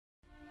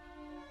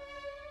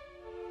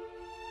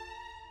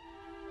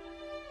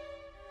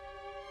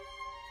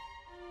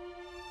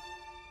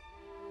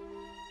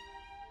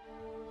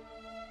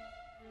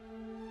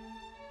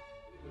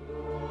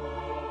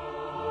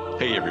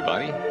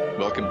everybody.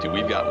 Welcome to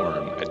We've Got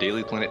Worm, a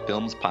Daily Planet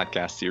Films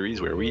podcast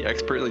series where we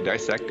expertly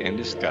dissect and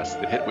discuss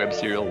the hit web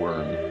serial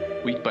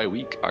Worm, week by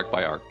week, arc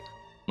by arc.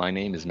 My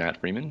name is Matt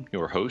Freeman,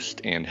 your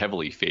host and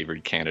heavily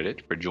favored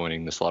candidate for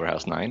joining the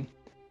Slaughterhouse 9.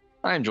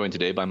 I am joined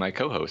today by my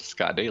co-host,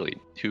 Scott Daly,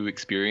 who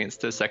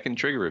experienced a second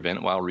trigger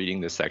event while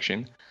reading this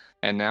section,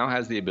 and now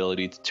has the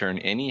ability to turn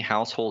any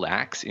household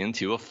axe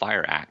into a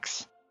fire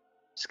axe.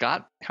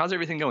 Scott, how's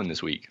everything going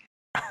this week?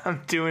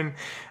 I'm doing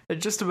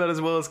just about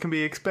as well as can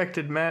be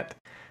expected, Matt.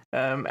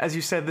 As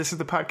you said, this is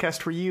the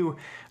podcast where you,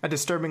 a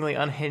disturbingly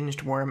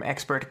unhinged worm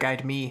expert,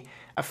 guide me,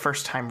 a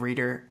first-time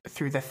reader,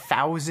 through the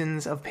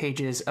thousands of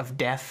pages of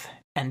death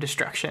and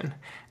destruction,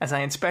 as I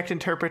inspect,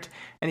 interpret,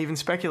 and even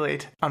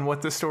speculate on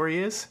what the story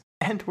is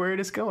and where it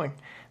is going.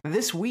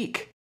 This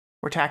week,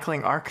 we're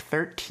tackling Arc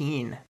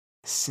 13,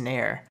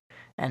 Snare.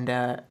 And,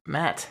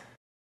 Matt,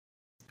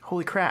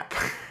 holy crap,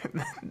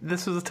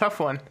 this was a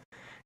tough one.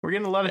 We're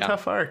getting a lot of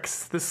tough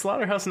arcs. The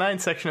Slaughterhouse 9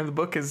 section of the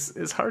book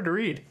is hard to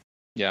read.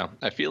 Yeah,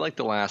 I feel like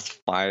the last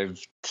 5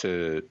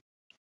 to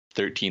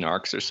 13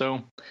 arcs or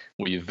so,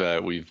 we've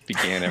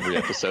began every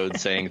episode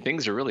saying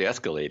things are really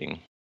escalating.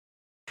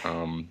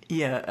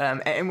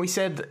 And we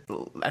said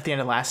at the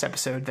end of last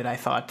episode that I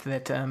thought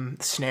that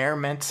Snare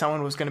meant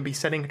someone was going to be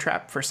setting a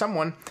trap for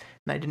someone,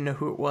 and I didn't know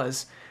who it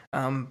was.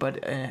 But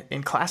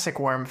in classic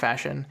Worm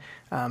fashion,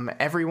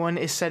 everyone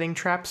is setting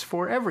traps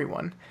for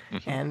everyone.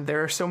 Mm-hmm. And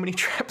there are so many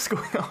traps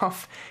going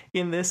off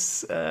in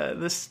this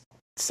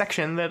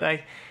section that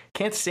I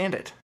can't stand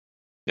it.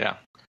 Yeah.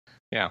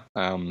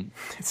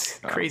 It's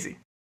crazy.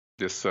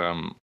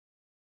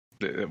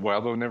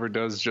 Wildo never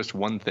does just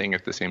one thing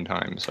at the same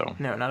time. So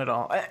no, not at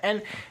all.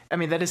 And I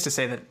mean, that is to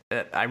say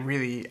that I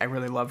really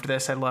loved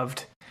this. I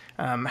loved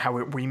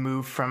how we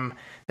moved from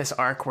this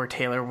arc where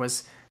Taylor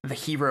was the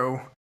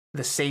hero,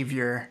 the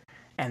savior,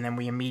 and then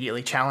we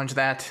immediately challenge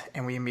that,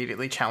 and we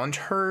immediately challenge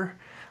her,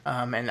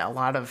 and a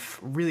lot of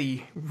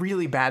really,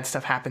 really bad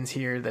stuff happens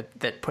here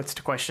that puts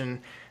to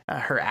question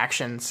her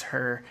actions,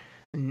 her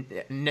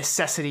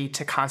necessity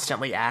to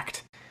constantly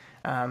act,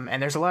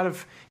 and there's a lot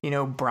of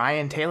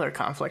Brian Taylor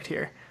conflict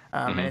here,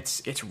 and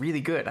it's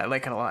really good. I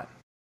like it a lot.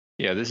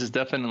 Yeah, this is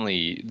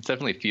definitely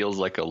feels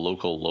like a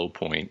local low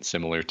point,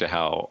 similar to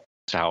how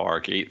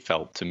Arc 8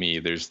 felt to me.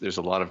 There's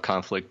a lot of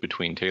conflict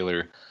between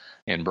Taylor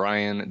and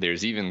Brian.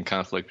 There's even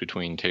conflict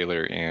between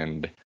Taylor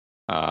and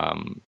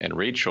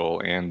Rachel,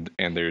 and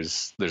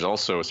there's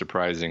also a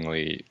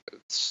surprisingly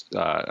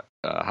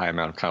high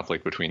amount of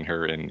conflict between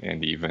her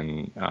and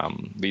even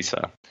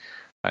Lisa.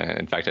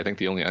 In fact, I think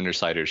the only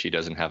Undersider she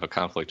doesn't have a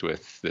conflict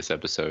with this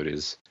episode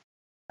is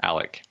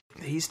Alec.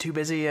 He's too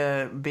busy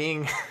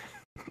being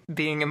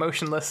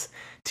emotionless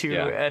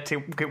to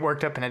get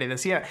worked up in any of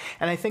this. Yeah,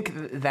 and I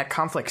think that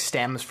conflict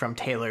stems from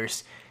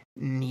Taylor's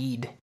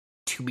need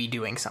to be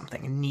doing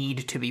something,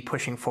 need to be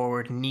pushing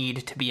forward,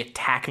 need to be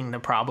attacking the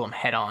problem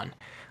head on.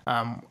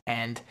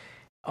 And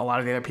a lot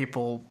of the other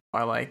people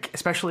are like,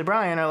 especially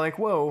Brian, are like,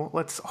 whoa,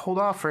 let's hold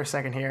off for a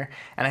second here.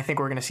 And I think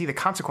we're going to see the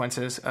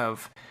consequences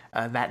of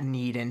that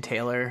need in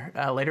Taylor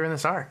later in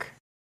this arc.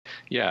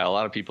 Yeah, a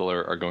lot of people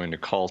are going to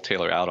call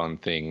Taylor out on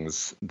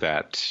things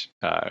that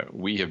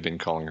we have been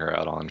calling her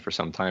out on for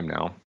some time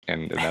now,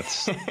 and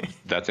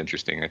that's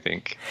interesting, I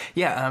think.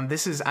 Yeah,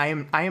 I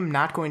am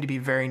not going to be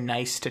very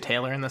nice to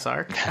Taylor in this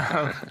arc.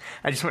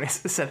 I just want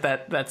to set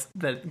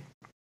that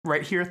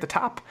right here at the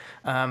top.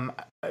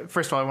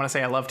 First of all, I want to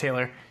say I love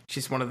Taylor.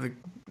 She's one of the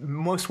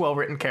most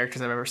well-written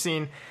characters I've ever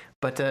seen,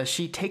 but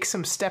she takes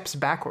some steps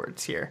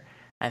backwards here.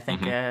 I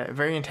think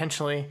very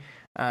intentionally,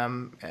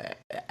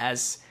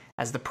 as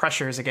the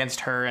pressures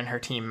against her and her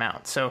team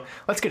mount. So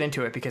let's get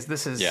into it, because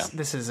this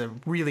is a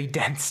really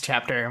dense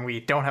chapter and we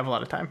don't have a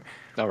lot of time.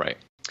 All right.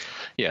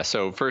 Yeah,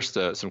 so first,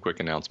 some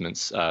quick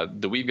announcements.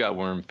 The We've Got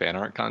Worm fan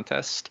art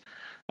contest.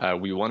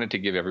 We wanted to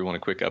give everyone a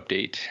quick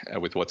update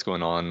with what's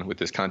going on with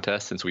this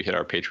contest since we hit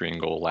our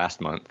Patreon goal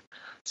last month.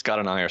 Scott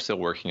and I are still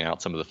working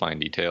out some of the fine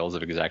details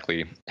of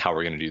exactly how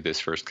we're going to do this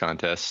first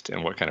contest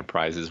and what kind of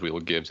prizes we will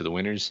give to the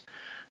winners.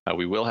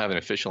 We will have an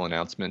official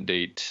announcement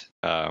date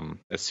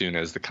as soon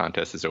as the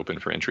contest is open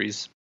for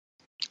entries.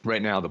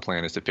 Right now, the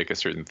plan is to pick a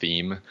certain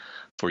theme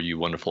for you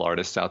wonderful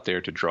artists out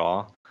there to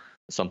draw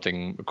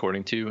something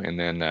according to, and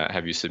then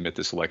have you submit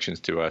the selections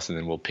to us, and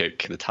then we'll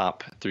pick the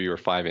top 3 or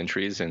 5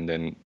 entries and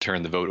then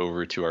turn the vote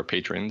over to our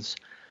patrons.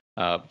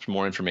 For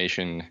more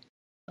information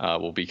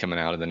will be coming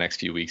out in the next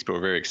few weeks, but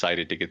we're very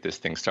excited to get this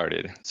thing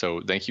started. So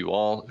thank you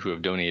all who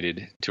have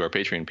donated to our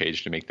Patreon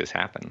page to make this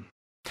happen.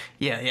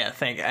 Yeah.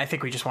 I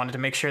think we just wanted to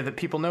make sure that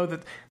people know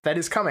that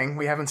is coming.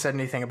 We haven't said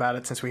anything about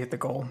it since we hit the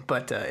goal,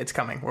 but it's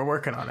coming. We're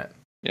working on it.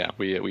 Yeah,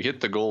 we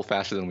hit the goal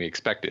faster than we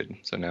expected,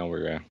 so now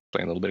we're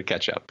playing a little bit of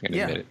catch up.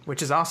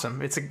 Which is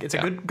awesome. It's a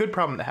good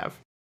problem to have.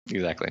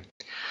 Exactly.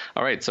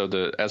 All right. So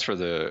as for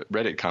the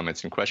Reddit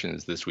comments and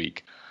questions this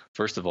week,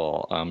 first of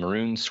all,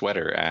 Maroon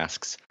Sweater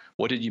asks,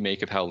 what did you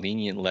make of how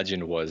lenient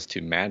Legend was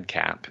to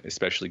Madcap,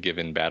 especially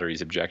given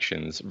Battery's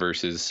objections,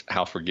 versus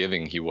how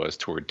forgiving he was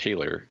toward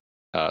Taylor?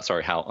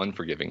 How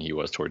unforgiving he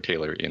was toward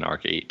Taylor in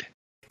Arc 8.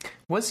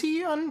 Was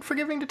he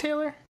unforgiving to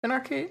Taylor in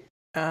Arcade?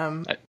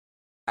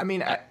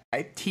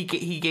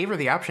 He gave her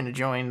the option to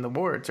join the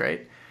wards,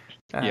 right?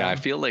 Yeah, I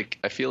feel like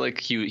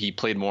he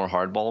played more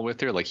hardball with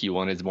her. Like he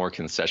wanted more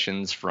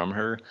concessions from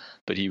her,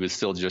 but he was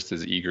still just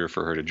as eager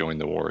for her to join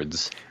the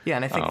wards. Yeah,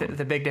 and I think that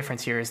the big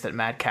difference here is that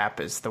Madcap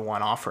is the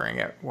one offering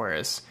it,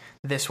 whereas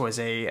this was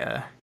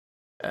a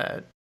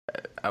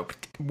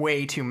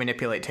way to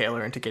manipulate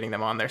Taylor into getting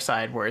them on their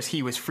side, whereas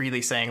he was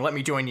freely saying, "Let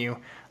me join you.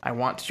 I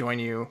want to join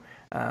you."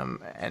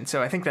 And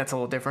so I think that's a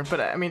little different. But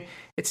I mean,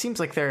 it seems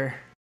like they're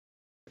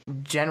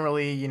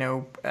generally,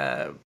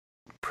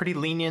 pretty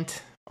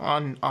lenient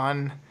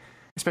on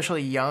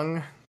especially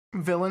young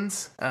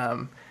villains.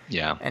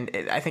 Yeah. And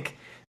I think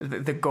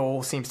the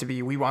goal seems to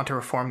be we want to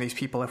reform these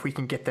people if we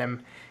can get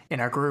them in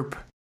our group.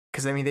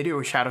 Because, I mean, they do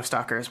with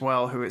Shadowstalker as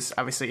well, who is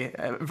obviously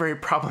a very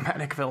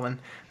problematic villain.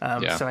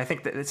 So I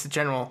think that it's a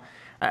general...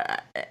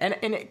 and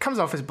it comes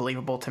off as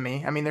believable to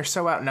me. I mean, they're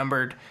so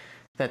outnumbered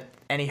that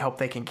any help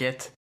they can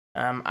get...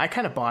 I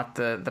kind of bought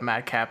the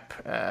Madcap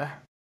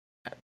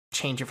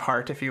change of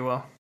heart, if you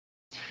will.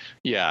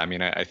 Yeah, I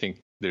mean, I think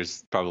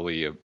there's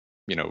probably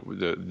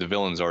the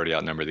villains already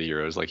outnumber the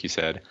heroes, like you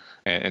said.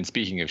 And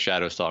speaking of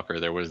Shadowstalker,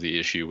 there was the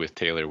issue with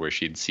Taylor where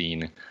she'd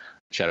seen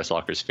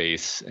Shadowstalker's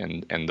face,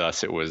 and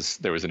thus there was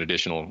an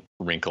additional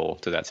wrinkle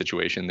to that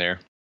situation there.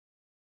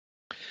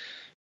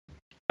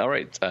 All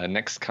right,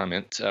 next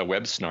comment.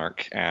 Web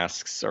Snark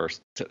asks,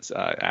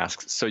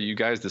 so you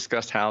guys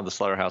discussed how the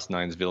Slaughterhouse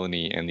 9's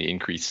villainy and the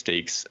increased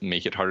stakes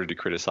make it harder to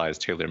criticize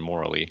Taylor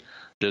morally.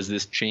 Does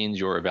this change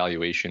your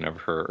evaluation of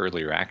her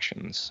earlier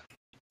actions?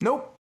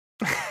 Nope.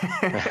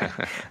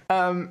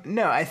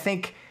 No, I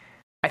think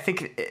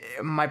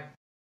my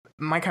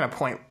kind of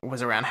point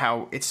was around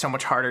how it's so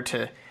much harder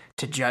to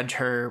judge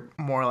her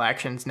moral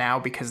actions now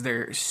because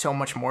they're so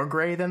much more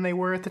gray than they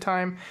were at the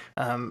time.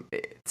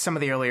 Some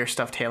of the earlier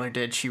stuff Taylor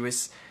did, she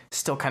was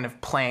still kind of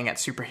playing at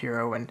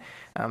superhero and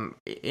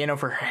in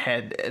over her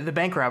head. The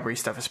bank robbery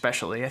stuff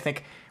especially, I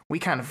think we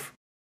kind of,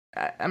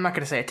 I'm not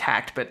going to say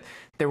attacked, but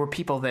there were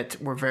people that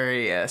were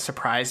very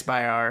surprised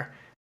by our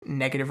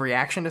negative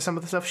reaction to some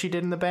of the stuff she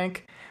did in the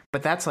bank.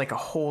 But that's like a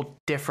whole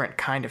different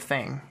kind of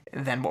thing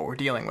than what we're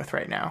dealing with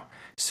right now.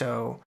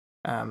 So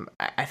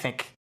I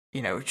think,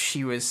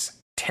 she was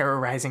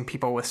terrorizing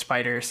people with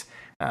spiders,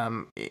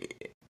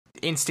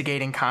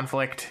 instigating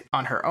conflict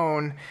on her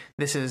own.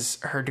 This is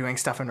her doing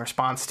stuff in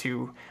response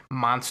to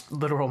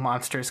literal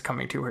monsters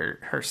coming to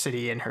her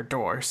city and her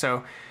door.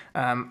 So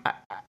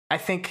I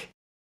think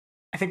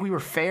we were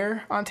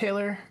fair on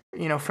Taylor,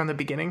 from the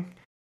beginning.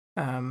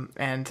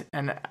 And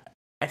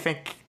I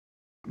think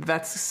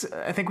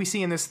we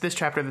see in this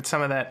chapter that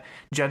some of that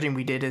judging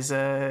we did is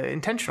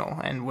intentional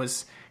and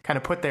was kind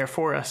of put there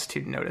for us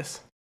to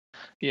notice.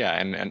 Yeah,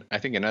 and I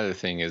think another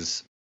thing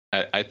is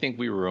I think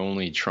we were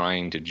only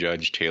trying to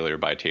judge Taylor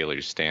by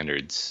Taylor's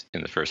standards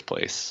in the first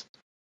place.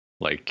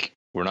 Like,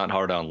 we're not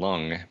hard on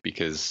Lung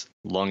because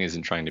Lung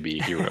isn't trying to be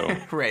a hero.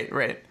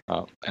 Right.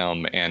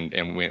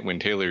 And when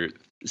Taylor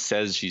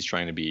says she's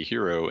trying to be a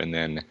hero and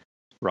then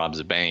robs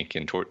a bank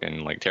and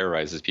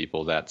terrorizes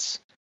people, that's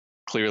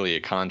clearly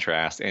a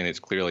contrast, and it's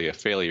clearly a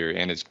failure,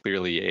 and it's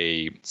clearly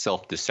a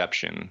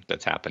self-deception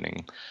that's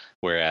happening.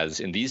 Whereas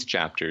in these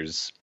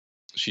chapters,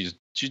 she's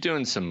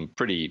doing some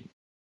pretty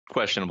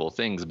questionable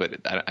things, but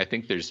I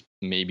think there's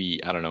maybe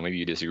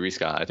you disagree,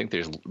 Scott. I think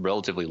there's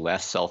relatively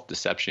less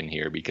self-deception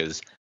here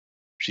because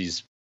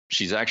she's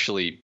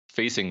actually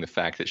facing the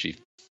fact that she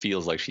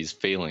feels like she's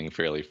failing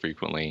fairly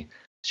frequently.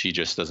 She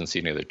just doesn't see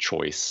any other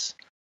choice.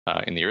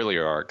 In the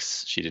earlier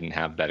arcs, she didn't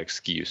have that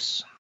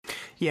excuse.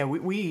 Yeah,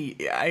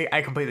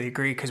 I completely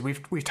agree because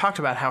we've talked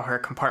about how her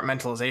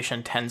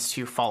compartmentalization tends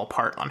to fall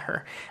apart on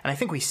her, and I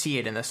think we see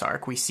it in this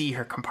arc. We see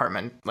her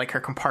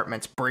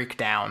compartments break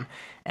down,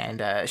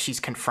 and she's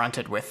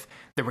confronted with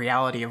the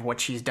reality of what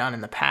she's done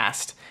in the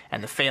past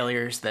and the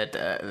failures that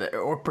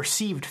or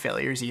perceived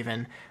failures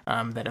even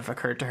that have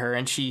occurred to her,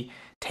 and she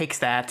takes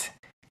that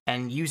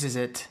and uses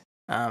it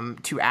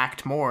to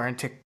act more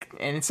and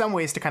in some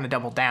ways to kind of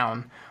double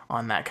down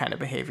on that kind of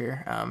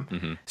behavior.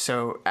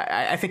 So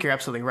I think you're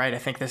absolutely right. I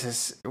think this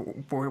is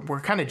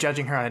we're kind of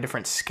judging her on a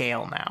different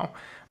scale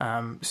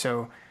now.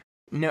 So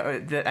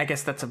no, I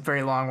guess that's a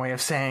very long way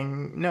of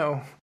saying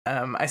no.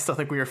 I still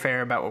think we were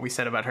fair about what we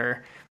said about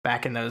her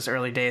back in those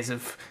early days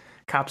of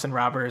cops and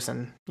robbers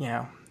and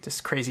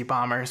just crazy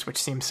bombers,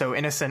 which seems so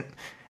innocent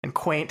and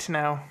quaint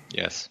now.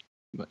 Yes,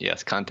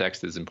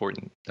 context is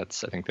important. I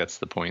think that's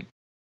the point.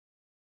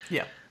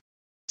 Yeah.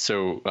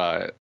 So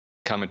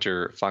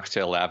commenter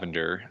Foxtail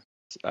Lavender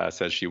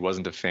says she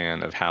wasn't a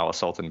fan of how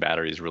Assault and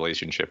Battery's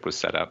relationship was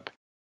set up.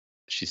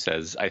 She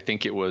says, I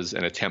think it was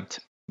an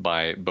attempt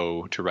by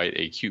Bo to write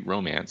a cute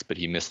romance, but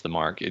he missed the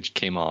mark. It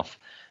came off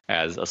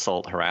as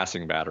Assault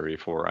harassing Battery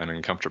for an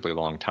uncomfortably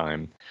long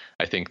time.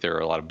 I think there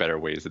are a lot of better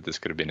ways that this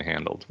could have been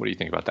handled. What do you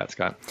think about that,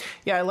 Scott?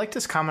 Yeah, I like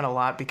this comment a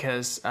lot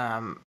because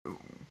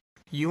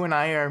you and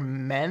I are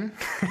men,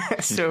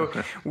 so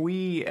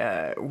we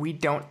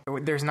don't.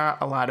 There's not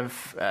a lot of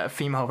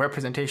female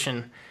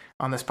representation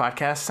on this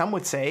podcast. Some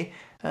would say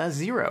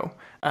 0.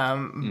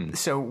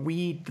 So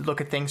we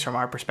look at things from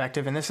our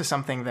perspective, and this is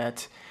something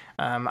that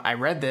I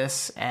read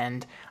this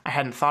and I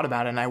hadn't thought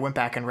about it, and I went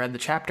back and read the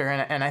chapter,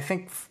 and I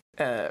think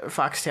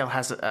Foxtail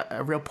has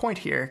a real point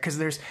here, because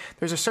there's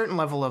a certain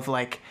level of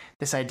like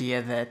this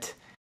idea that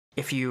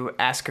if you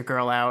ask a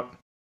girl out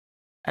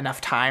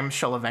enough times,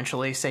 she'll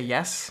eventually say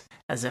yes,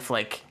 as if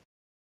like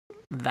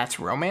that's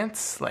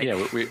romance. Like,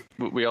 yeah,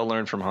 we all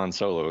learned from Han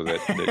Solo that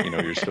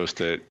you're supposed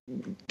to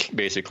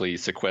basically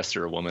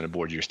sequester a woman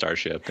aboard your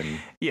starship and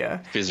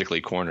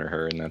physically corner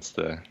her, and that's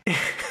the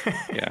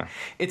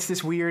It's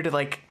this weird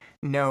like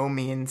no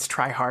means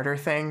try harder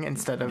thing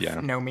instead of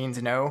no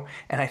means no,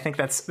 and I think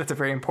that's a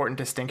very important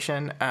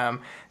distinction.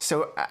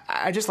 So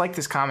I just like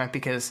this comment,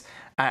 because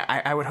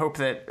I would hope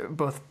that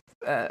both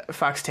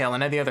Foxtail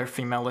and any other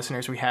female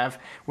listeners we have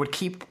would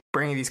keep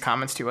bringing these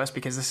comments to us,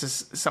 because this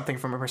is something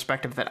from a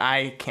perspective that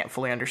I can't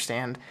fully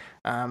understand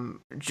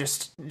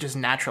just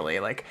naturally.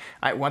 Like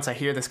once I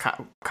hear this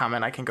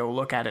comment, I can go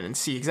look at it and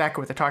see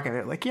exactly what they're talking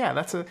about. Like, yeah,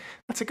 that's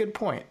a good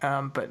point.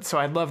 But so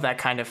I love that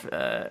kind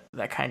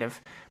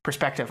of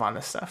perspective on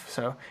this stuff.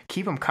 So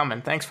keep them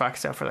coming. Thanks,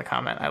 Foxtail, for the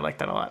comment. I like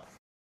that a lot.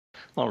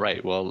 All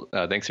right. Well,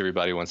 thanks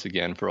everybody once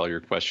again for all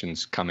your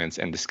questions, comments,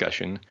 and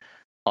discussion.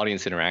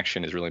 Audience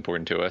interaction is really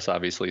important to us,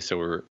 obviously, so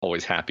we're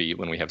always happy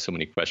when we have so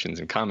many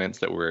questions and comments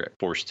that we're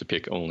forced to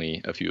pick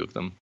only a few of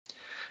them.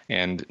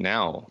 And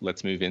now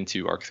let's move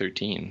into Arc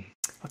 13.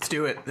 Let's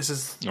do it.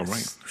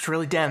 It's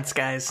really dense,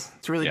 guys.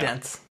 It's really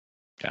dense.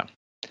 Yeah.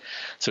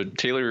 So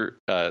Taylor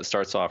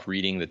starts off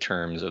reading the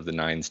terms of the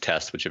Nine's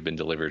test, which have been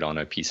delivered on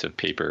a piece of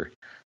paper.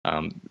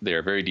 They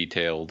are very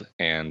detailed,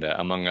 and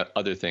among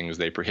other things,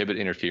 they prohibit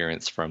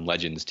interference from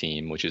Legends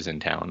team, which is in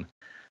town.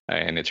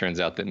 And it turns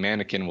out that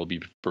Mannequin will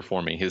be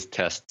performing his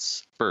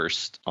tests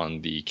first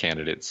on the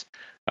candidates,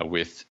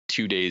 with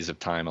 2 days of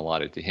time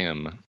allotted to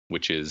him,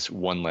 which is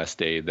one less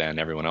day than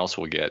everyone else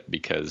will get,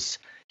 because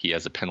he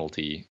has a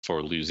penalty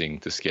for losing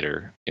to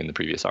Skitter in the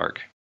previous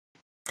arc.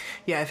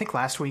 Yeah, I think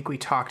last week we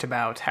talked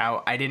about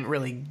how I didn't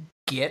really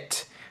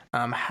get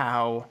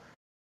how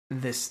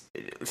this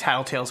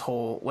Tattletale's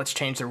whole let's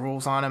change the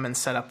rules on him and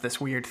set up this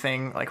weird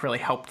thing like really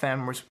helped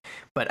them.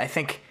 But I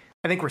think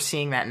we're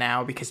seeing that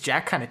now, because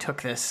Jack kind of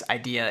took this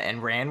idea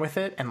and ran with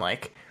it and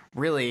like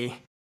really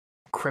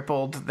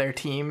crippled their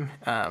team.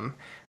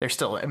 They're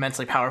still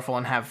immensely powerful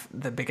and have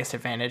the biggest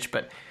advantage,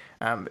 but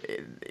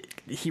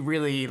he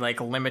really like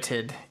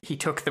limited. He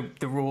took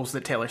the rules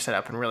that Taylor set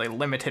up and really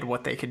limited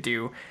what they could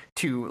do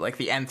to like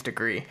the nth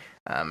degree.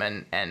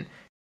 And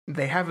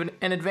they have an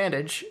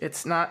advantage.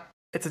 It's a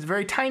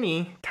very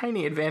tiny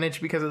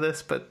advantage because of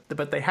this,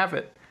 but they have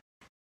it.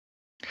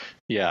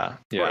 Yeah.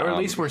 Or at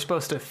least we're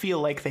supposed to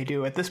feel like they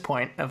do at this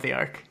point of the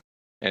arc.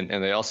 And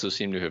they also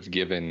seem to have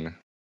given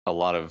a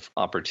lot of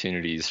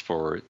opportunities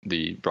for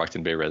the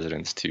Brockton Bay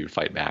residents to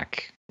fight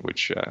back,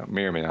 which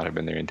may or may not have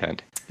been their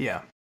intent.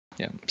 Yeah.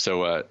 Yeah.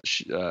 So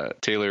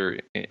Taylor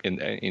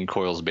in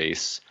Coil's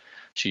base,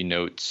 she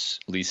notes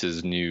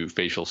Lisa's new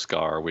facial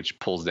scar, which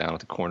pulls down at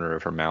the corner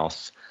of her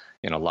mouth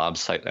in a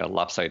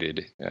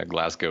lopsided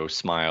Glasgow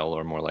smile,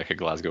 or more like a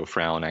Glasgow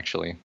frown,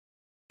 actually.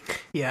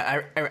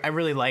 Yeah, I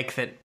really like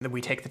that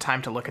we take the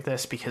time to look at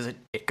this, because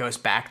it goes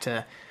back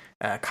to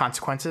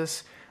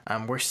consequences.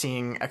 We're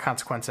seeing a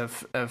consequence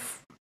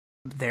of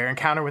their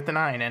encounter with the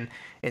Nine, and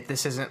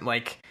this isn't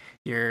like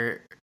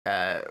your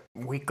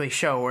weekly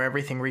show where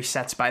everything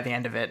resets by the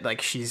end of it.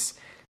 Like, she's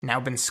now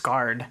been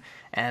scarred,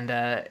 and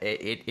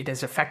it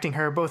is affecting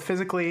her both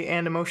physically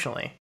and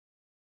emotionally.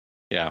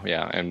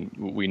 Yeah, and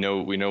we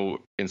know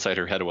inside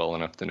her head well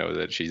enough to know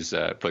that she's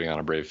putting on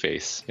a brave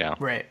face. Yeah.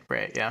 Right,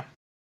 yeah.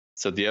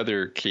 So the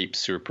other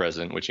capes who are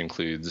present, which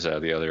includes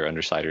the other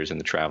Undersiders and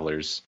the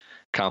Travelers,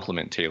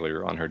 compliment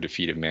Taylor on her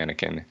defeat of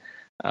Mannequin,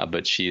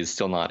 but she is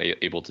still not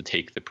able to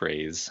take the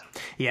praise.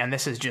 Yeah, and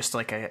this is just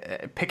like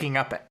a picking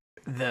up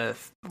the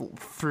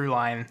through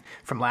line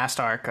from last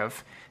arc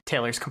of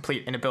Taylor's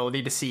complete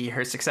inability to see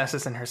her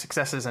successes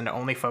and to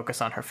only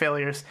focus on her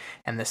failures,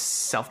 and this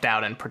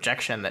self-doubt and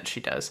projection that she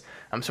does.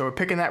 So we're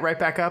picking that right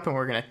back up, and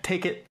we're going to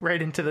take it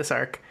right into this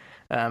arc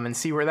and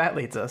see where that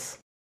leads us.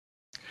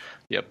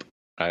 Yep.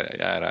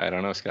 I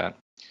don't know, Scott.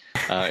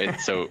 They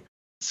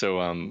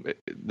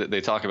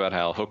talk about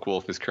how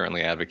Hookwolf is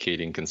currently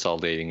advocating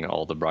consolidating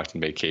all the Brockton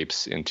Bay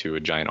capes into a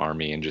giant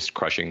army and just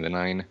crushing the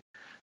Nine,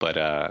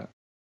 but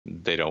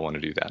they don't want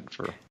to do that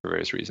for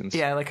various reasons.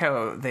 Yeah, I like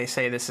how they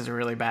say this is a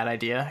really bad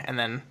idea, and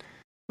then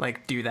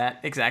like do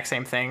that exact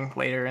same thing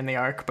later in the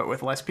arc, but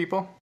with less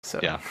people. So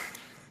yeah,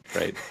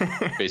 right.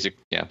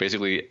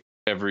 Basically,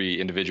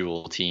 every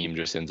individual team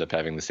just ends up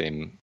having the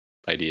same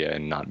idea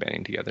and not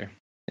banding together.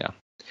 Yeah.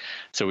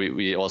 So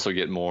we also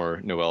get more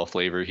Noelle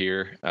flavor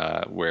here,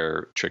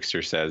 where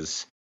Trickster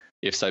says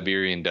if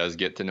Siberian does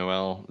get to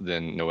Noelle,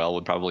 then Noelle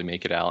would probably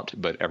make it out,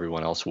 but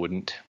everyone else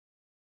wouldn't.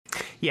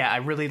 Yeah, I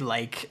really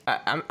like.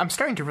 I'm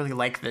starting to really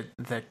like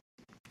the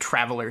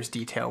travelers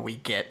detail we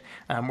get.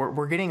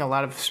 We're getting a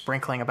lot of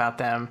sprinkling about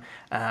them.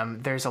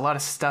 There's a lot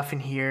of stuff in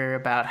here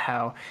about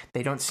how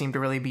they don't seem to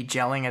really be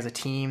gelling as a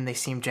team. They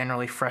seem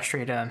generally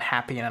frustrated,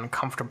 unhappy, and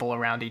uncomfortable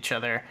around each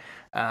other.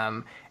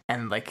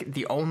 And like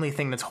the only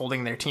thing that's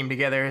holding their team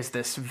together is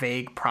this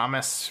vague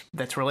promise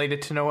that's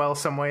related to Noelle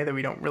some way that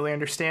we don't really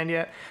understand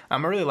yet. I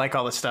really like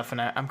all this stuff, and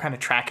I'm kind of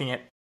tracking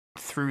it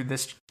through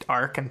this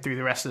arc and through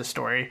the rest of the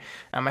story.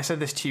 I said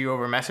this to you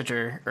over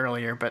Messenger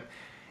earlier, but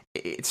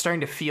it's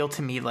starting to feel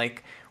to me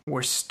like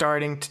we're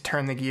starting to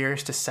turn the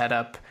gears to set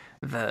up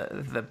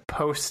the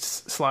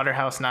post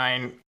Slaughterhouse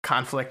 9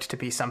 conflict to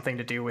be something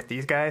to do with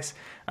these guys.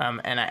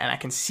 And I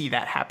can see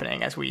that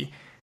happening as we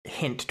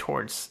hint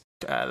towards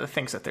the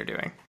things that they're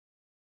doing.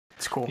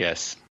 It's cool.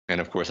 Yes. And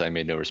of course I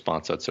made no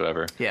response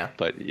whatsoever. Yeah.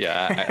 But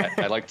yeah,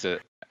 I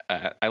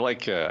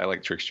like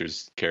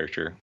Trickster's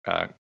character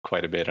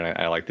quite a bit. And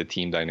I like the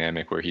team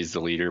dynamic where he's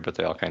the leader, but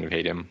they all kind of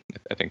hate him.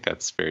 I think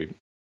that's very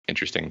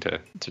interesting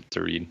to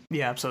read.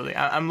 Yeah, absolutely.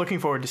 I'm looking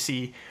forward to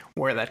see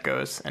where that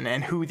goes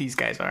and who these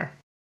guys are.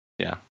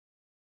 Yeah.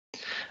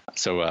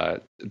 So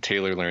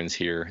Taylor learns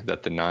here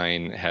that the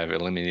 9 have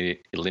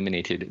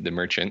eliminated the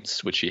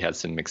merchants, which she has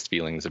some mixed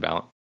feelings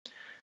about.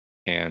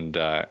 And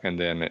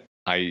then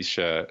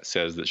Aisha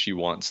says that she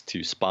wants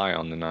to spy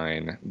on the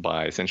 9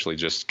 by essentially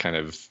just kind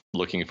of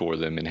looking for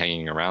them and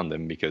hanging around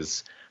them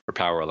because her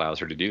power allows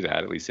her to do that,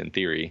 at least in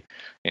theory.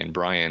 And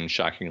Brian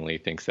shockingly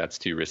thinks that's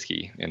too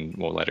risky and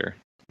won't let her.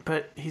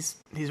 But he's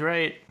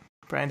right.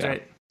 Brian's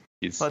right.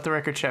 Let the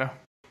record show.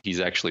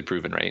 He's actually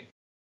proven right.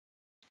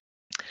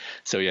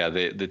 So yeah,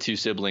 the two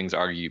siblings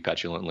argue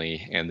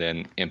petulantly, and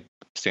then Imp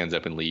stands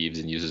up and leaves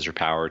and uses her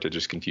power to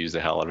just confuse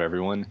the hell out of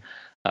everyone,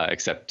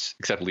 except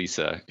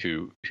Lisa,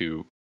 who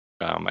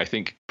I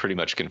think pretty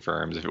much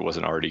confirms, if it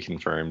wasn't already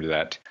confirmed,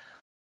 that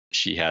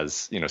she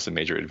has some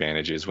major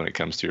advantages when it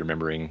comes to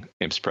remembering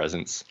Imp's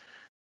presence.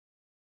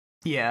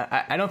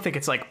 Yeah, I don't think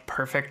it's like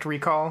perfect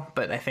recall,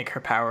 but I think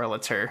her power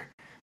lets her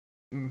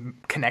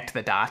connect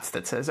the dots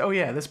that says, oh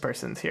yeah, this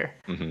person's here.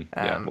 Mm-hmm.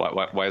 Yeah.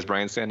 Why is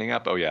Brian standing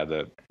up? Oh yeah,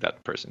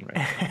 that person,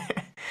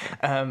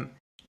 right?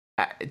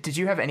 Did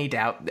you have any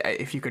doubt,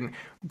 if you can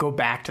go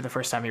back to the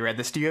first time you read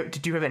this,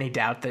 did you have any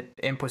doubt that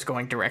Imp was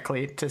going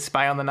directly to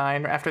spy on the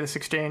 9 after this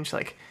exchange?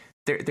 Like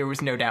there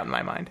was no doubt in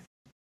my mind.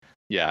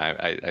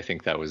 Yeah, I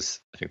think that was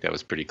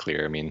pretty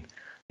clear. I mean,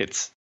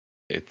 it's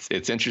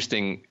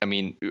interesting. I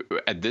mean,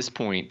 at this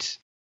point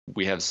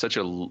we have such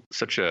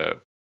a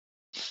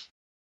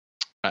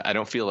I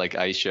don't feel like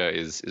Aisha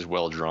is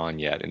well drawn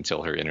yet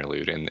until her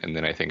interlude, and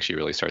then I think she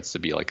really starts to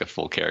be like a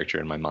full character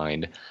in my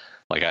mind.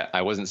 Like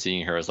I wasn't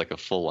seeing her as like a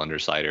full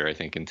Undersider, I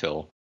think,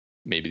 until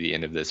maybe the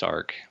end of this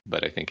arc.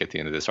 But I think at the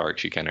end of this arc,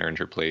 she kind of earned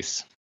her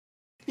place.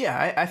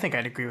 Yeah, I think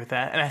I'd agree with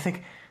that. And I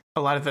think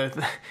a lot of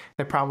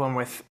the problem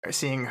with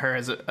seeing her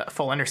as a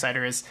full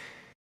Undersider is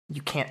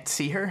you can't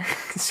see her.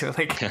 So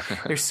like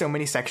there's so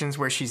many sections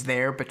where she's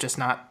there, but just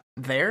not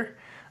there.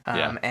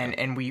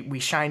 And we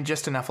shine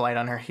just enough light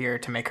on her here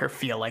to make her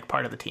feel like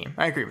part of the team.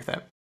 I agree with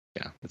that.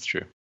 Yeah, that's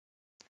true.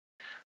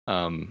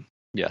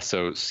 Yeah,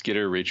 so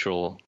Skitter,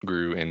 Rachel,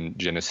 Gru, and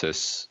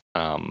Genesis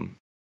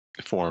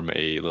form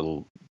a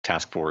little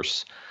task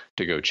force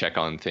to go check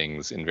on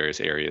things in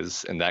various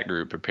areas, and that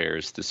group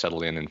prepares to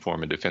settle in and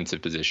form a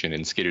defensive position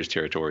in Skitter's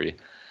territory.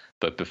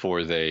 But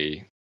before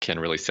they can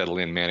really settle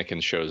in,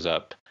 Mannequin shows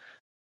up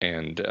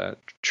and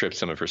trips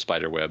some of her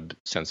spiderweb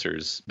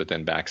sensors, but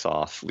then backs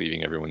off,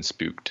 leaving everyone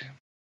spooked.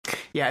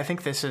 Yeah, I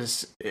think this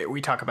is,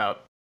 we talk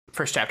about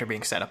first chapter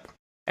being set up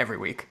every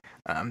week.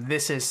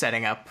 This is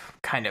setting up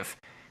kind of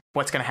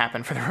what's going to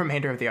happen for the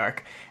remainder of the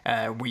arc.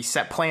 We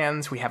set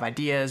plans, we have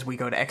ideas, we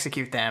go to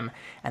execute them,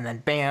 and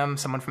then bam,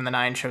 someone from the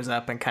 9 shows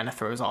up and kind of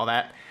throws all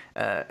that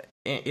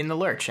in the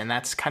lurch. And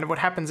that's kind of what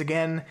happens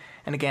again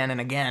and again and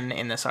again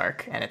in this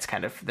arc. And it's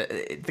kind of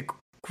the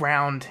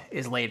ground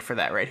is laid for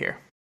that right here.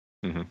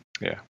 Mm-hmm.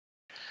 Yeah,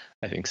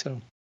 I think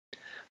so.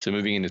 So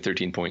moving into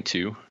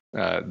 13.2,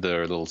 the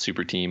little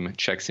super team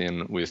checks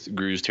in with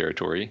Gru's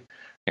territory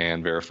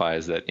and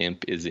verifies that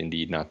Imp is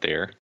indeed not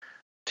there.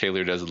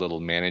 Taylor does a little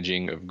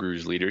managing of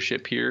Gru's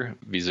leadership here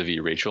vis-a-vis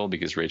Rachel,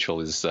 because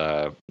Rachel is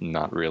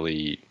not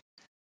really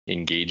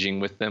engaging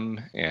with them,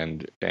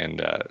 and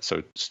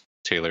so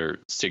Taylor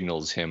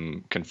signals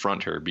him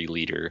confront her, be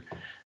leader,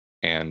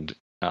 and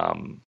I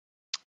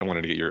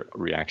wanted to get your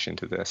reaction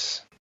to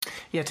this.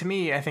 Yeah, to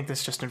me, I think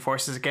this just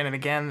enforces again and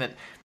again that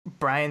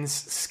Brian's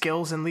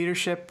skills in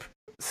leadership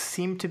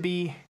seem to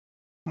be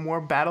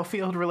more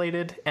battlefield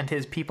related, and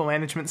his people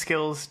management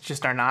skills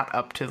just are not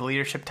up to the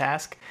leadership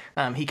task.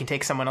 He can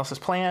take someone else's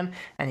plan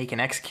and he can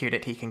execute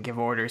it. He can give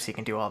orders. He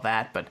can do all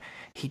that, but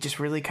he just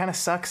really kind of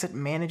sucks at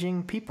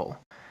managing people.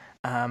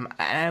 And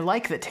I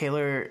like that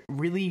Taylor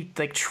really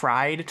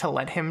tried to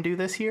let him do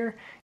this here.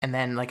 And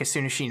then as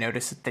soon as she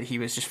noticed that he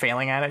was just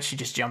failing at it, she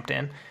just jumped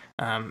in.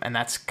 And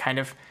that's kind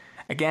of,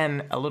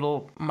 again, a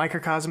little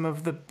microcosm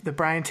of the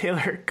Brian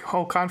Taylor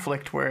whole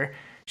conflict, where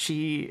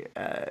she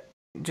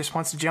just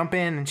wants to jump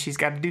in and she's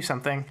got to do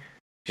something.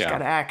 She's got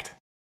to act.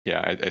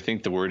 Yeah, I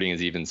think the wording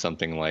is even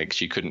something like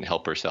she couldn't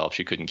help herself.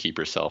 She couldn't keep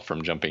herself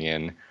from jumping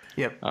in.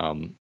 Yep.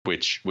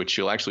 Which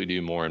she'll actually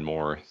do more and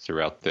more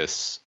throughout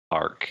this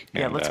arc.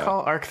 Yeah, and, let's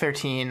call arc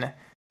 13.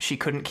 She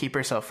couldn't keep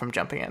herself from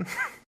jumping in.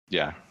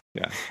 Yeah.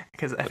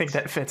 Because I think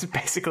that fits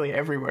basically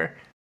everywhere.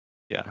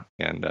 Yeah,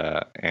 and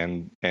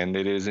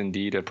it is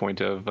indeed a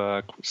point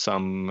of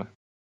some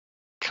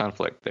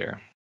conflict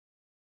there.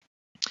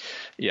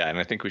 Yeah, and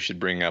I think we should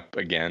bring up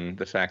again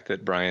the fact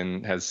that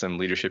Brian has some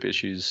leadership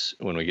issues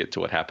when we get to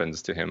what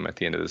happens to him at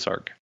the end of this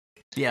arc.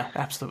 Yeah,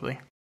 absolutely.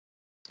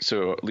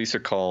 So Lisa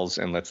calls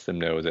and lets them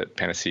know that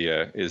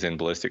Panacea is in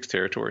ballistics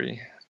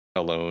territory,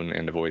 alone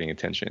and avoiding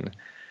attention.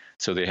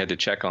 So they had to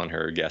check on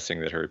her, guessing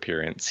that her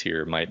appearance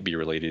here might be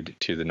related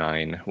to the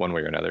Nine one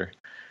way or another.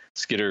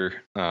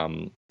 Skitter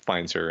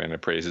finds her and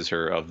appraises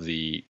her of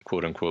the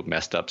quote-unquote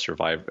messed up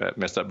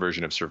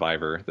version of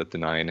Survivor that the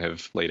Nine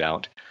have laid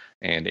out,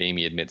 and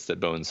Amy admits that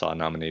Bonesaw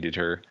nominated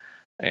her.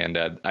 And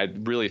I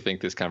really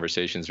think this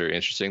conversation is very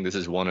interesting. This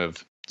is one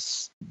of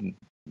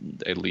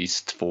at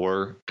least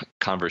 4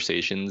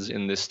 conversations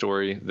in this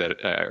story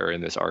that, or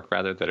in this arc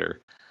rather, that are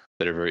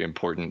very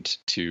important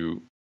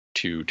to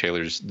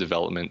Taylor's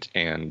development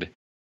and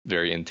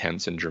very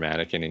intense and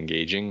dramatic and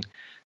engaging.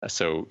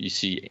 So you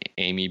see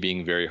Amy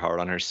being very hard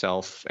on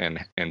herself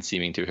and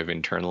seeming to have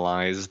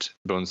internalized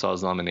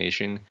Bonesaw's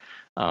nomination.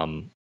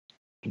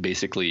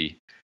 Basically,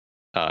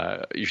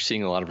 you're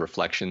seeing a lot of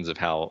reflections of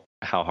how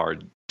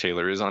hard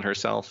Taylor is on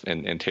herself,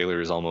 and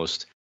Taylor is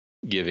almost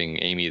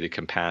giving Amy the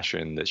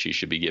compassion that she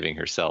should be giving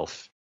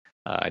herself.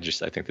 I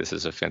think this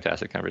is a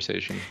fantastic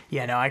conversation.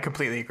 Yeah, no, I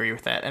completely agree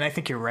with that. And I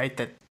think you're right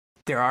that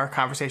there are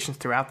conversations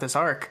throughout this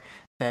arc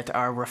that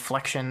are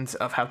reflections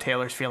of how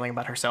Taylor's feeling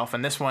about herself.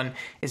 And this one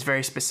is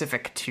very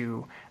specific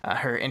to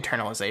her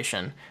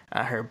internalization,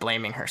 her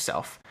blaming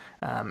herself.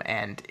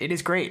 And it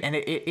is great. And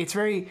it's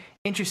very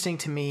interesting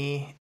to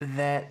me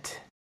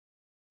that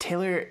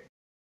Taylor,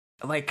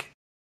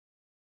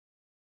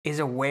 is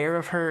aware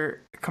of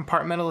her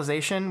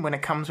compartmentalization when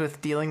it comes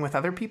with dealing with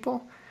other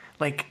people.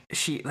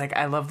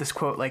 I love this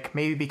quote,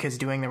 maybe because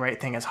doing the right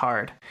thing is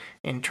hard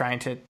in trying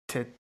to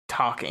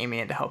talk Amy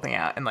into helping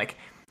out. And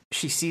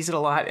she sees it a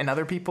lot in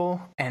other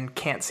people and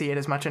can't see it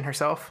as much in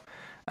herself.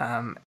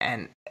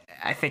 And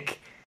I think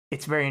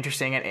it's very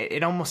interesting. And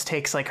it almost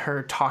takes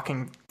her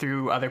talking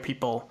through other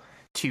people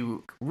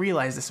to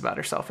realize this about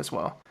herself as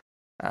well.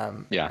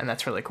 Yeah. And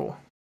that's really cool.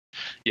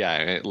 Yeah.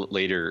 And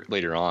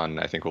later on,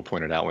 I think we'll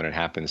point it out when it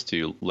happens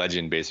too.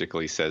 Legend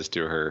basically says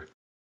to her,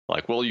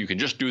 well, you can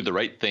just do the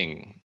right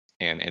thing.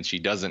 And she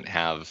doesn't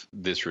have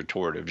this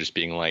retort of just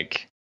being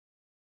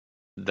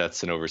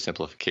that's an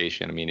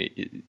oversimplification. I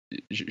mean,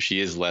 she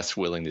is less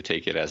willing to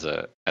take it as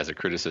a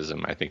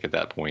criticism, I think, at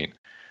that point.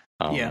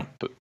 Yeah.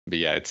 But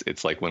yeah,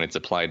 it's like when it's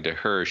applied to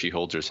her, she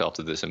holds herself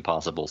to this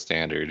impossible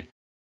standard.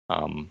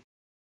 Yeah.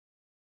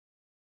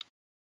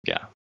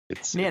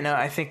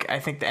 I think,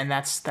 and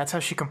that's how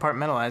she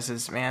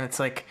compartmentalizes, man. It's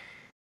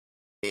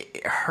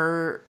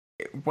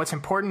what's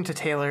important to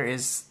Taylor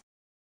is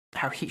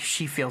how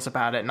she feels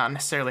about it, not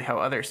necessarily how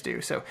others do.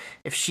 So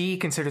if she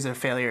considers it a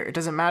failure, it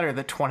doesn't matter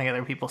that 20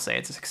 other people say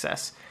it's a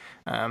success.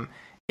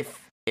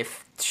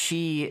 If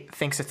she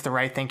thinks it's the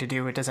right thing to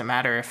do, it doesn't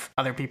matter if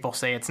other people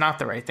say it's not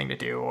the right thing to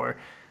do, or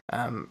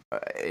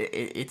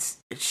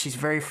she's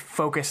very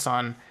focused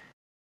on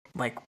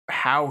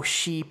how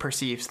she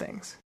perceives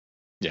things.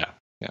 Yeah.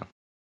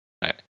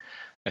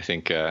 I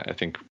think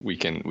we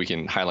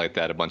can highlight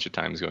that a bunch of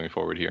times going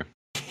forward here.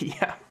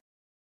 Yeah.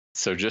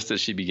 So just as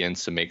she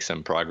begins to make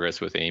some progress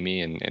with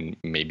Amy, and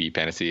maybe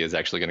Panacea is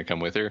actually going to come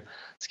with her,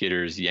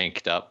 Skitter's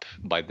yanked up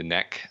by the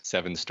neck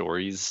 7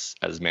 stories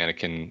as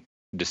Mannequin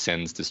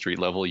descends to street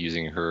level,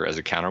 using her as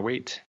a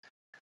counterweight.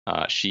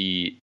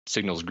 She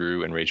signals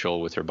Gru and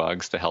Rachel with her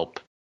bugs to help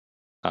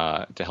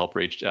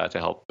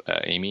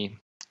Amy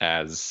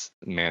as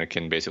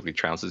Mannequin basically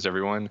trounces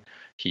everyone.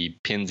 He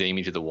pins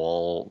Amy to the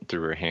wall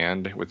through her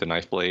hand with the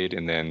knife blade,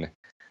 and then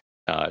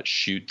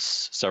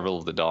shoots several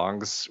of the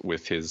dogs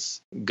with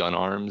his gun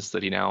arms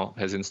that he now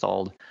has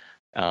installed,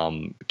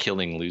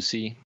 killing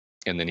Lucy.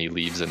 And then he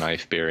leaves a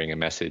knife bearing a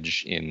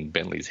message in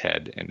Bentley's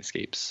head and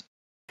escapes.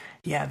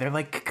 Yeah,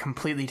 they're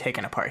completely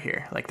taken apart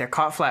here. They're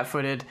caught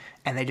flat-footed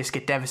and they just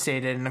get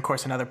devastated. And of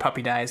course, another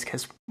puppy dies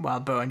because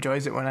Wild Bo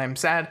enjoys it when I'm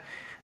sad.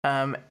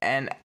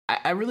 And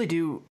I really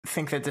do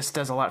think that this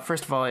does a lot.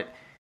 First of all,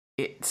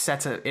 it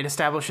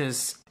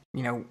establishes,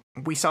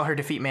 we saw her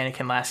defeat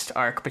Mannequin last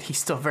arc, but he's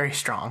still very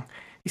strong.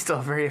 He's still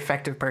a very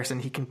effective person.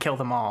 He can kill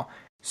them all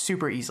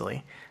super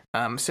easily.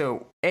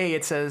 So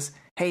it says,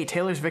 hey,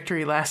 Taylor's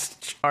victory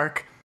last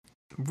arc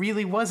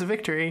really was a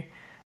victory.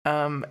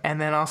 And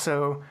then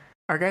also,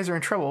 our guys are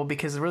in trouble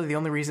because really the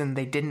only reason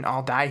they didn't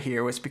all die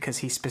here was because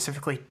he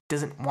specifically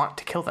doesn't want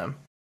to kill them.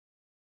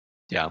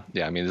 Yeah.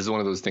 I mean, this is one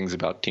of those things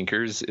about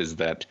Tinkers is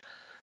that,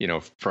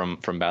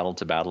 from battle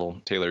to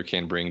battle, Taylor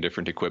can bring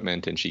different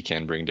equipment and she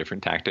can bring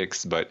different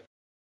tactics, but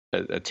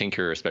a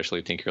Tinker, especially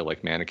a Tinker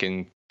like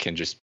Mannequin, can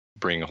just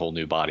bring a whole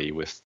new body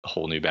with a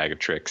whole new bag of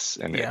tricks,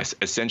 and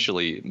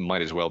essentially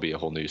might as well be a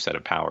whole new set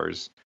of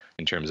powers.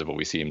 in terms of what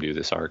we see him do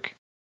this arc.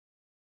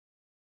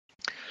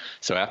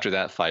 So after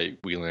that fight,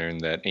 we learn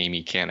that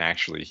Amy cannot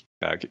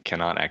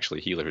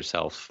actually heal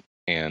herself,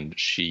 and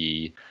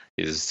she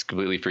is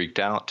completely freaked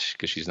out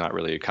because she's not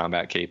really a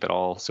combat cape at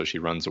all. So she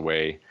runs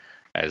away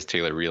as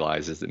Taylor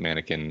realizes that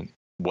Mannequin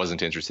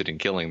wasn't interested in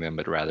killing them,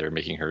 but rather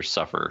making her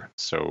suffer.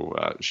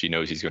 So she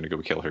knows he's going to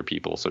go kill her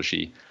people. So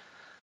she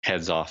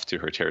heads off to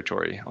her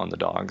territory on the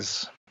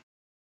dogs.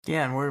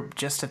 Yeah, and we're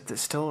just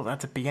still at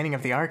the beginning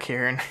of the arc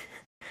here, and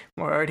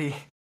we're already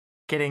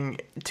getting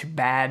to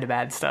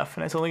bad stuff,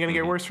 and it's only going to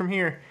get worse from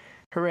here.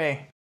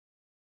 Hooray!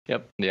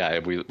 Yep. Yeah,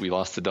 we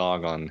lost the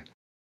dog on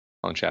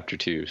chapter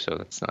 2, so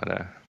that's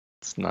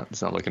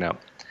not looking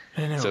out.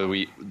 So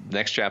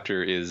next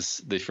chapter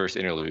is the first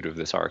interlude of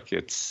this arc.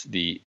 It's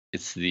the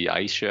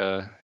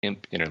Aisha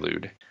imp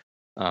interlude.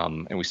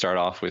 And we start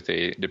off with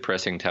a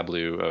depressing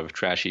tableau of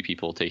trashy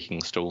people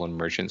taking stolen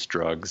merchants'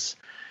 drugs,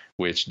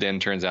 which then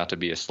turns out to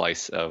be a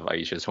slice of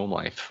Aisha's home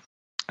life.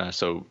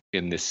 So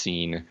in this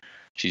scene,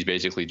 she's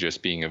basically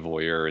just being a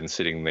voyeur and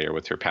sitting there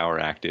with her power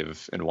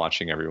active and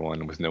watching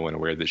everyone with no one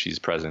aware that she's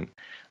present.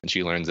 And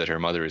she learns that her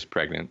mother is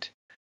pregnant.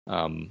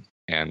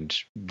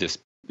 And this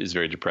is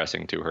very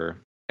depressing to her.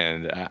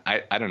 And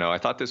I don't know, I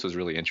thought this was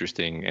really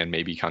interesting and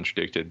maybe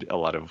contradicted a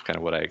lot of kind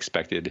of what I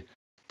expected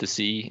to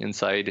see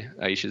inside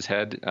Aisha's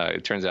head.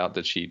 It turns out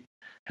that she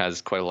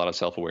has quite a lot of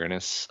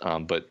self-awareness,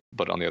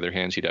 but on the other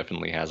hand, she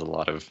definitely has a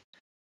lot of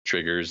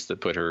triggers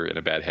that put her in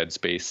a bad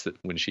headspace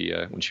when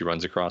she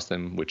runs across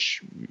them,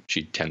 which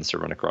she tends to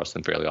run across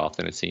them fairly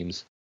often, it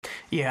seems.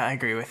 Yeah, I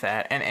agree with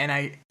that. And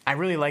I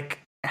really like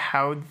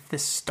how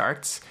this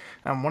starts.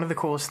 One of the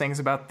coolest things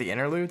about the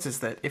interludes is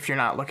that if you're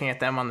not looking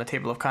at them on the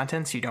table of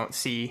contents, you don't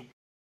see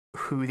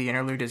who the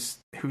interlude is,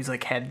 whose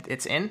like head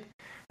it's in.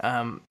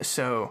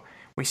 So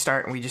we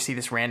start and we just see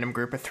this random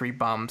group of 3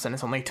 bums, and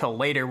it's only till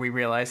later we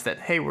realize that,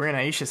 hey, we're in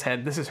Aisha's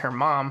head. This is her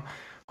mom.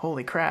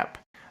 Holy crap.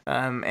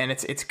 And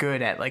it's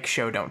good at like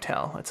show don't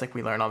tell. It's like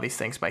we learn all these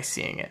things by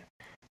seeing it.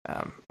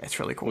 It's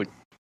really cool.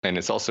 And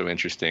it's also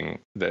interesting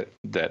that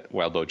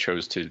Wildbow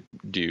chose to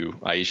do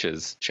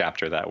Aisha's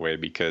chapter that way,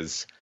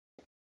 because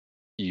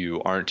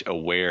you aren't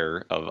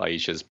aware of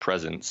Aisha's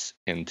presence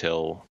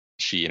until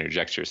she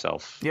interjects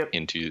herself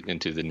into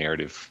the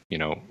narrative,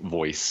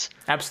 voice.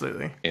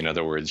 Absolutely. In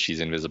other words, she's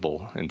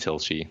invisible until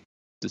she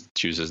just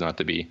chooses not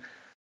to be.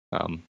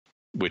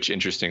 Which,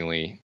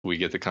 interestingly, we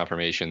get the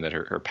confirmation that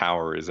her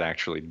power is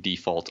actually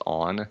default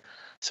on.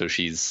 So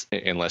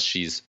unless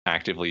she's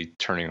actively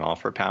turning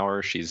off her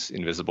power, she's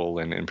invisible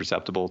and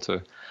imperceptible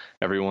to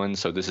everyone.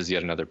 So this is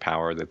yet another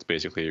power that's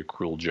basically a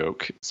cruel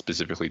joke,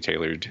 specifically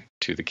tailored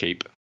to the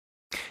cape.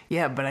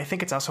 Yeah, but I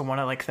think it's also one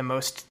of like the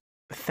most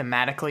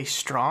thematically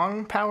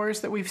strong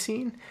powers that we've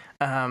seen.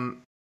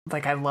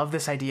 Like I love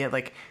this idea,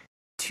 like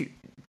to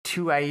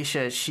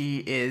Aisha,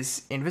 she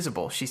is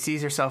invisible. She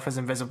sees herself as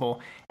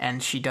invisible,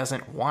 and she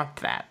doesn't want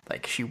that.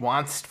 Like she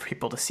wants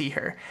people to see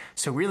her.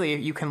 So really,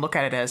 you can look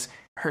at it as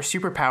her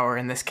superpower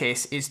in this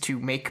case is to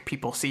make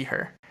people see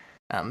her,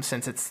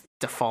 since it's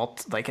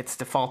default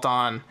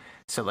on.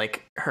 So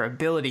like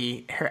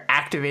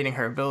activating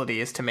her ability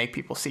is to make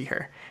people see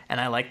her, and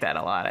I like that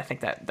a lot. I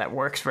think that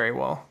works very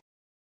well.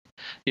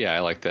 Yeah, I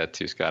like that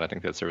too, Scott. I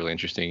think that's a really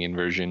interesting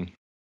inversion.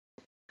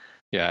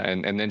 Yeah,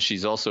 and then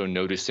she's also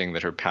noticing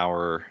that her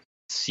power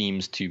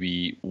seems to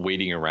be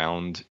waiting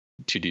around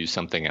to do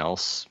something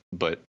else,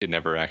 but it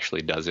never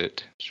actually does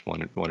it. Just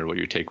wondered what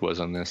your take was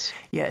on this.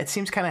 Yeah, it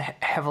seems kind of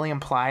heavily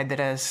implied that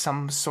as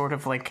some sort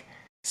of like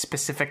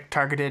specific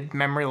targeted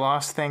memory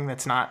loss thing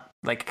that's not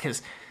like,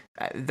 because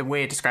the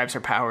way it describes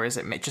her power is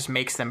it just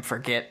makes them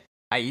forget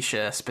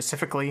Aisha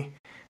specifically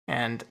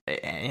and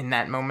in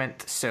that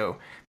moment. So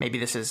maybe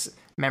this is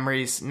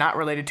memories not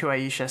related to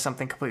Aisha,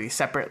 something completely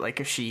separate. Like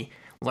if she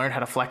learned how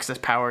to flex this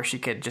power, she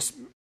could just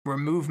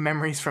remove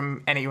memories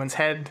from anyone's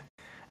head,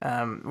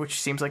 which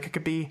seems like it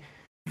could be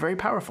very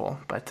powerful.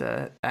 But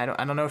I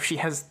don't know if she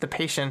has the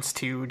patience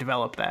to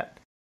develop that.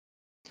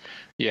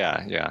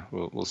 Yeah,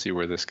 we'll see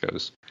where this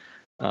goes.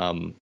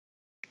 I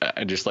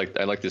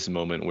like this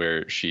moment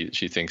where she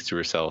thinks to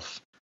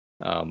herself.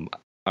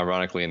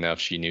 Ironically enough,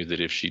 she knew that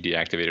if she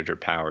deactivated her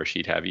power,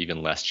 she'd have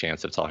even less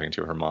chance of talking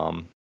to her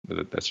mom.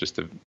 That's just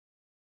a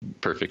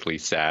perfectly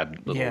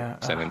sad little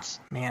sentence.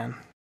 Man.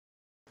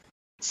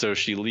 So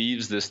she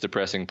leaves this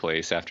depressing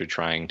place after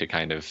trying to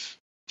kind of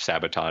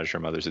sabotage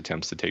her mother's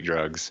attempts to take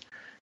drugs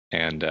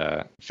and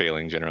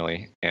failing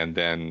generally. And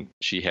then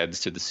she heads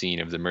to the scene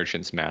of the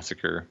merchants'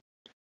 massacre,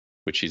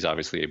 which she's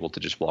obviously able to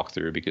just walk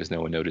through because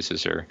no one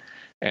notices her.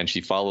 And she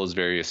follows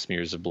various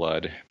smears of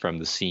blood from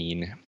the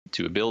scene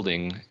to a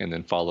building and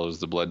then follows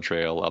the blood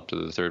trail up to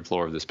the 3rd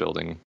floor of this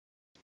building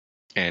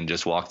and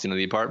just walks into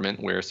the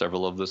apartment where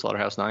several of the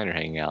Slaughterhouse 9 are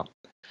hanging out.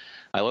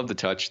 I love the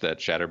touch that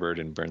Shatterbird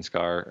and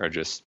Burnscar are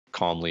just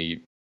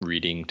calmly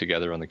reading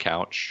together on the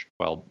couch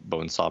while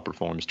Bonesaw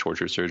performs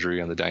torture surgery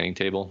on the dining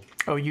table.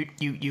 Oh, you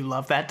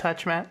love that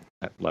touch, Matt?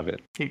 I love it.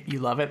 You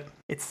love it?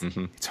 It's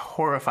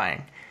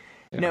horrifying.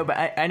 Yeah. No,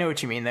 but I know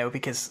what you mean though,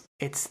 because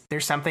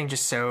there's something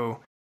just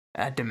so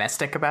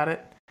domestic about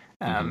it.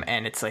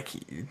 And it's like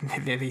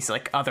they're these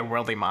like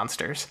otherworldly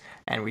monsters,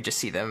 and we just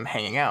see them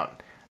hanging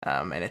out.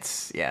 And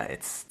it's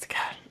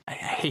God, I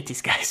hate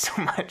these guys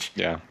so much.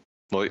 Yeah.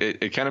 Well,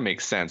 it kind of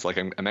makes sense. Like,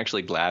 I'm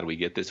actually glad we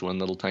get this one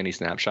little tiny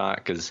snapshot,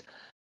 because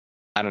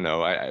I don't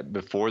know.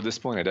 Before this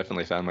point, I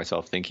definitely found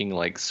myself thinking,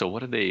 like, so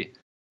what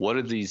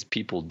do these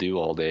people do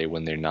all day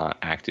when they're not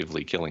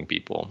actively killing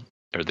people?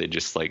 Are they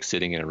just like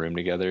sitting in a room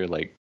together,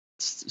 like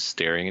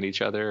staring at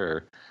each other? Or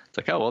it's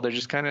like, oh, well, they're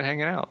just kind of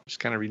hanging out, just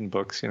kind of reading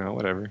books,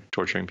 whatever,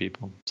 torturing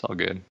people. It's all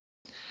good.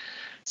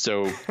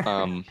 So,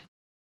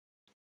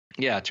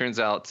 yeah, it turns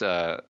out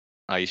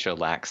Aisha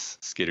lacks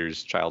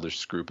Skitter's childish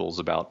scruples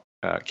about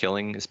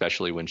killing,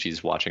 especially when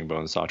she's watching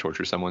Bonesaw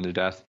torture someone to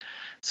death.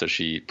 So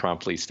she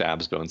promptly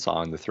stabs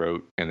Bonesaw in the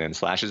throat, and then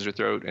slashes her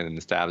throat, and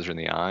then stabs her in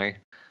the eye,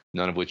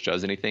 none of which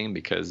does anything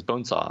because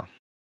Bonesaw.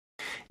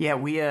 Yeah,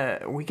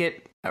 we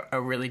get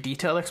a really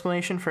detailed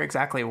explanation for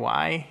exactly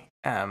why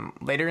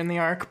later in the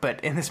arc,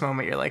 but in this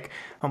moment you're like,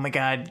 oh my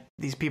god,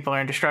 these people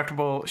are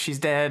indestructible, she's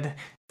dead.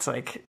 It's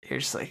like, you're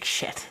just like,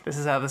 shit, this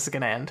is how this is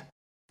gonna end.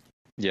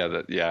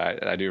 Yeah,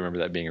 I do remember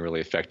that being a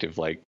really effective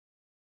like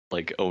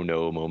oh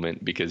no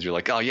moment, because you're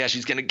like, oh yeah,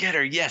 she's gonna get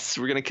her, yes,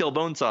 we're gonna kill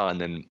Bonesaw, and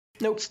then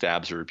nope,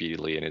 stabs her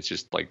repeatedly, and it's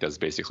just like does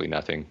basically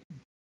nothing.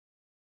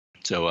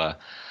 So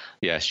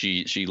yeah,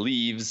 she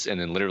leaves and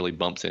then literally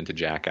bumps into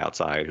Jack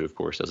outside, who of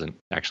course doesn't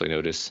actually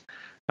notice,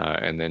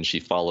 and then she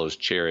follows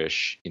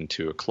Cherish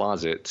into a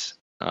closet,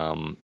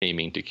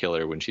 aiming to kill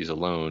her when she's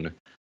alone,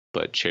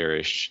 but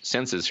Cherish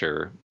senses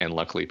her and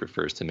luckily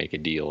prefers to make a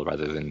deal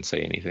rather than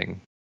say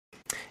anything.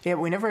 Yeah,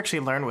 we never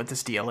actually learn what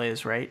this deal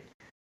is, right?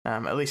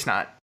 At least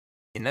not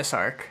in this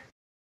arc.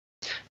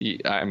 Yeah,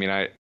 I mean,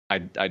 I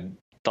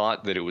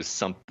thought that it was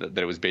something that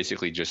it was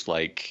basically just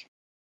like,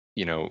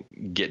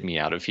 get me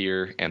out of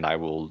here and I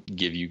will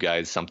give you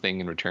guys something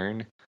in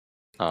return.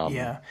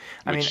 Yeah,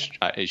 which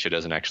Aisha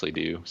doesn't actually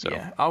do. So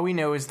yeah, all we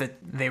know is that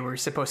they were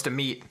supposed to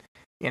meet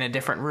in a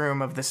different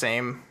room of the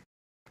same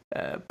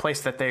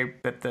place that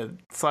the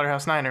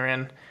Slaughterhouse 9 are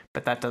in,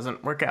 but that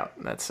doesn't work out.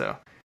 That's so.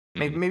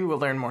 Maybe we'll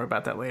learn more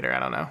about that later. I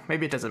don't know.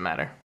 Maybe it doesn't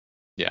matter.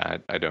 Yeah,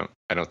 I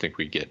don't think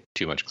we get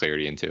too much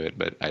clarity into it,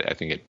 but I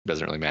think it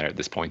doesn't really matter at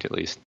this point, at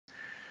least.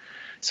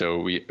 So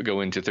we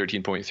go into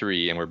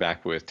 13.3 and we're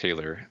back with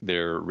Taylor.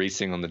 They're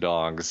racing on the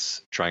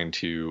dogs, trying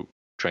to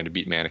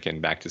beat Mannequin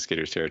back to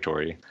Skitter's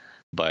territory,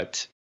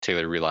 but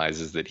Taylor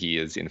realizes that he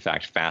is in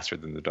fact faster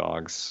than the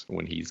dogs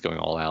when he's going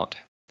all out.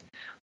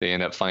 They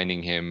end up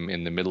finding him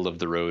in the middle of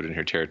the road in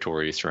her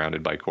territory,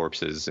 surrounded by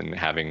corpses, and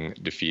having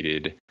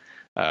defeated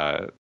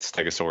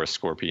Stegosaurus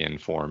scorpion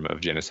form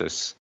of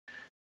Genesis.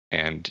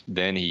 And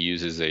then he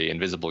uses a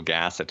invisible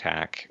gas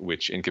attack,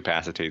 which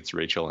incapacitates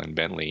Rachel and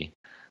Bentley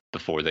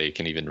before they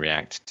can even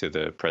react to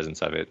the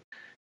presence of it.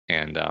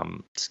 And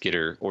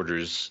Skitter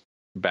orders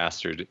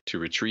Bastard to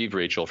retrieve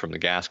Rachel from the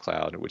gas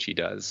cloud, which he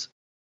does.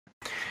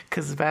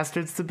 Because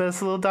Bastard's the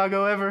best little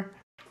doggo ever.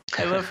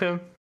 I love him.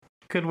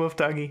 Good wolf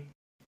doggy.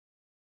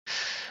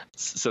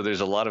 So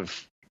there's a lot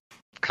of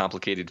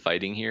complicated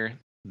fighting here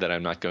that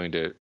I'm not going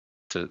to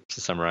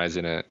summarize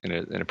in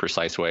a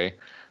precise way,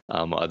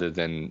 other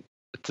than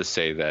to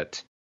say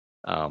that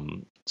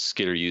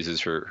Skitter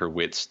uses her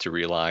wits to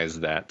realize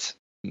that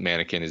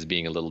Mannequin is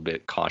being a little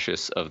bit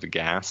cautious of the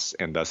gas,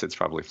 and thus it's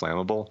probably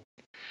flammable.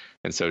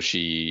 And so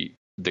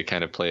they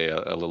kind of play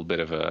a little bit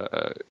of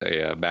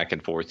a back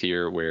and forth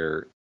here,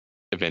 where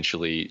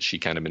eventually she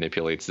kind of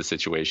manipulates the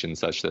situation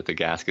such that the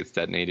gas gets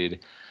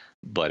detonated,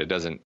 but it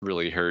doesn't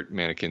really hurt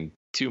Mannequin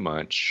too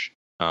much.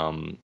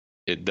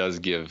 It does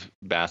give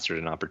Bastard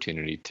an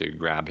opportunity to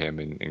grab him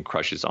and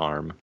crush his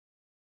arm.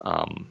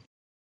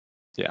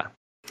 Yeah.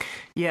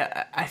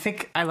 Yeah, I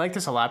think I like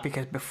this a lot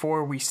because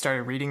before we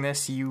started reading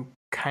this, you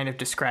kind of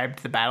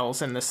described the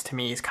battles in this to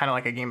me as kind of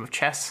like a game of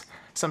chess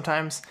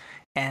sometimes.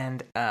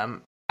 And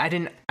I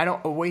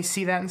don't always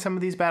see that in some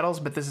of these battles,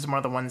 but this is one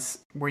of the ones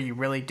where you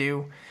really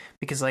do,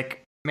 because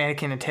like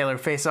Mannequin and Taylor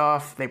face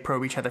off, they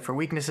probe each other for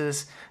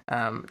weaknesses.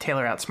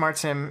 Taylor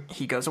outsmarts him,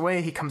 he goes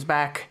away, he comes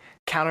back,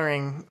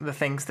 countering the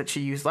things that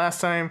she used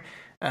last time,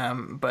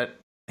 but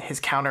his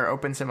counter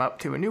opens him up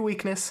to a new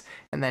weakness,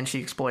 and then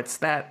she exploits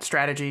that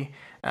strategy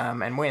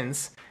and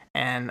wins.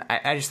 And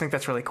I just think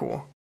that's really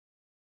cool.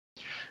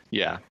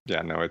 Yeah,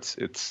 no,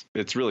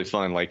 it's really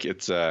fun. Like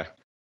it's I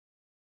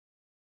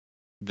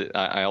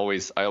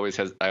always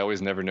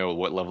never know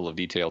what level of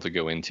detail to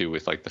go into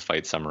with like the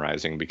fight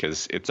summarizing,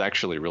 because it's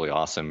actually really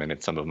awesome and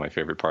it's some of my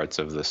favorite parts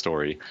of the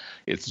story.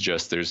 It's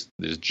just there's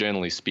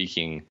generally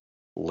speaking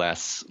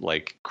less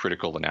like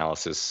critical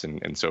analysis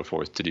and so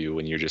forth to do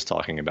when you're just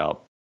talking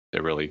about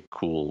a really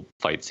cool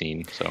fight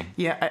scene. So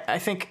yeah, I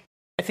think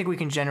we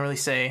can generally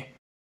say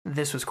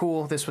this was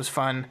cool, this was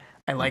fun.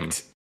 I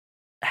liked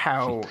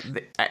how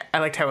I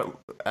liked how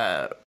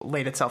it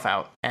laid itself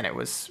out, and it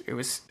was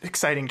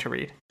exciting to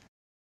read.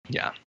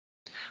 Yeah.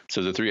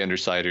 So the three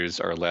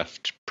Undersiders are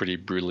left pretty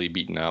brutally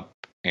beaten up,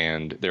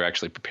 and they're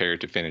actually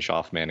prepared to finish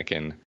off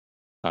Mannequin.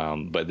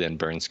 But then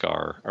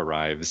Burnscar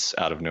arrives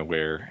out of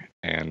nowhere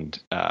and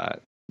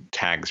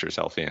tags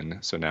herself in.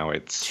 So now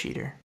it's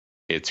cheater.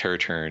 it's her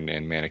turn,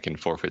 and Mannequin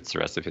forfeits the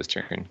rest of his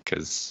turn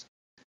because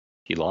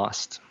he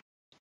lost.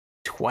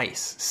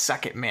 Twice.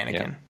 Suck it,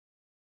 Mannequin. Yeah,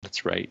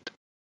 that's right.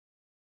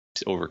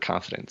 He's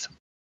overconfident.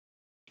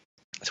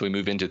 So we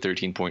move into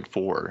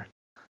 13.4.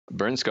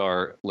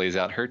 Burnscar lays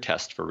out her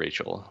test for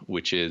Rachel,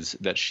 which is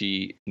that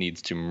she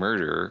needs to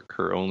murder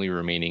her only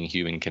remaining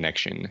human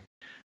connection,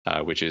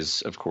 which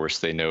is, of course,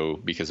 they know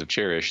because of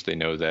Cherish, they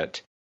know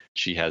that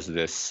she has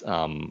this,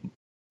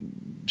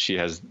 she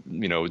has,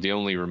 the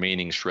only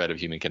remaining shred of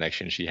human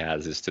connection she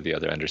has is to the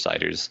other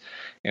Undersiders.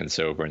 And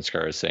so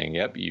Burnscar is saying,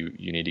 yep, you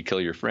need to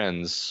kill your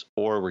friends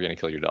or we're going to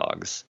kill your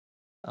dogs.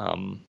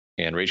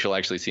 And Rachel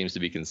actually seems to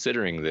be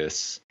considering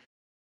this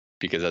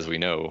because, as we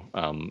know,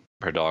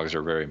 her dogs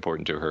are very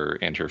important to her,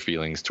 and her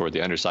feelings toward the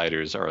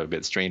Undersiders are a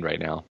bit strained right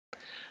now.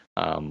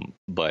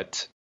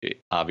 But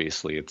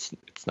obviously, it's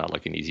not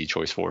like an easy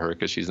choice for her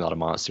because she's not a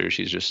monster.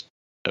 She's just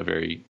a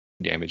very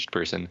damaged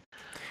person.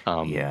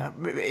 Yeah,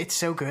 it's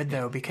so good,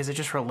 though, because it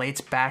just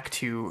relates back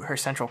to her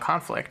central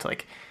conflict.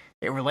 Like,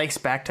 it relates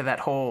back to that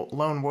whole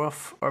lone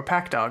wolf or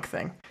pack dog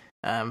thing.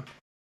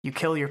 You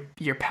kill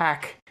your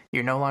pack,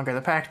 you're no longer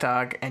the pack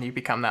dog, and you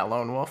become that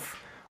lone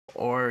wolf.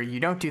 Or you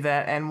don't do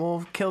that, and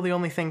we'll kill the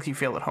only things you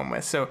feel at home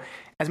with. So,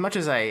 as much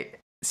as I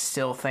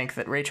still think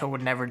that Rachel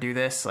would never do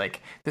this,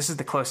 like, this is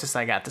the closest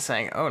I got to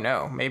saying, oh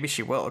no, maybe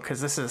she will, because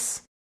this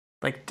is,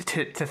 like,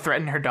 to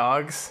threaten her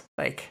dogs,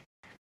 like,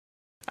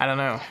 I don't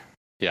know.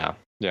 Yeah,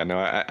 no,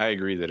 I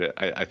agree that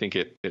I think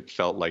it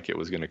felt like it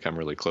was going to come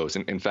really close.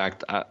 And in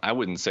fact, I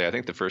wouldn't say, I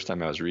think the first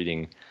time I was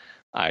reading,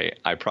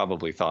 I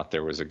probably thought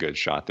there was a good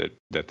shot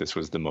that this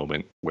was the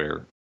moment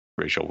where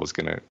Rachel was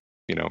going to,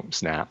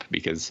 snap,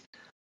 because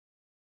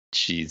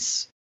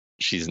she's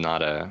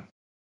not a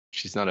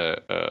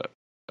I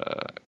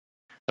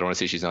don't want to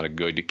say she's not a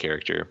good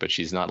character, but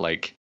she's not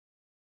like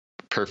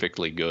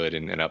perfectly good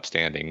and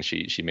upstanding.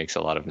 She makes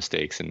a lot of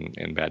mistakes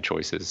and bad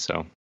choices.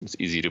 So it's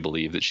easy to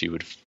believe that she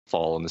would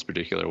fall in this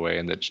particular way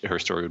and that her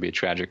story would be a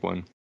tragic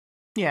one.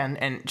 Yeah,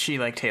 and she,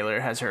 like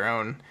Taylor, has her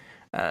own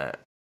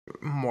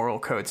moral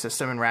code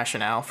system and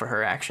rationale for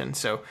her actions.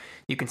 So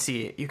you can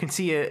see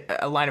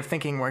a line of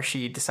thinking where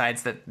she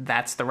decides that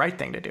that's the right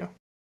thing to do.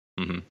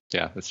 Mm-hmm.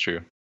 Yeah, that's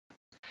true.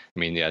 I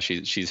mean, yeah,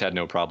 she's had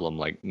no problem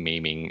like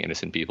maiming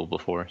innocent people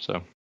before.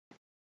 So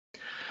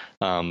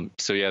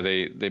yeah,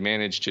 they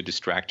managed to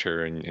distract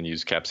her and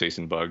use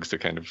capsaicin bugs to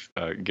kind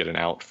of get an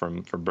out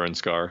from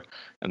Burnscar,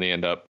 and they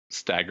end up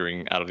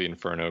staggering out of the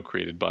inferno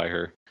created by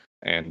her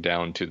and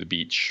down to the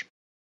beach.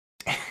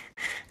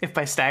 If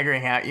by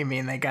staggering out you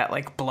mean they got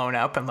like blown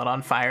up and lit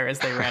on fire as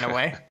they ran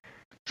away.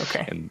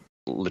 Okay. And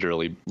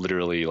literally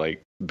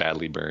like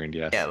badly burned.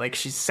 Yes. Yeah, like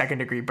she's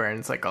 2nd-degree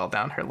burns like all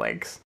down her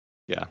legs.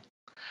 Yeah.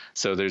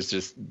 So there's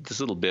just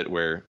this little bit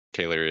where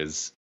Taylor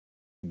is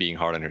being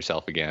hard on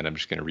herself again. I'm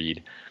just going to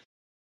read.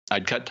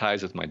 I'd cut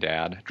ties with my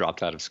dad,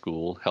 dropped out of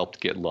school, helped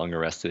get Lung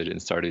arrested,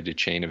 and started a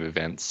chain of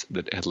events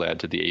that had led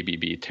to the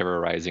ABB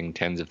terrorizing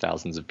tens of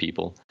thousands of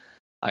people.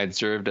 I had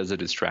served as a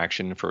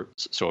distraction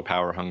so a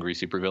power-hungry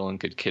supervillain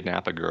could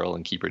kidnap a girl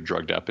and keep her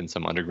drugged up in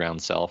some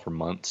underground cell for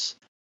months.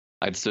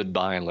 I'd stood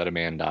by and let a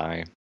man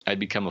die. I'd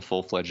become a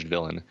full-fledged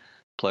villain,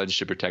 pledged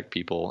to protect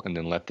people, and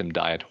then let them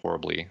die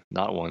horribly.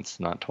 Not once,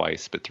 not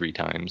twice, but 3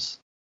 times.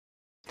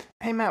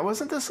 Hey, Matt,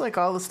 wasn't this like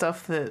all the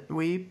stuff that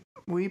we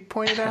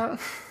pointed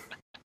out?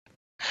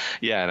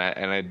 Yeah,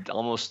 and I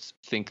almost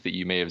think that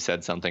you may have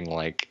said something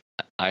like,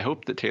 I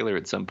hope that Taylor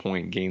at some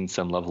point gains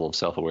some level of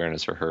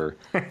self-awareness for her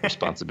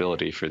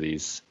responsibility for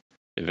these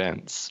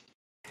events.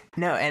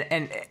 No,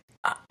 and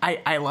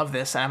I love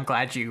this, and I'm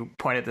glad you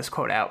pointed this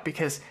quote out,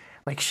 because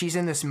like she's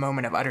in this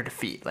moment of utter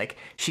defeat. Like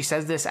she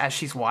says this as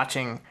she's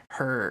watching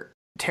her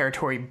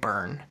territory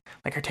burn.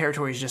 Like her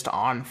territory is just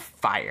on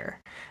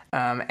fire.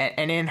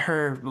 And in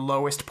her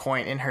lowest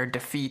point, in her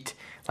defeat,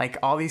 like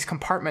all these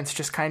compartments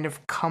just kind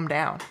of come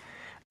down.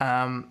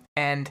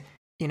 And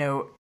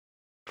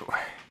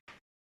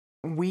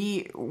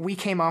we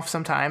came off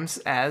sometimes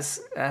as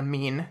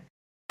mean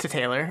to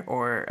Taylor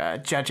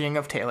or judging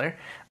of Taylor,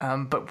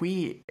 but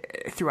we,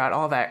 throughout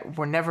all that,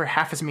 were never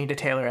half as mean to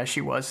Taylor as she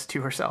was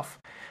to herself.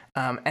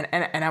 And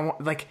I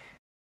like,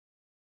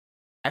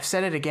 I've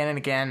said it again and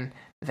again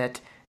that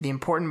the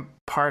important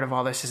part of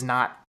all this is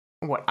not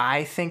what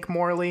I think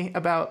morally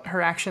about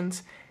her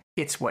actions;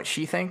 it's what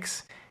she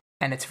thinks,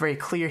 and it's very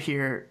clear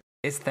here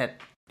is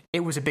that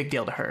it was a big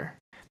deal to her,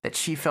 that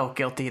she felt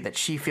guilty, that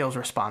she feels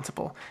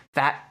responsible.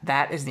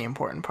 That is the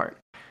important part.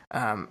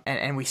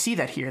 And we see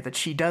that here, that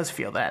she does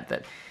feel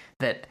that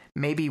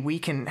maybe we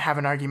can have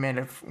an argument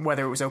of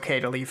whether it was okay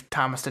to leave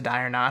Thomas to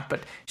die or not, but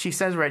she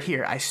says right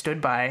here, I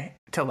stood by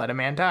to let a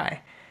man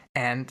die.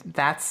 And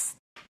that's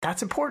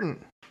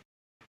important.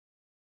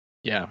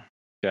 Yeah,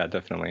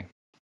 definitely.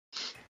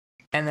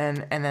 And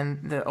then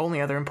the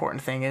only other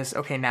important thing is,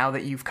 okay, now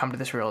that you've come to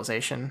this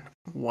realization,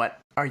 what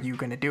are you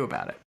going to do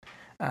about it?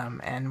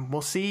 And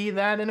we'll see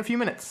that in a few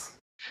minutes.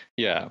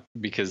 Yeah,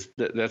 because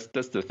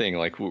that's the thing.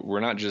 Like, we're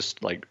not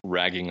just like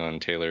ragging on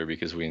Taylor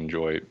because we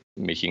enjoy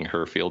making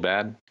her feel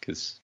bad.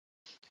 Because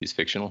He's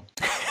fictional.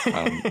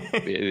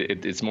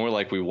 It's more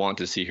like we want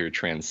to see her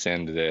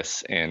transcend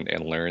this and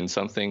learn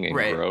something and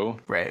grow.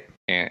 Right.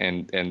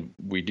 And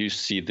we do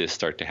see this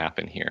start to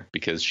happen here,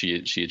 because she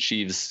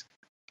achieves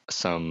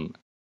some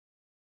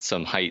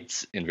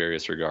heights in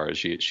various regards.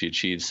 She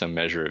achieves some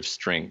measure of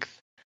strength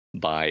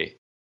by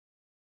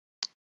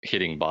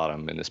hitting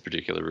bottom in this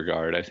particular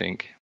regard, I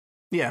think.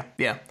 Yeah.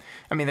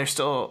 I mean, there's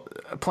still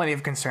plenty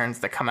of concerns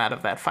that come out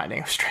of that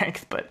finding of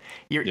strength, but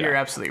you're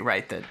absolutely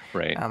right that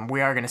we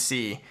are going to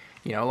see,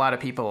 a lot of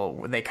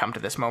people, they come to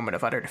this moment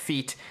of utter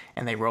defeat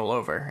and they roll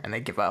over and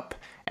they give up.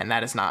 And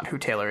that is not who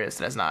Taylor is.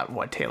 That is not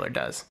what Taylor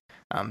does.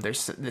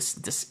 There's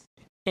this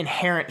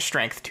inherent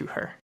strength to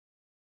her.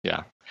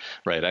 Yeah.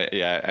 Right.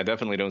 I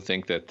definitely don't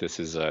think that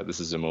this is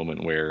a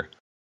moment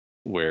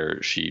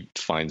where she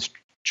finds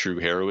true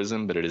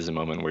heroism, but it is a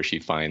moment where she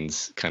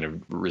finds kind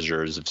of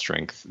reserves of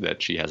strength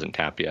that she hasn't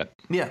tapped yet.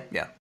 Yeah.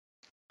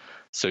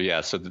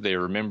 So they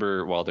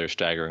remember while they're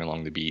staggering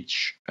along the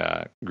beach,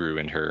 Gru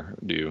and her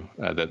do,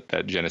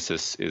 that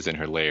Genesis is in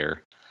her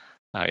lair,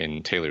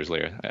 in Taylor's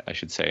lair, I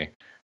should say,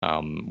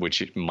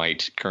 which it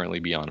might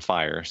currently be on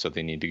fire. So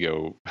they need to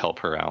go help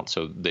her out.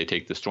 So they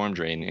take the storm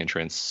drain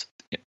entrance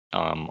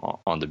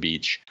on the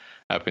beach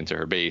up into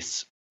her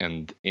base,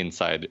 and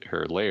inside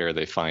her lair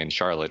they find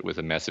Charlotte with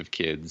a mess of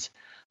kids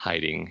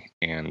hiding,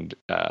 and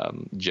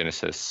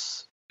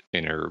Genesis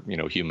in her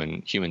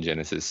human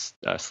Genesis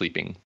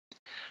sleeping.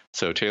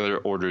 So Taylor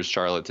orders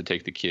Charlotte to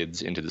take the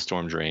kids into the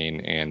storm drain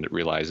and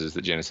realizes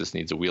that Genesis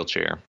needs a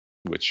wheelchair,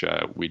 which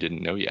we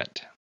didn't know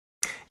yet.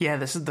 Yeah,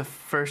 this is the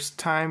first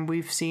time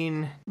we've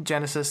seen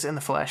Genesis in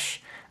the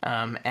flesh,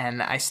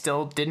 and I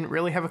still didn't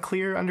really have a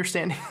clear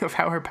understanding of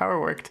how her power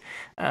worked.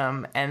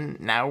 And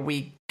now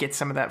we get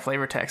some of that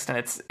flavor text, and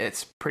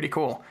it's pretty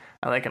cool.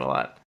 I like it a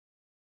lot.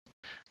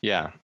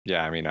 Yeah.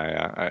 I mean,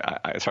 I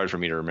it's hard for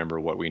me to remember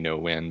what we know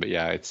when, but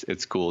yeah,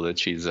 it's cool that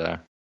she's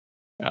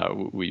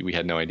we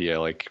had no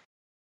idea. Like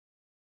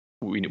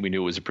we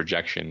knew it was a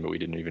projection, but we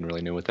didn't even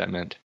really know what that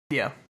meant.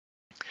 Yeah.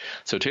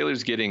 So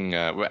Taylor's getting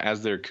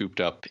as they're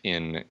cooped up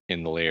in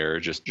the lair,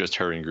 just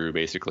her and Gru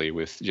basically,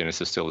 with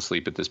Genesis still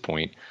asleep at this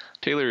point.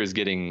 Taylor is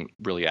getting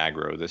really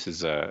aggro. This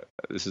is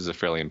a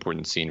fairly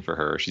important scene for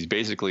her. She's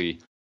basically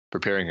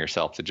preparing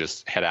herself to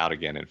just head out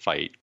again and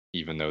fight,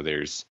 even though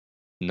there's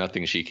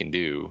nothing she can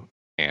do,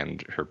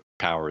 and her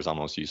power is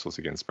almost useless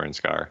against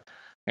Burnscar.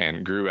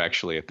 And Gru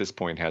actually at this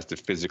point has to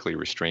physically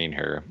restrain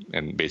her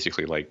and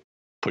basically like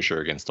push her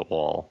against a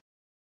wall.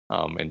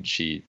 And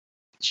she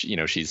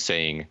she's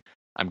saying,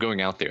 I'm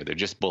going out there. They're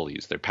just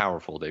bullies. They're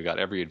powerful. They've got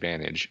every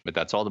advantage, but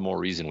that's all the more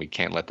reason we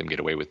can't let them get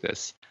away with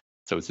this.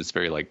 So it's this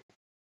very like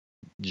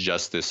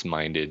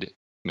justice-minded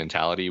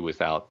mentality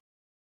without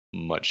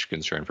much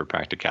concern for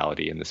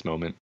practicality in this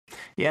moment.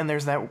 Yeah, and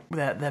there's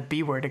that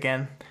B word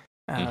again.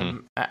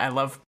 I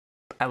love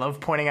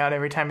pointing out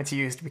every time it's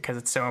used because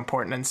it's so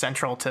important and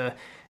central to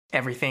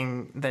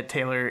everything that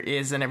Taylor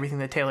is and everything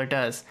that Taylor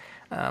does.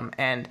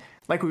 And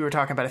like we were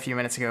talking about a few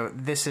minutes ago,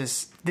 this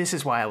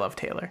is why I love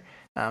Taylor,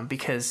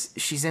 because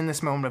she's in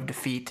this moment of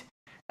defeat,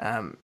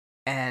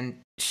 and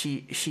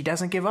she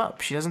doesn't give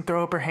up. She doesn't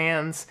throw up her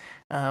hands.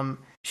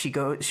 She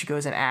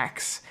goes and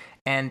acts,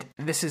 and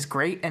this is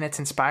great and it's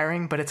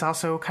inspiring, but it's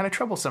also kind of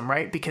troublesome,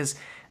 right? Because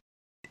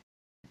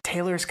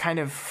Taylor's kind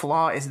of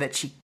flaw is that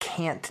she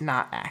can't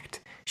not act.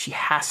 She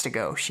has to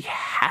go. She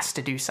has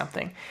to do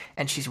something,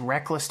 and she's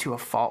reckless to a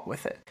fault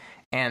with it.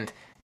 And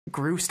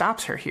Gru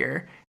stops her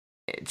here.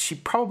 She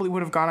probably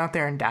would have gone out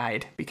there and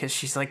died because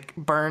she's like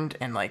burned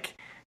and like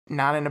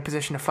not in a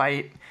position to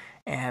fight.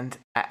 And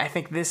I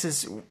think this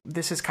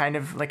is kind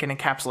of like an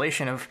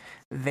encapsulation of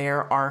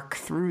their arc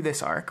through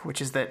this arc,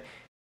 which is that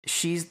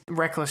she's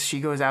reckless.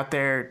 She goes out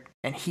there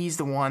and he's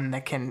the one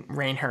that can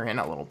rein her in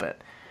a little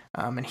bit.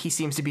 And he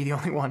seems to be the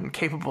only one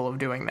capable of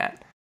doing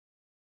that.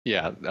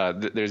 Yeah,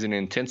 there's an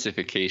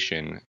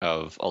intensification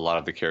of a lot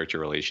of the character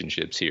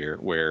relationships here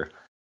where,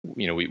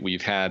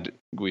 we've had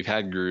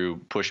Gru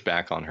push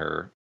back on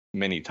her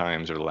many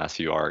times over the last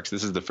few arcs.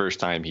 This is the first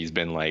time he's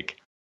been like,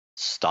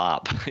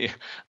 stop,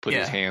 put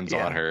his hands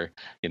on her.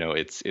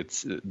 It's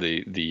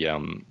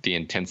the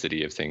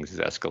intensity of things is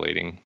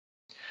escalating.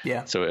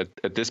 Yeah. So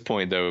at this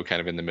point, though, kind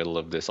of in the middle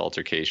of this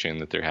altercation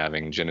that they're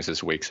having,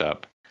 Genesis wakes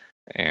up,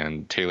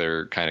 and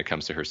Taylor kind of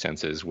comes to her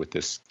senses with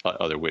this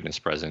other witness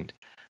present.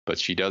 But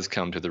she does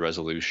come to the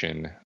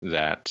resolution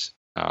that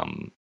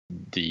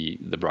the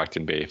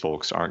Brockton Bay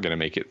folks aren't going to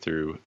make it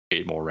through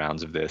 8 more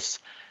rounds of this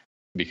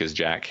because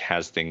Jack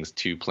has things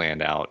too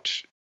planned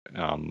out,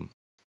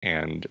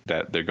 and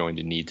that they're going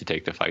to need to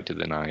take the fight to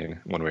the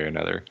 9 one way or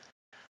another.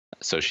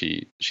 So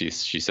she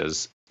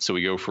says, so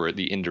we go for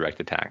the indirect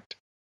attack.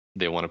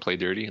 They want to play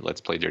dirty.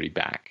 Let's play dirty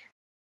back.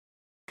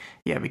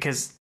 Yeah,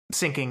 because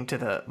sinking to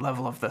the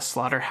level of the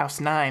Slaughterhouse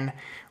 9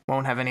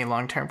 won't have any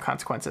long-term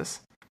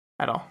consequences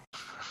at all.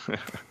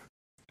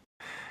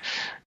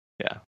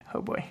 Yeah.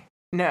 Oh boy.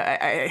 No,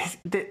 and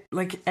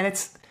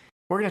it's,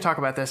 we're going to talk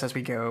about this as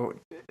we go.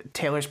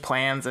 Taylor's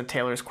plans and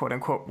Taylor's quote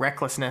unquote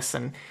recklessness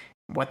and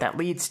what that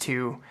leads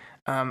to.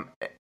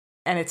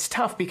 and it's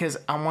tough because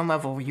on one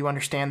level you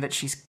understand that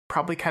she's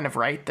probably kind of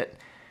right that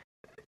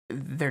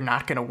they're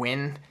not going to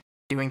win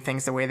doing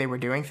things the way they were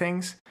doing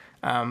things.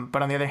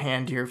 But on the other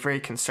hand, you're very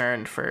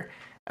concerned for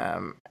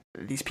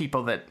these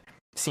people that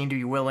seem to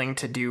be willing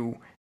to do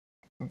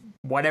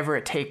whatever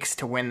it takes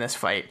to win this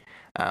fight.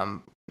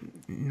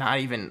 Not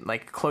even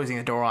like closing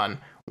the door on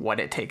what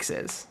it takes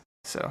is.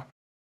 So,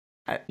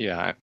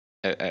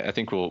 I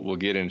think we'll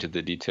get into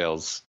the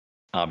details,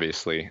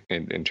 obviously,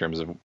 in terms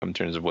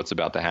of what's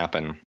about to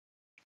happen.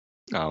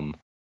 But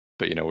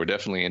we're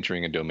definitely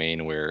entering a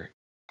domain where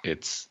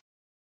it's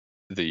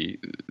the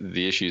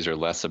issues are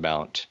less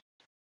about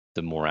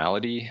the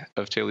morality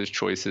of Taylor's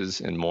choices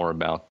and more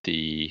about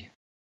the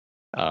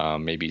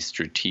maybe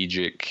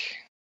strategic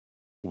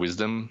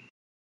wisdom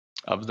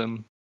of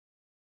them.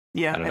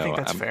 Yeah, I think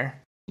that's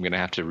fair. I'm gonna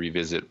have to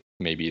revisit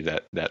maybe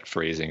that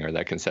phrasing or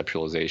that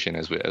conceptualization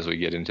as we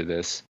get into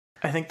this.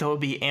 I think there will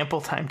be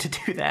ample time to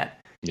do that.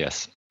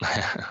 Yes.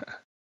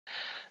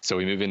 So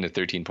we move into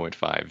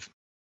 13.5.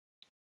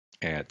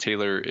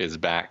 Taylor is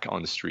back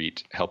on the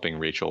street helping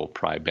Rachel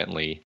pry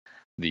Bentley,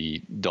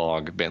 the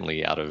dog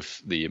Bentley, out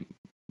of the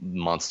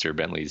monster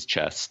Bentley's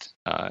chest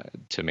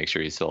to make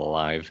sure he's still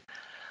alive.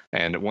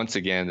 And once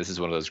again, this is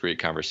one of those great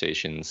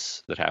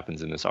conversations that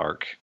happens in this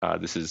arc.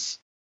 This is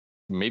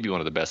maybe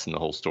one of the best in the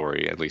whole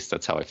story. At least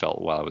that's how I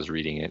felt while I was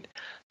reading it,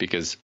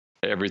 because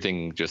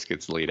everything just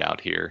gets laid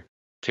out here.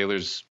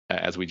 Taylor's,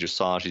 as we just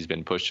saw, she's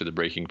been pushed to the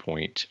breaking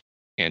point,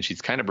 and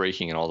she's kind of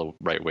breaking in all the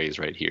right ways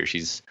right here.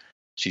 She's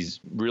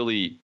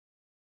really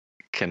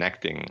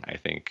connecting, I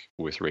think,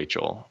 with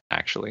Rachel,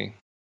 actually.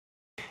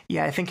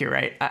 Yeah, I think you're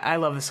right. I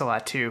love this a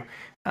lot, too.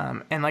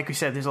 And like we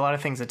said, there's a lot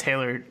of things that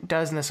Taylor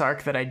does in this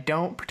arc that I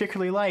don't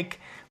particularly like,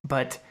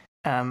 but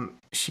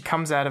she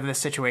comes out of this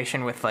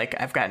situation with, like,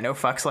 I've got no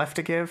fucks left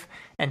to give,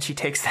 and she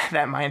takes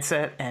that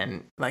mindset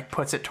and, like,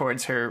 puts it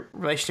towards her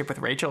relationship with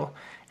Rachel,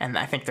 and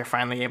I think they're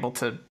finally able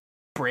to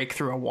break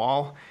through a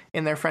wall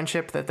in their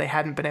friendship that they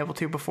hadn't been able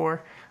to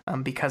before,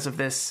 because of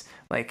this,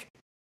 like,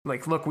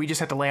 look, we just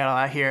have to lay it all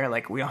out here.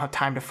 Like, we don't have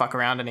time to fuck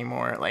around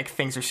anymore. Like,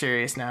 things are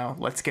serious now.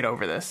 Let's get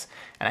over this.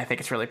 And I think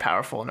it's really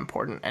powerful and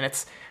important. And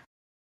it's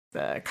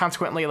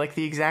consequently, like,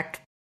 the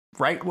exact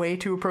right way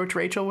to approach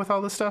Rachel with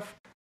all this stuff.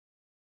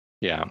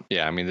 Yeah.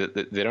 I mean,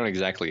 they don't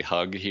exactly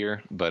hug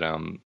here, but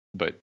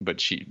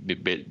she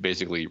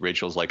basically,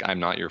 Rachel's like, I'm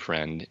not your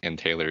friend, and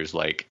Taylor's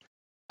like,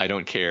 I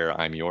don't care,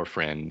 I'm your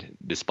friend,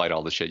 despite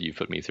all the shit you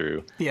put me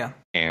through. Yeah.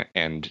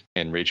 And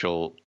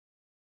Rachel,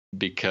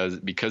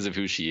 because of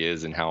who she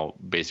is and how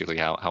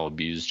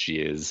abused she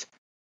is,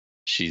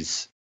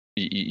 she's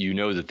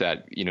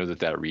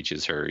that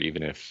reaches her,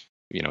 even if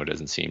it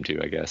doesn't seem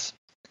to, I guess.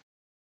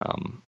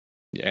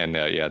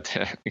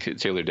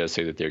 Taylor does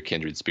say that they're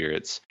kindred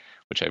spirits,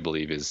 which I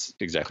believe is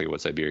exactly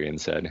what Siberian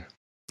said.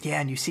 Yeah,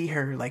 and you see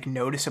her, like,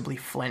 noticeably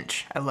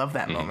flinch. I love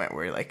that moment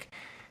where, like,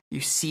 you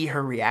see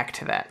her react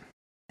to that.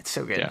 It's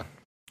so good.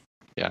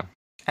 Yeah.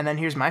 And then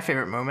here's my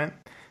favorite moment,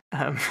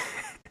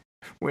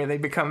 where they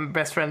become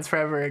best friends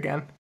forever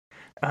again.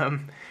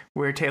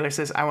 Where Taylor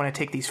says, I want to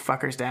take these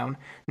fuckers down,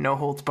 no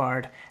holds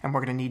barred, and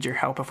we're going to need your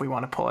help if we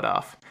want to pull it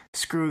off.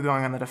 Screw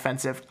going on the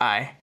defensive.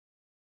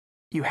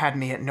 You had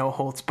me at no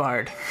holds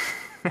barred.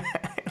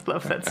 I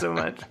love that so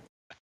much.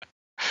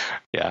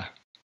 Yeah.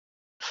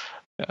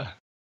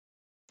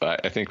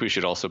 But I think we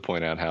should also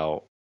point out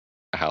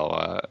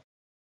how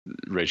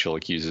Rachel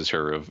accuses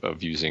her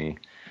of using,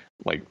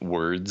 like,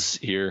 words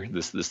here.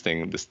 This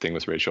thing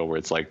with Rachel where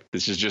it's like,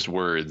 this is just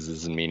words, this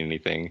doesn't mean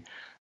anything,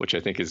 which I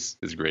think is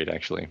great,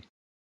 actually.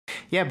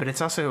 Yeah, but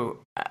it's also,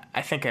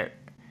 I think,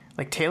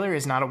 like, Taylor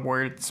is not a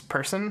words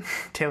person.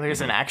 Taylor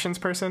is an actions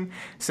person.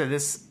 So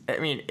this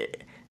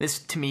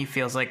to me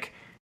feels like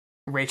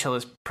Rachel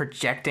is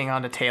projecting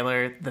onto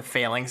Taylor the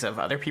failings of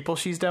other people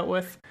she's dealt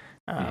with,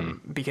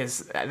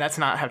 because that's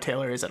not how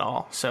Taylor is at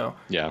all. So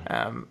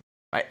yeah,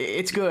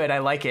 it's good. I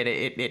like it.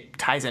 It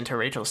ties into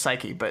Rachel's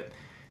psyche, but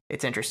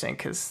it's interesting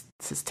because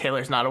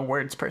Taylor's not a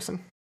words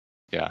person.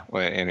 Yeah,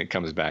 well, and it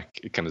comes back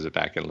in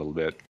a little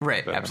bit.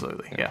 Right, but,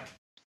 absolutely, yeah.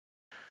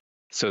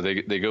 So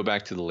they go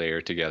back to the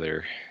lair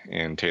together,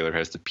 and Taylor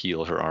has to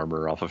peel her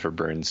armor off of her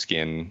burned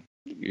skin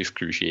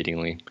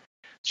excruciatingly.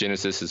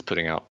 Genesis is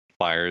putting out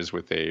fires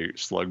with a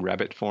slug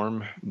rabbit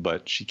form,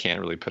 but she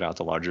can't really put out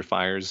the larger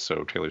fires,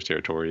 so Taylor's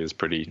territory is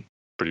pretty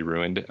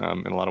ruined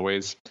in a lot of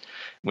ways.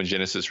 When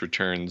Genesis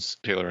returns,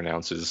 Taylor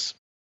announces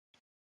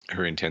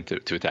her intent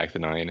to attack the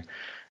Nine,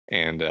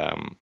 and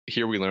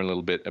here we learn a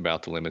little bit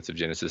about the limits of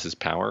Genesis's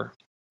power.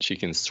 She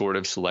can sort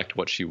of select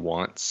what she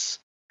wants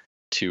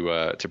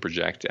to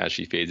project as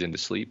she fades into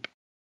sleep,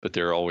 but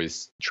there are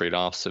always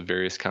trade-offs of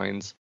various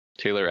kinds.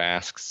 Taylor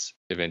asks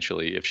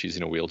eventually if she's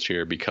in a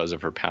wheelchair because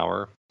of her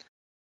power,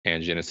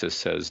 and Genesis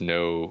says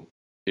no,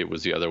 it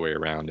was the other way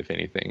around, if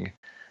anything.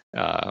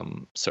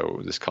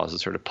 So this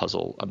causes her to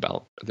puzzle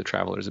about the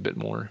Travelers a bit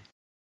more.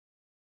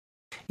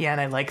 Yeah, and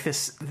I like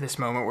this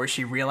moment where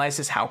she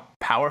realizes how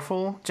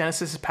powerful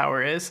Genesis's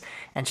power is,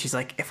 and she's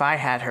like, if I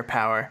had her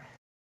power,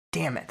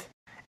 damn it.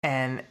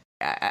 And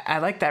I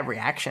like that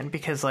reaction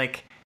because,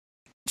 like,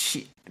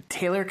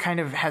 Taylor kind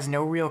of has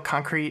no real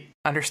concrete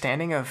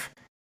understanding of,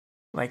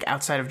 like,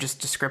 outside of just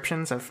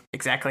descriptions of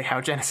exactly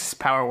how Genesis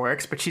power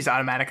works, but she's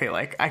automatically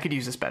like, I could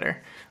use this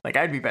better. Like,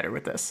 I'd be better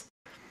with this.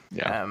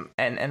 Yeah.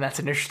 And that's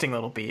an interesting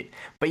little beat.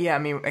 But yeah, I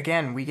mean,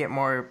 again, we get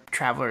more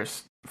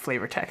Traveler's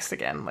flavor text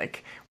again.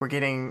 Like, we're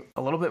getting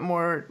a little bit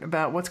more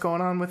about what's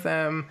going on with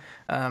them,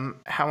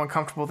 how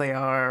uncomfortable they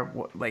are.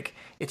 Like,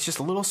 it's just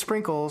little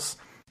sprinkles,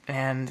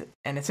 and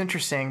it's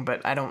interesting,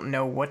 but I don't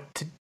know what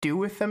to do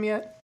with them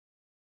yet.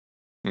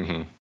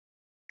 Mm-hmm.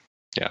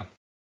 Yeah.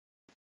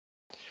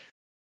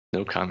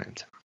 No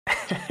comment.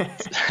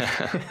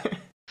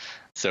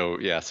 So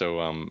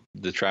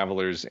the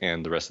Travelers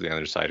and the rest of the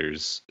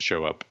Undersiders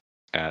show up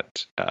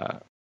at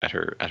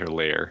her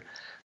lair,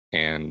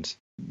 and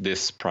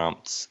this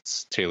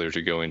prompts Taylor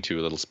to go into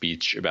a little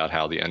speech about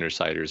how the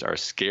Undersiders are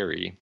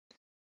scary,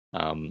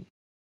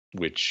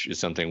 which is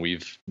something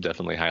we've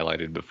definitely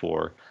highlighted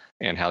before,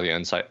 and how the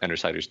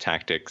Undersiders'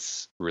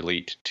 tactics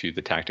relate to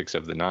the tactics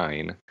of the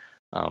Nine.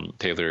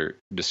 Taylor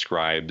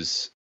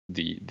describes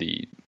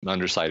the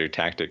Undersider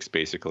tactics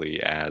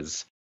basically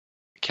as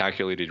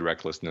calculated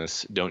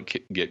recklessness, don't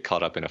get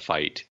caught up in a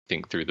fight,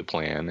 think through the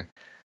plan,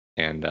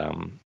 and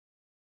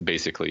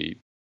basically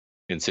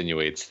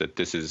insinuates that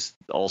this is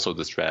also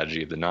the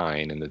strategy of the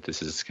Nine, and that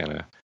this is kind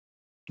of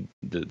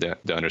the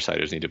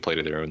Undersiders need to play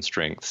to their own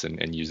strengths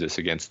and use this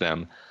against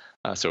them.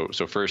 So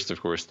first,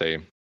 of course, they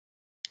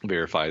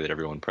verify that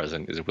everyone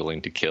present is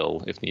willing to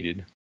kill if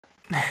needed.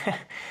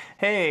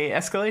 Hey,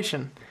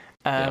 escalation.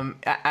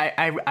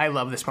 I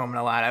love this moment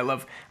a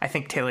lot. I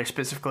think Taylor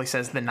specifically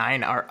says the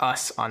Nine are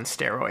us on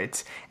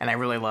steroids, and I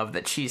really love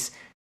that she's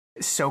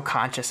so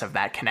conscious of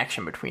that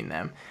connection between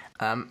them.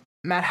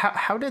 Matt,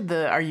 how did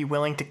the "are you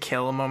willing to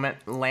kill"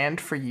 moment land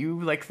for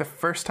you, like, the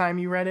first time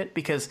you read it?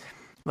 Because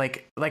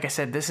like I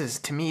said, this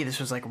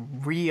was like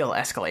real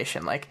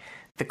escalation. Like,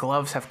 the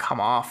gloves have come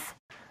off,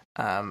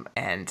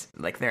 and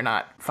like, they're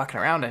not fucking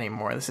around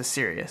anymore. This is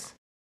serious.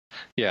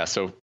 Yeah,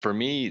 so for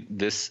me,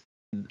 this,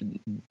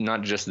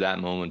 not just that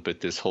moment, but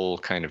this whole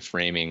kind of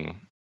framing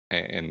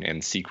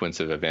and sequence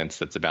of events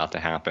that's about to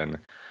happen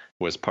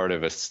was part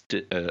of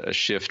a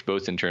shift,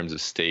 both in terms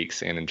of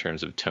stakes and in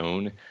terms of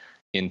tone,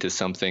 into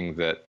something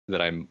that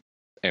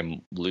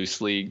am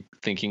loosely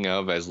thinking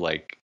of as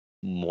like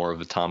more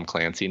of a Tom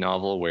Clancy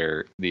novel,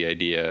 where the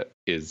idea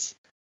is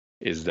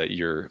that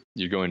you're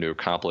going to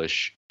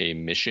accomplish a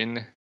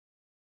mission,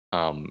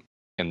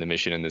 and the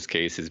mission in this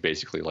case is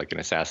basically like an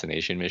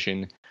assassination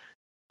mission,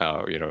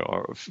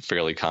 or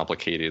fairly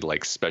complicated,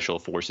 like, special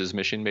forces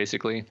mission,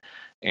 basically.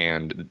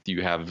 And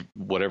you have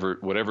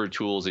whatever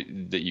tools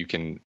that you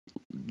can,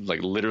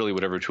 like, literally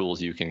whatever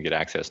tools you can get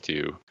access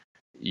to,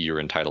 you're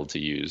entitled to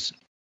use,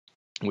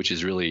 which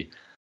is really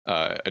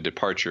a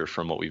departure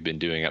from what we've been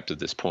doing up to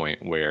this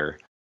point, where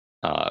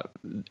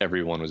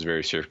everyone was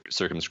very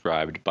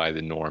circumscribed by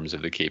the norms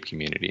of the Cape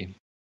community.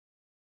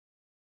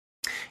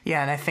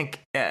 Yeah, and I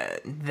think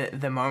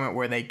the moment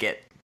where they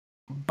get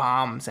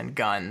bombs and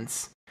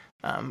guns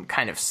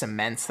kind of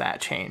cements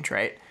that change,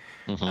 right?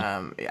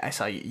 Mm-hmm. I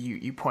saw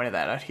you pointed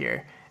that out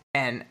here,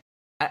 and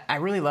I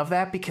really love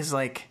that, because,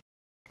 like,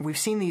 we've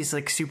seen these,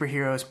 like,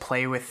 superheroes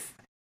play with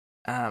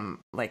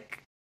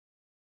like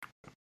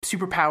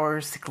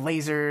superpowers, like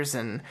lasers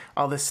and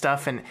all this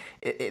stuff, and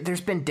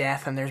there's been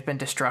death and there's been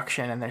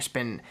destruction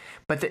and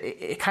but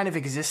it kind of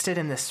existed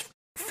in this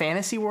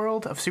fantasy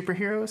world of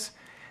superheroes,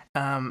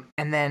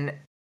 and then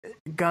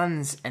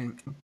guns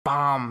and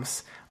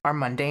bombs are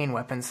mundane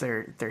weapons.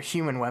 They're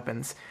human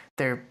weapons.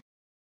 They're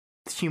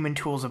human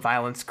tools of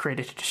violence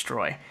created to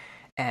destroy,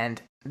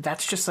 and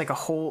that's just like a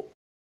whole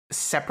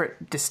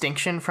separate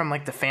distinction from,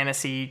 like, the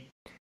fantasy,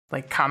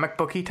 like, comic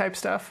booky type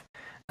stuff.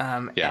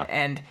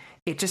 And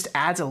it just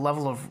adds a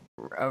level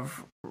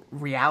of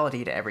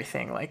reality to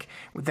everything. Like,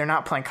 they're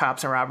not playing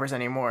cops and robbers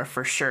anymore,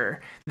 for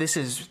sure. This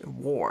is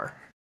war,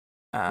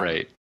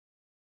 right?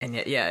 And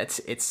yet, yeah,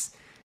 it's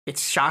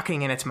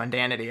shocking in its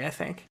mundanity, I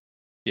think.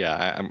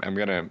 Yeah, I'm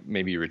gonna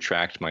maybe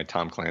retract my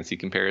Tom Clancy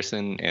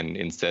comparison and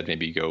instead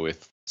maybe go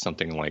with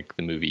something like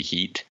the movie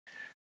Heat,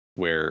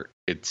 where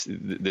this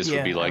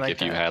would be like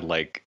if you had,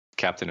 like,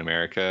 Captain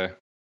America,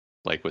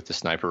 like, with the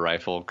sniper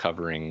rifle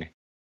covering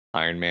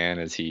Iron Man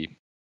as he,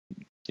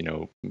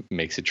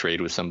 makes a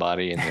trade with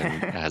somebody and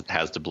then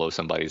has to blow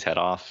somebody's head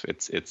off.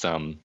 It's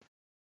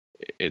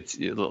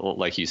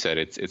like you said,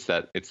 it's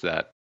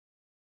that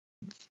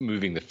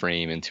moving the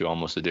frame into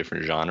almost a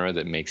different genre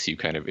that makes you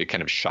kind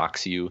of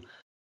shocks you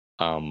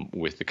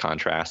with the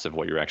contrast of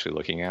what you're actually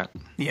looking at.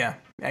 Yeah,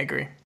 I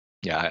agree.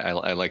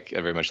 Yeah, I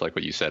very much like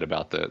what you said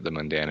about the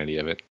mundanity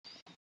of it.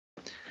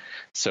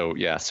 So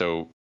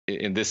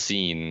in this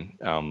scene,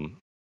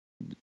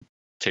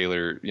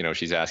 Taylor,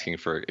 she's asking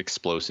for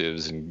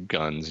explosives and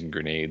guns and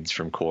grenades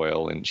from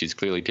Coyle, and she's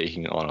clearly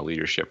taking on a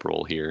leadership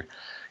role here.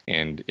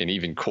 And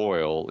even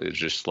Coyle is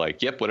just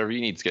like, yep, whatever you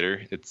need,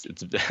 Skitter. It's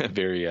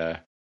very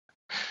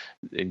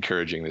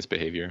encouraging, this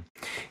behavior.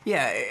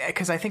 Yeah,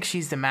 because I think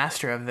she's the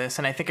master of this,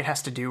 and I think it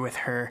has to do with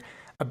her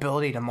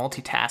ability to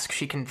multitask.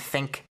 She can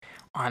think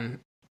on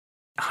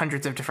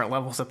hundreds of different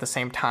levels at the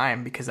same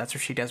time because that's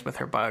what she does with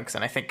her bugs.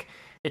 And I think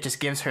it just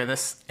gives her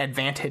this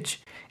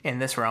advantage in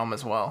this realm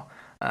as well.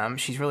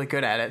 She's really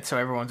good at it, so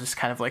everyone's just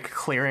kind of like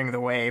clearing the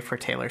way for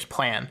Taylor's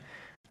plan.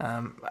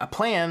 A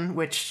plan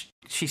which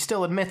she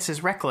still admits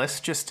is reckless,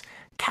 just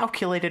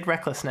calculated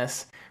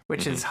recklessness,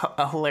 which is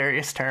a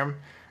hilarious term.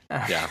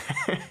 Yeah.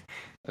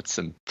 That's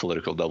some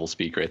political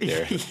doublespeak right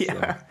there.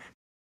 Yeah. So,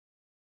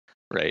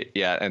 right.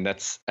 Yeah. And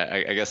that's,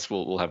 I guess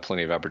we'll have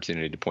plenty of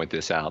opportunity to point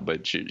this out,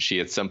 but she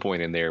at some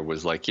point in there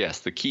was like, yes,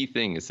 the key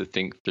thing is to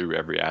think through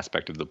every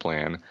aspect of the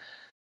plan.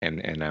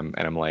 And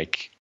I'm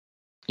like,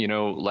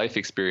 life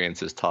experience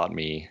has taught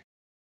me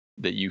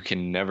that you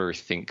can never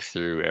think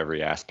through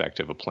every aspect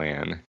of a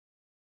plan,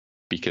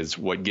 because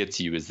what gets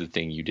you is the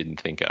thing you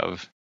didn't think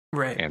of.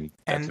 Right. And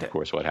that's, of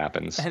course, what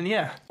happens. And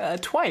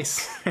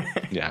twice.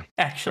 Yeah.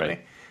 Actually.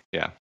 Right.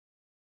 Yeah.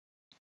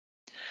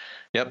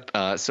 Yep.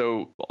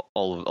 So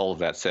all of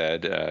that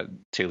said,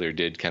 Taylor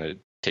did kind of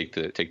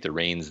take the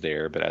reins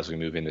there, but as we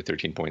move into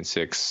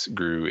 13.6,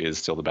 Gru is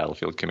still the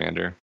battlefield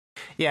commander.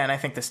 Yeah, and I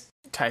think this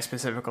ties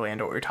specifically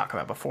into what we were talking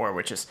about before,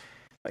 which is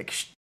like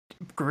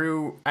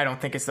Gru, I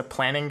don't think is the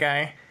planning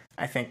guy.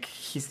 I think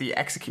he's the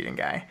executing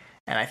guy,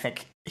 and I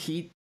think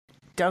he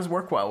does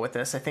work well with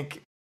this. I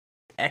think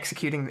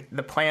executing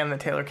the plan that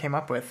Taylor came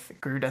up with,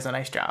 Gru does a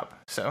nice job.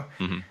 So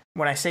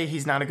when I say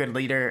he's not a good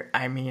leader,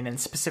 I mean in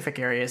specific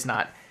areas,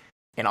 not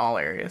in all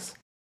areas.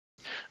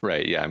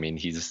 Right. Yeah. I mean,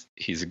 he's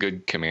a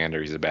good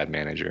commander. He's a bad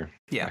manager.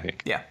 Yeah. I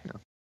think. Yeah.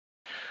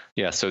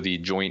 Yeah. So the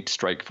joint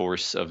strike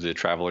force of the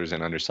Travelers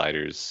and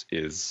Undersiders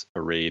is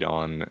arrayed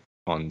on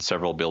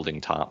several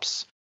building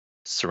tops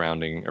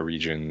surrounding a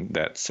region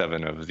that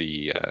 7 of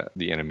the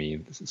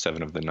enemy,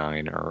 7 of the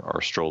 9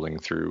 are strolling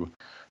through.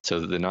 So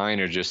the 9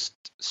 are just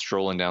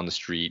strolling down the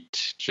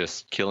street,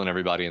 just killing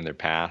everybody in their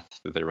path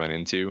that they run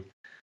into.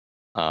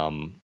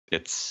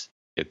 It's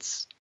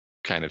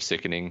kind of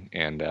sickening,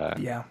 and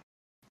yeah.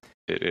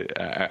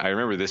 I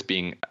remember this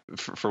being,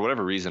 for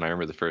whatever reason, I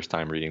remember the first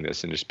time reading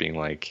this and just being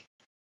like,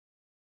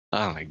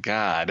 oh my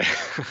God.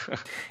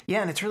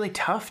 Yeah, and it's really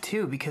tough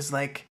too, because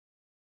like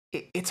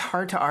it's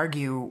hard to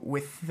argue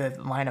with the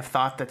line of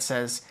thought that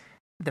says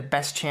the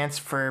best chance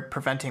for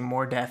preventing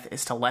more death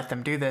is to let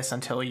them do this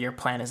until your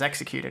plan is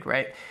executed,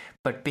 right?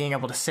 But being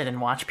able to sit and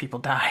watch people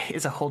die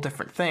is a whole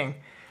different thing.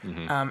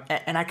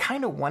 And I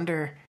kind of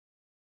wonder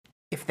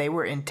if they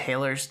were in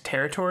Taylor's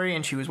territory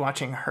and she was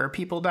watching her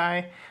people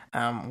die,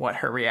 what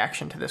her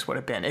reaction to this would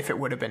have been, if it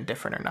would have been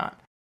different or not.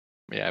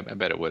 Yeah, I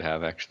bet it would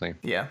have, actually.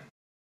 Yeah.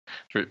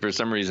 For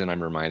some reason,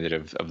 I'm reminded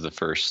of the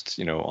first,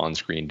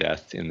 on-screen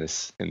death in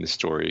this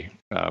story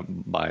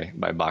by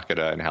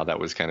Bakura, and how that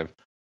was kind of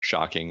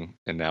shocking.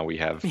 And now we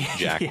have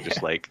Jack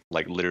just like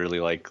literally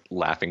like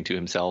laughing to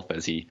himself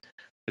as he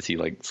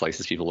like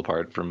slices people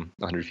apart from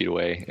 100 feet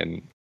away,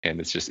 and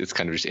it's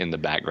kind of just in the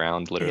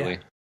background, literally. Yeah.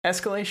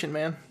 Escalation,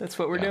 man. That's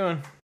what we're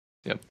doing.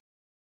 Yep.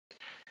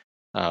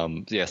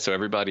 So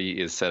everybody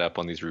is set up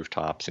on these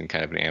rooftops in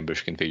kind of an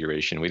ambush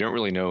configuration. We don't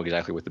really know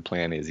exactly what the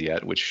plan is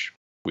yet, which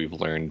we've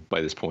learned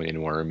by this point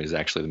in Worm is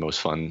actually the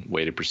most fun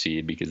way to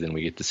proceed, because then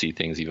we get to see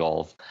things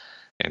evolve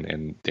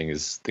and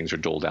things are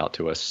doled out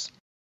to us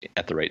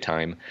at the right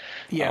time.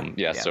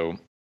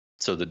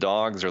 So the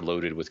dogs are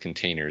loaded with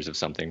containers of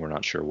something, we're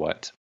not sure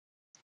what.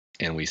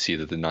 And we see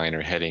that the 9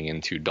 are heading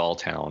into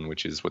Dolltown,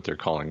 which is what they're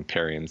calling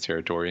Parian's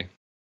territory.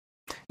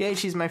 Yeah,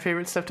 she's my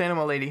favorite stuffed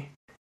animal lady.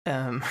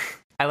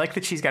 I like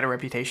that she's got a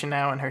reputation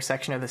now in her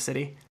section of the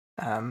city.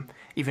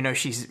 Even though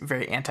she's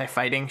very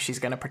anti-fighting, she's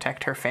going to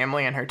protect her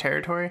family and her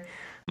territory.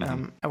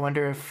 I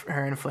wonder if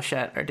her and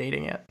Flechette are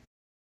dating yet.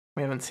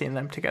 We haven't seen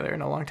them together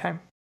in a long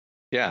time.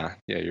 Yeah,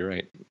 you're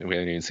right. We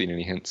haven't even seen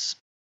any hints.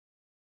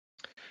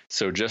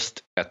 So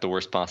just at the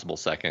worst possible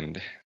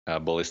second,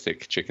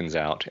 Ballistic chickens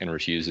out and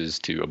refuses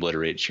to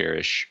obliterate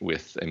Cherish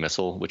with a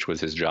missile, which was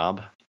his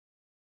job.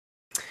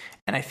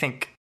 And I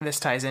think this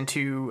ties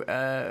into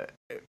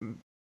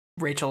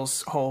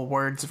Rachel's whole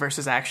words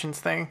versus actions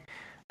thing.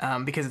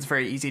 Because it's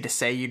very easy to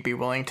say you'd be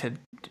willing to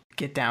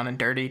get down and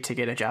dirty to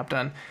get a job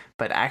done,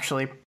 but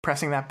actually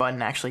pressing that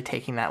button, actually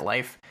taking that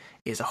life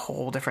is a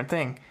whole different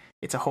thing.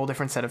 It's a whole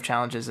different set of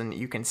challenges, and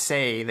you can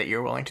say that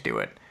you're willing to do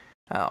it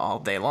all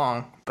day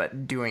long,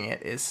 but doing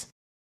it is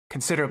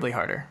considerably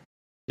harder.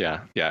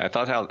 Yeah. I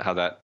thought how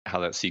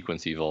that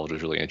sequence evolved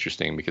was really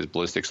interesting, because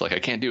Ballistic's like, I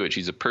can't do it.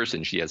 She's a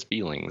person. She has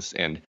feelings,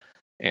 and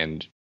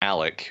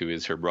Alec, who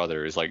is her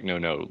brother, is like,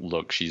 no,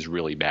 look, she's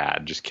really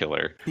bad. Just kill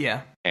her.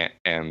 Yeah.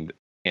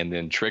 And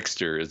then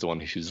Trickster is the one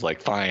who's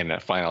like, fine,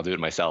 I'll do it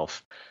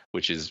myself,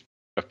 which is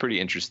a pretty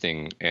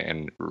interesting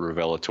and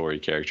revelatory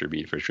character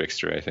beat for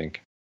Trickster, I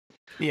think.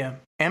 Yeah,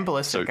 and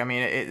Ballistic. So, I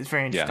mean, it's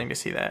very interesting to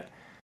see that.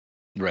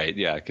 Right,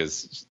 yeah,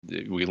 because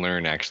we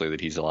learn actually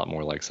that he's a lot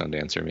more like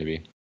Sundancer,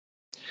 maybe.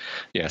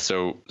 Yeah,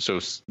 so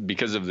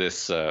because of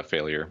this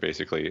failure,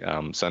 basically,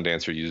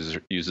 Sundancer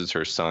uses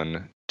her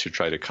son to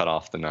try to cut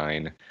off the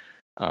 9,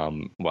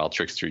 while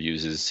Trickster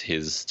uses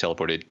his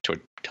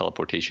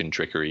teleportation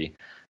trickery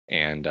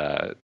and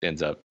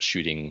ends up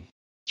shooting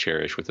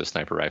Cherish with a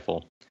sniper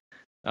rifle.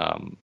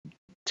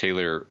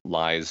 Taylor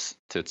lies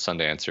to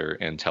Sundancer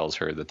and tells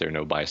her that there are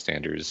no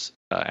bystanders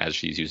as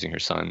she's using her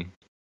son.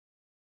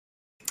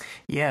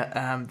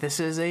 Yeah, this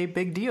is a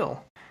big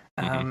deal.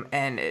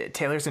 And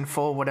Taylor's in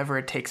full whatever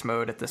it takes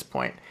mode at this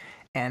point.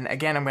 And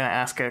again, I'm going to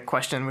ask a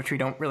question which we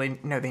don't really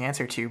know the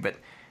answer to, but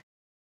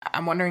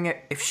I'm wondering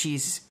if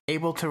she's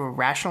able to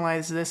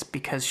rationalize this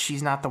because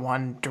she's not the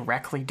one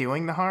directly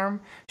doing the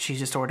harm. She's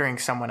just ordering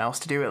someone else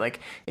to do it.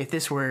 Like, if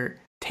this were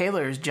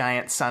Taylor's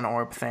giant sun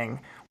orb thing,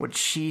 would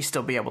she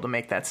still be able to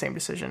make that same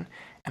decision?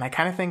 And I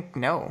kind of think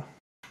no.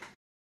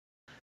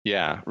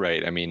 Yeah,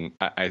 right. I mean,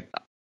 I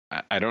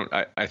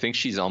think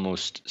she's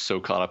almost so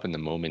caught up in the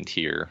moment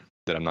here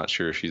that I'm not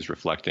sure if she's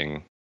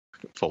reflecting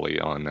fully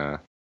on the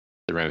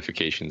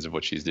ramifications of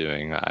what she's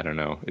doing. I don't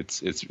know.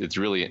 It's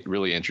really,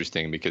 really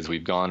interesting because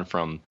we've gone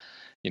from,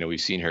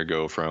 we've seen her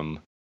go from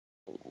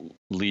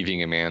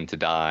leaving a man to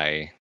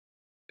die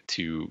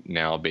to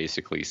now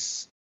basically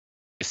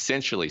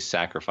essentially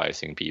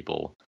sacrificing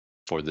people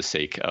for the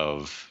sake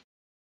of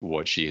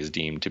what she has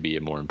deemed to be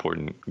a more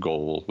important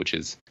goal, which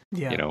is,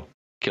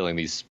 killing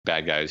these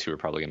bad guys who are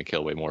probably going to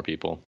kill way more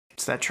people.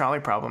 It's that trolley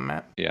problem,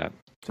 Matt. Yeah,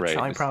 right.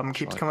 Trolley problem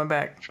keeps coming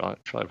back.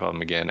 Trolley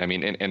problem again. I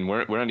mean, and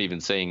we're not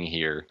even saying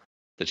here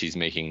that she's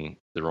making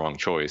the wrong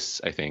choice.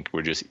 I think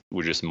we're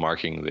just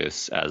marking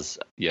this as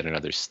yet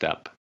another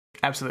step.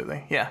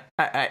 Absolutely, yeah.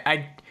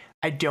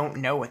 I don't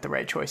know what the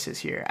right choice is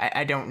here.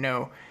 I don't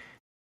know,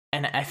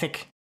 and I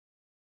think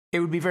it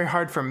would be very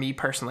hard for me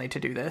personally to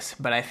do this,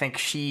 but I think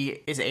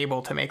she is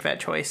able to make that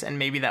choice, and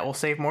maybe that will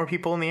save more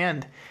people in the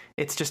end.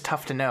 It's just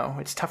tough to know.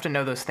 It's tough to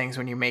know those things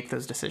when you make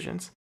those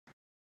decisions.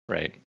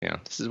 Right. Yeah.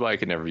 This is why I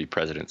could never be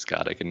president,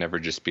 Scott. I could never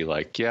just be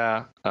like,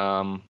 there's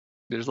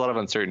a lot of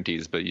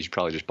uncertainties, but you should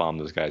probably just bomb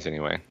those guys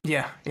anyway.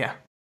 Yeah. Yeah.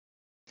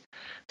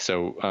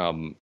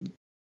 So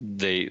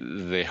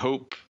they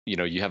hope,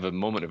 you have a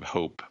moment of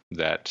hope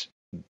that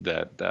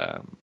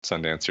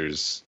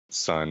Sundancer's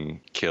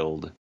son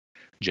killed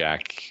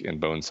Jack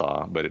and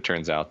Bonesaw, but it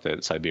turns out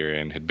that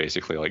Siberian had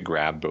basically like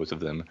grabbed both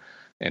of them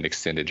and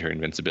extended her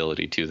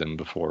invincibility to them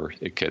before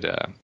it could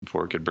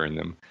burn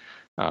them.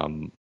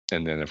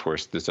 And then, of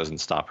course, this doesn't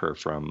stop her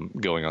from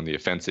going on the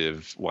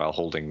offensive while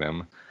holding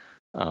them.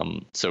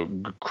 So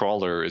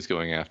Crawler is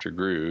going after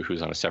Gru,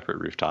 who's on a separate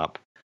rooftop,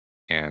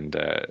 and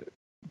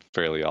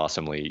fairly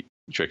awesomely,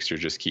 Trickster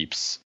just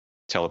keeps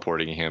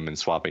teleporting him and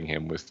swapping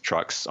him with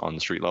trucks on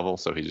the street level,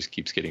 so he just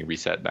keeps getting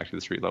reset back to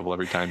the street level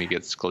every time he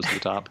gets close to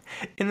the top.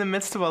 In the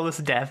midst of all this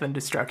death and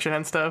destruction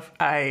and stuff,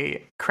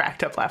 I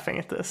cracked up laughing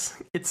at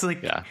this. It's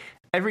like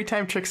every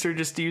time Trickster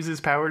just uses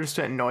powers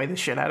to annoy the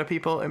shit out of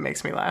people, it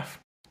makes me laugh.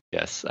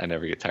 Yes, I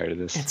never get tired of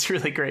this. It's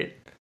really great.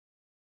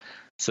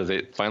 So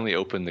they finally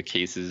open the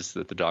cases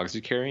that the dogs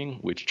are carrying,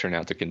 which turn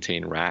out to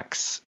contain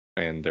racks,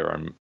 and there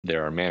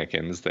are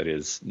mannequins, that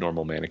is,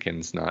 normal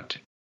mannequins, not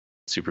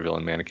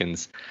supervillain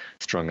mannequins,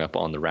 strung up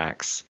on the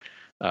racks,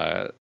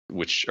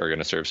 which are going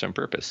to serve some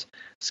purpose.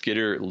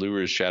 Skitter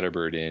lures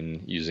Shatterbird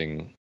in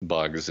using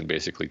bugs and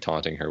basically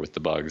taunting her with the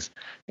bugs,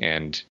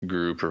 and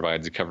Gru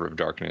provides a cover of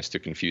darkness to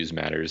confuse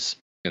matters.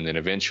 And then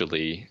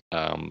eventually,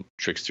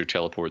 Trickster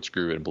teleports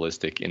Gru and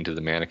Ballistic into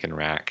the mannequin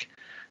rack,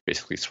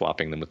 basically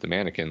swapping them with the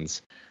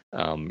mannequins,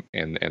 and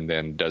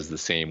then does the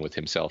same with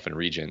himself and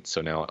Regent.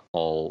 So now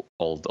all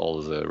of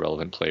the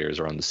relevant players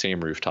are on the same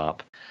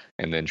rooftop,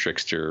 and then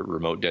Trickster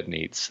remote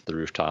detonates the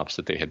rooftops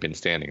that they had been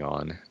standing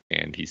on,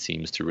 and he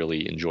seems to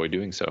really enjoy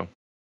doing so.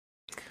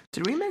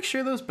 Did we make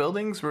sure those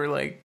buildings were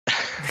like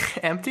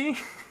empty?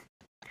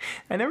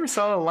 I never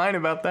saw a line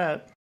about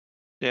that.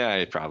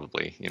 Yeah,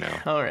 probably,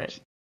 All right.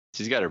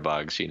 She's got her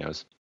bugs, she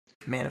knows.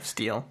 Man of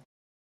Steel.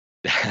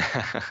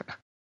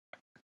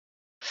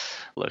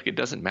 Look, it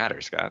doesn't matter,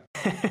 Scott.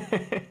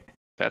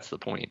 That's the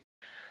point.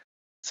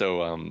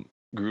 So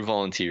Gru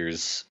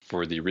volunteers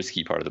for the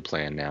risky part of the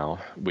plan now,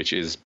 which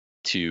is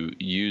to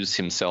use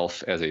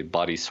himself as a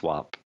body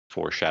swap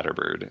for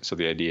Shatterbird. So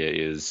the idea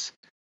is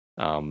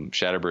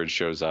Shatterbird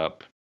shows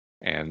up,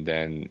 and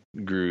then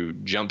Gru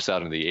jumps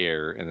out in the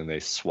air, and then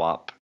they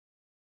swap.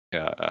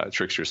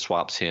 Trickster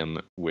swaps him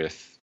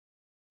with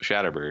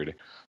Shatterbird.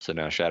 So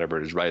now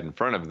Shatterbird is right in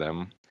front of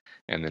them,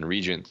 and then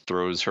Regent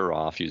throws her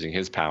off using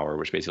his power,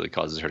 which basically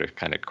causes her to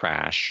kind of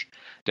crash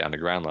down to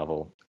ground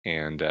level.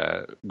 And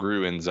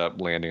Gru ends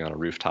up landing on a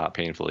rooftop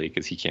painfully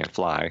because he can't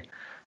fly.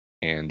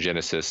 And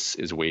Genesis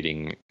is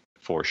waiting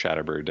for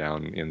Shatterbird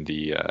down in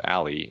the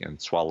alley and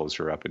swallows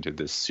her up into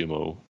this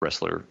sumo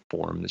wrestler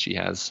form that she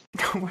has.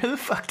 Where the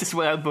fuck does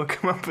Wildbook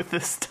come up with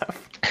this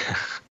stuff?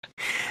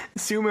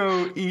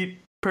 Sumo eat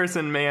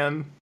person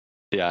man.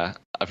 Yeah,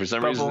 for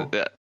some reason,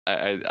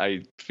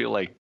 I feel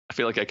like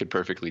I could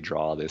perfectly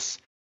draw this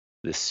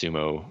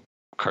sumo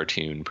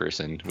cartoon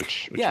person,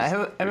 which I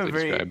have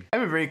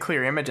a very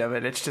clear image of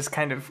it. It's just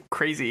kind of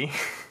crazy.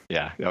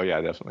 Yeah. Oh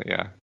yeah, definitely.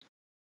 Yeah.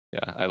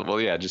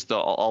 Just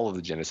all of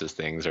the Genesis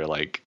things are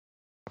like,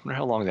 I wonder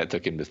how long that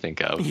took him to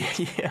think of.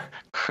 Yeah.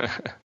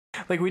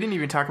 Like, we didn't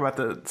even talk about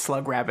the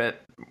slug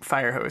rabbit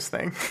fire hose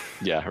thing.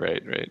 Yeah.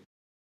 Right.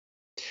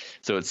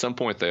 So at some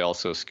point they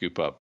also scoop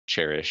up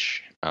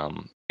Cherish,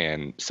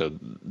 and so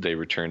they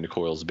return to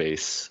Coil's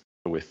base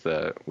with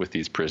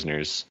these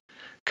prisoners,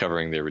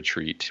 covering their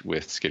retreat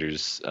with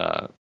Skitter's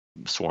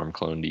swarm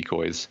clone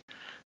decoys,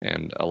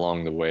 and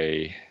along the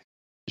way,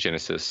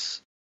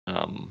 Genesis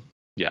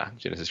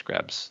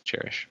grabs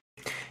Cherish.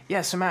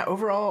 Yeah, so Matt,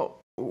 overall,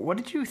 what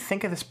did you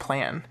think of this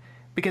plan?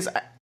 Because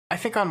I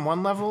think on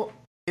one level,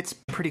 it's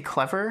pretty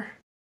clever,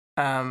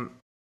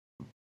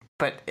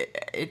 but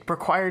it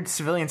required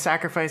civilian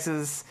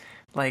sacrifices.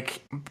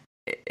 Like,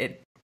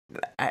 it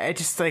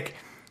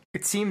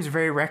seems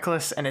very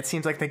reckless, and it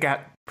seems like they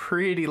got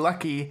pretty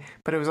lucky,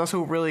 but it was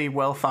also really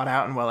well thought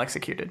out and well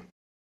executed.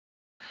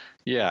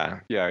 Yeah,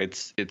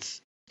 it's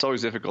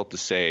always difficult to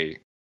say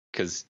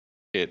because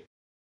it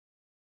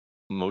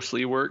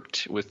mostly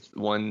worked with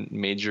one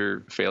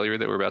major failure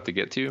that we're about to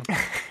get to.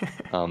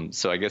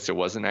 So I guess it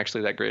wasn't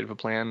actually that great of a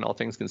plan, all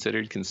things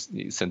considered,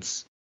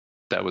 since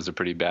that was a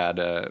pretty bad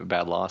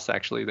loss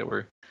actually that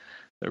we're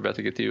about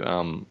to get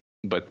to.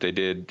 But they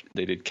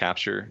did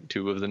capture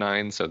 2 of the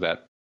 9, so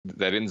that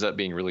ends up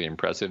being really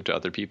impressive to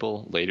other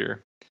people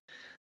later.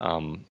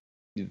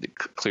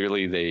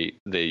 Clearly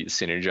they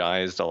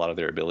synergized a lot of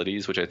their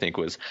abilities, which I think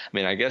was, I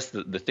mean, I guess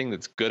the thing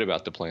that's good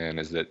about the plan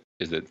is that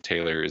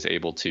Taylor is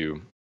able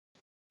to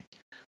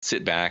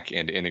sit back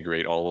and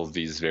integrate all of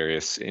these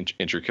various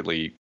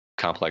intricately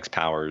complex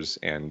powers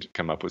and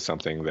come up with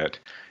something that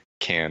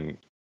can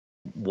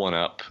one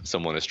up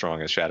someone as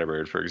strong as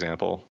Shatterbird, for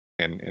example,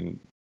 and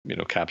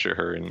capture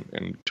her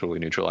and totally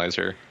neutralize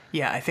her.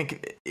 Yeah, I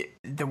think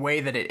the way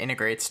that it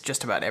integrates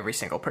just about every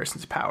single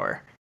person's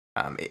power,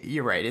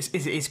 you're right,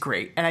 is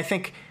great. And I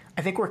think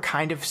we're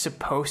kind of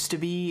supposed to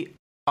be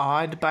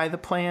awed by the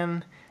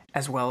plan,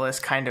 as well as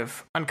kind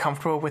of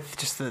uncomfortable with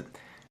just the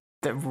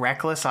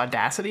reckless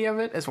audacity of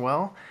it as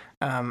well.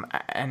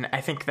 And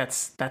I think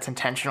that's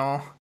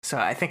intentional. So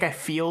I think I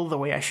feel the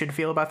way I should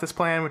feel about this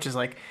plan, which is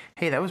like,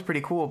 hey, that was pretty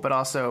cool, but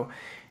also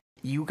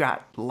you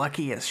got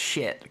lucky as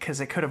shit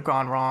because it could have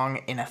gone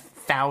wrong in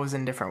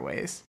 1,000 different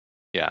ways.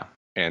 Yeah,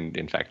 and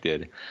in fact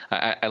did.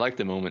 I like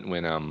the moment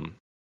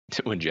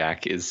when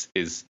Jack is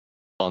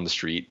on the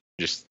street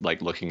just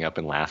like looking up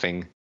and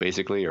laughing,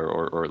 basically,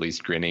 or at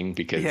least grinning,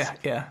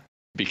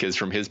 because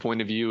from his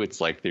point of view,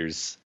 it's like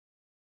there's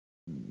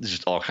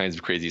just all kinds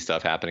of crazy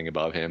stuff happening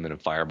above him, and a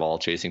fireball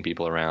chasing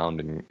people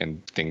around,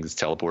 and things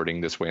teleporting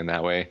this way and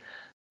that way,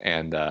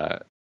 and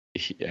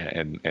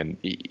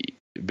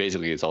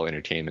basically it's all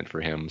entertainment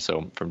for him.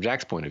 So from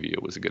Jack's point of view,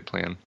 it was a good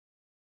plan.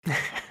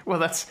 Well,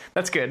 that's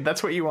good.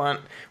 That's what you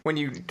want when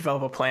you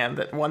develop a plan,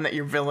 that one that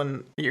your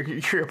villain,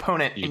 your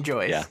opponent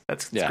enjoys. Yeah,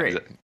 that's great.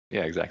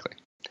 Yeah, exactly.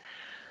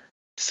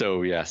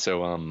 So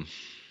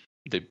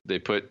they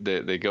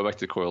go back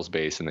to Coil's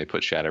base and they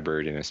put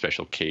Shatterbird in a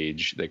special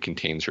cage that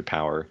contains her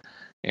power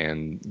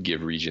and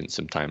give Regent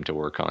some time to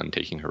work on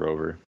taking her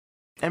over.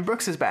 And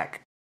Brooks is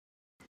back.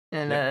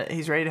 And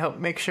he's ready to help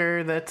make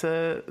sure that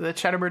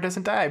Shatterbird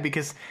doesn't die,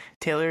 because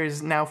Taylor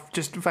is now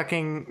just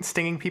fucking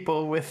stinging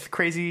people with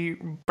crazy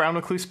brown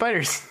recluse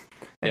spiders.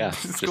 And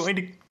just going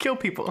to kill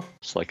people.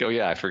 It's like, oh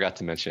yeah, I forgot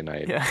to mention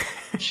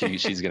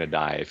she's gonna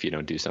die if you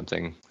don't do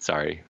something.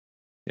 Sorry.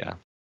 Yeah.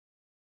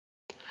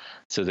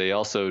 So they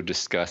also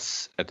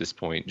discuss at this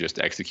point just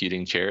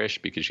executing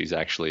Cherish, because she's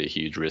actually a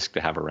huge risk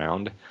to have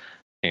around.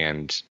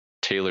 And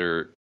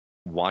Taylor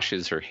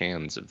washes her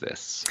hands of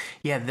this.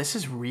 Yeah, this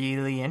is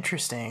really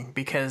interesting,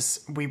 because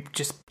we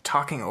just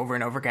talking over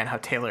and over again how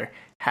Taylor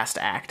has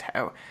to act,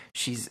 how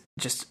she's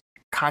just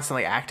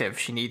constantly active.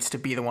 She needs to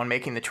be the one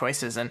making the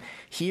choices, and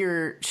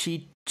here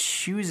she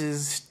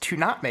chooses to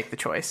not make the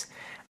choice.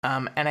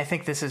 And I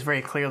think this is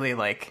very clearly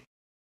like,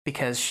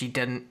 because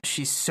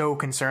she's so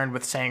concerned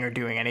with saying or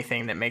doing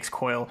anything that makes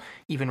Coil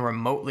even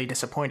remotely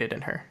disappointed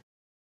in her.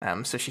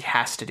 So she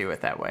has to do it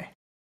that way.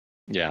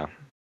 Yeah,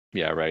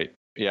 right.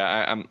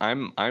 Yeah,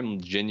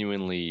 I'm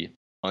genuinely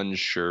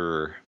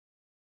unsure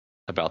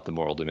about the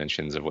moral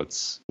dimensions of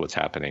what's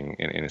happening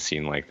in a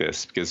scene like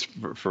this, because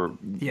for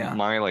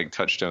my like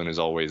touchstone is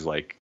always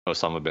like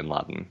Osama bin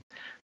Laden.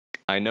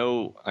 I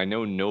know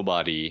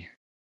nobody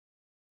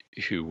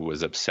who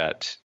was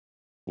upset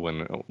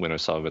when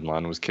Osama bin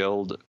Laden was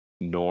killed,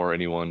 nor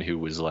anyone who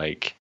was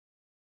like,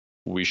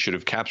 we should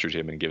have captured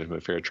him and given him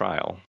a fair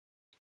trial.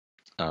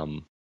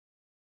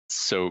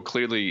 So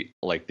clearly,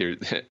 like there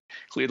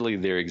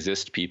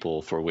exist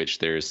people for which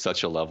there is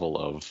such a level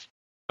of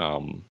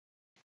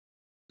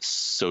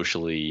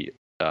socially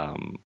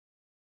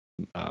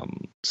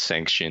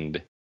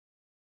sanctioned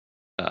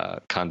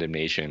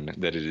condemnation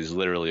that it is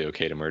literally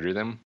okay to murder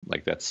them.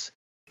 Like that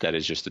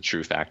is just a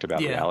true fact about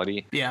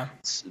reality. Yeah.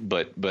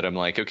 But I'm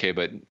like, okay,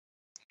 but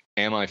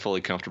am I fully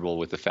comfortable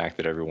with the fact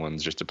that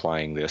everyone's just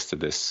applying this to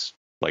this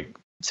like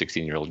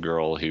 16-year-old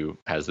girl who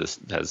has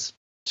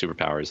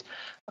superpowers,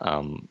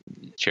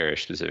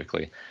 Cherish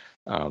specifically,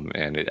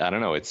 and I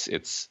don't know.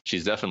 It's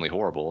she's definitely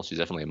horrible. She's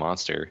definitely a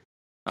monster.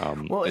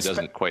 It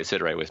doesn't quite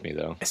sit right with me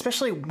though,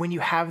 especially when you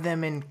have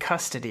them in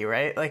custody,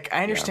 right? Like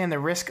I understand the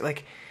risk,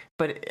 like,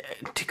 but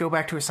to go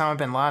back to Osama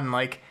bin Laden,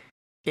 like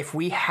if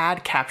we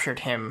had captured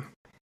him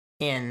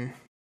in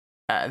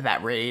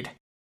that raid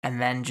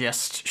and then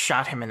just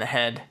shot him in the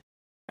head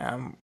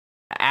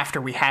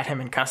after we had him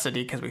in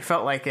custody because we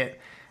felt like it,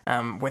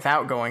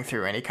 without going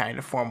through any kind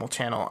of formal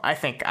channel, I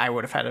think I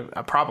would have had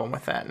a problem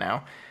with that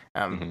now.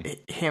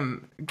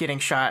 Him getting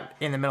shot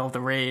in the middle of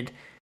the raid,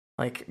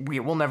 like,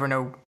 we'll never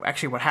know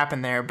actually what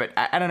happened there, but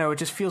I don't know, it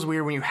just feels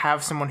weird when you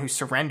have someone who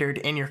surrendered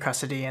in your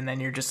custody and then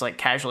you're just, like,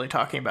 casually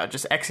talking about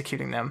just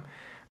executing them.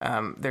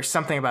 There's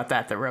something about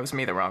that rubs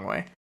me the wrong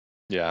way.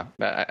 Yeah,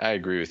 I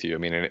agree with you. I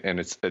mean, and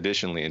it's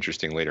additionally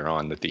interesting later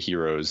on that the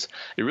heroes,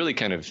 it really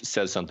kind of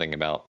says something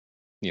about,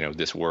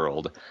 this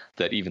world,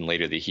 that even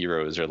later the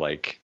heroes are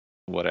like,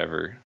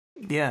 whatever.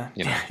 Yeah,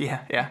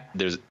 yeah.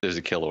 There's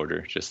a kill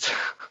order, just...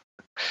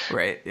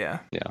 Right, yeah.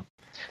 Yeah.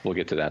 We'll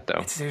get to that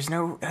though. There's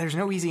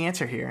no easy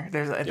answer here.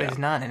 There's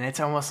none, and it's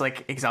almost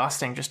like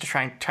exhausting just to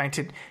trying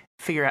to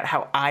figure out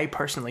how I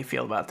personally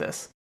feel about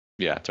this.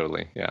 Yeah,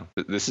 totally. Yeah.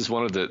 This is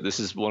one of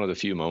the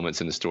few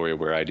moments in the story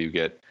where I do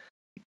get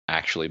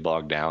actually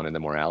bogged down in the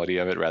morality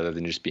of it rather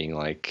than just being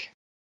like,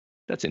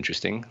 that's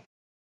interesting.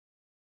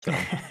 So,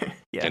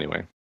 yeah.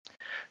 Anyway.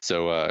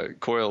 So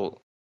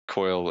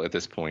Coyle at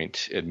this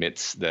point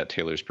admits that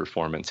Taylor's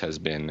performance has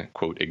been,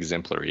 quote,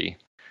 exemplary,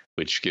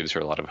 which gives her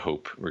a lot of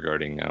hope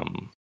regarding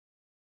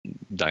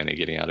Dinah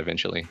getting out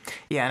eventually.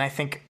 Yeah, and I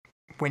think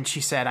when she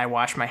said, I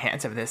wash my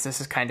hands of this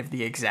is kind of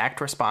the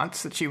exact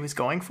response that she was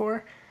going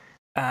for.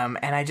 And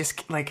I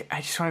just want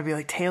to be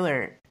like,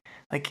 Taylor,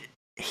 like,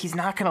 he's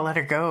not going to let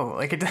her go.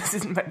 Like, it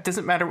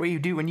doesn't matter what you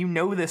do when you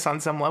know this on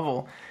some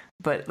level,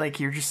 but like,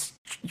 you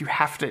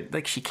have to,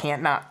 like, she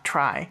can't not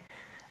try.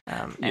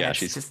 And yeah,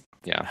 it's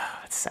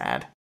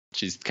sad.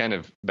 She's kind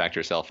of backed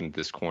herself into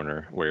this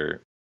corner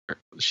where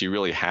she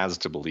really has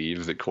to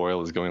believe that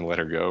Coyle is going to let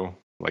her go.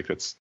 Like,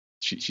 that's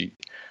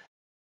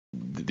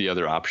the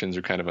other options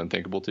are kind of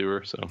unthinkable to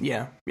her. So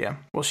yeah.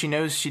 Well, she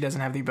knows she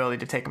doesn't have the ability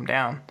to take him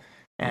down,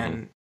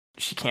 and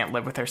she can't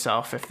live with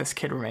herself if this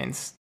kid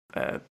remains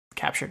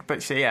captured.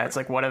 But so yeah, it's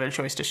like, what other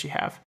choice does she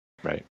have?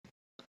 Right.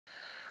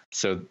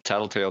 So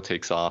Tattletale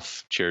takes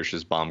off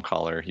Cherish's bomb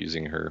collar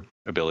using her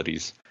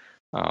abilities,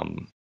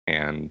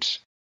 and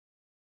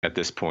at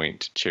this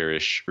point,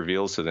 Cherish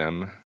reveals to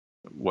them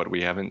what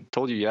we haven't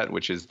told you yet,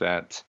 which is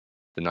that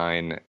the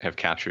 9 have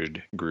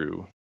captured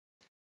Gru.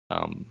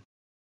 And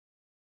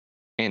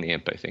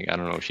Imp, I think. I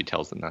don't know if she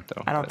tells them that,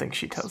 though. I don't think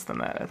she tells them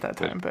that at that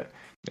time, but...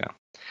 Yeah.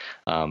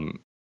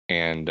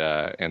 And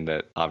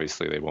that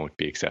obviously they won't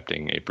be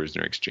accepting a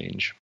prisoner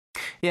exchange.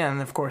 Yeah,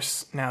 and of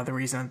course, now the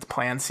reason that the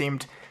plan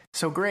seemed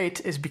so great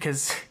is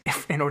because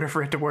in order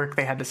for it to work,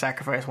 they had to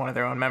sacrifice one of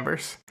their own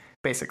members,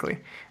 basically.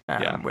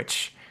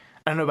 Which,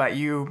 I don't know about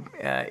you,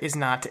 is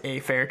not a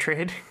fair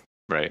trade.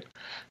 Right.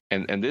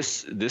 And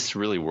this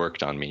really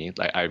worked on me.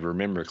 I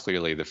remember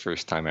clearly the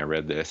first time I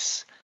read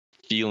this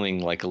feeling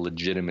like a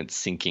legitimate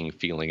sinking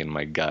feeling in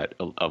my gut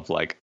of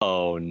like,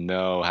 oh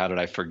no, how did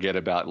I forget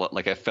about,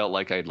 like, I felt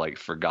like I'd like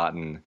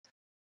forgotten,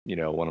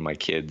 one of my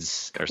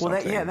kids or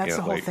something. Well, that's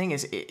the whole thing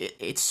is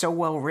it's so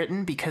well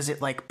written because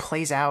it like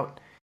plays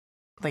out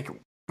like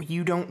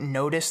you don't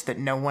notice that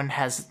no one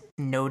has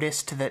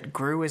noticed that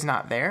Gru is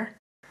not there.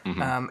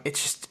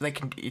 It's just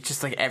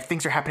like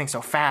things are happening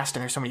so fast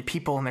and there's so many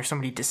people and there's so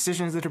many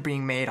decisions that are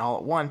being made all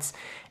at once.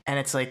 And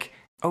it's like,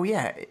 oh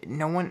yeah,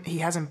 he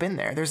hasn't been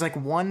there. There's like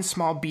one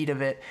small beat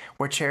of it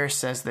where Cherish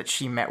says that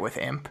she met with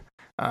Imp,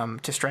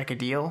 to strike a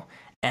deal.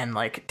 And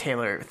like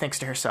Taylor thinks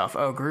to herself,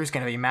 oh, Gru's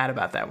going to be mad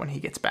about that when he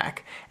gets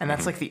back. And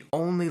that's like the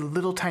only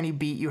little tiny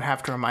beat you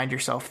have to remind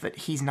yourself that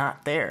he's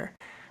not there.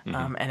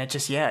 And it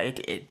just,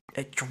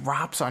 it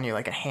drops on you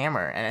like a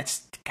hammer. And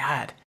it's,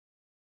 God,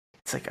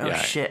 it's like, oh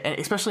shit. And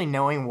especially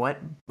knowing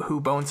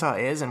who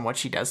Bonesaw is and what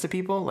she does to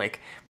people, like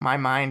my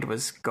mind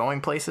was going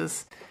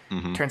places.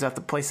 Turns out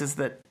the places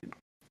that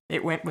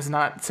it went was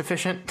not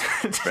sufficient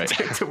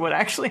to what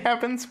actually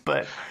happens.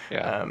 But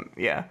I'm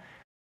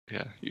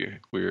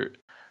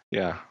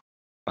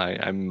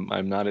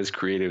not as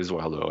creative as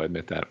well, though. I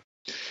admit that.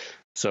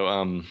 So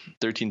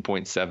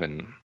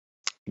 13.7,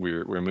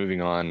 we're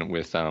moving on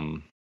with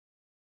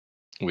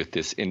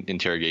this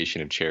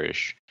interrogation of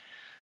Cherish.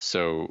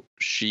 So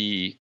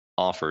she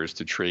offers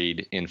to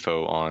trade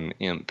info on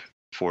Imp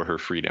for her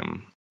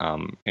freedom,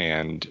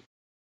 and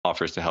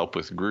offers to help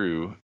with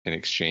Gru in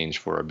exchange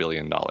for $1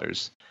 billion,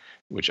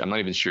 which I'm not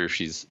even sure if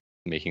she's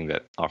making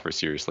that offer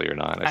seriously or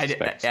not.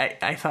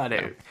 I thought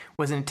it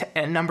was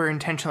a number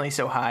intentionally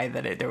so high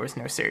that there was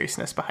no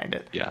seriousness behind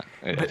it. Yeah,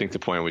 I think the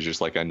point was just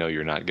like, I know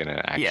you're not going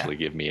to actually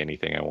give me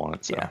anything I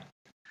want. So.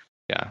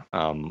 Yeah.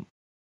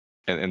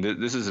 And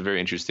this is a very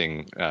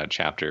interesting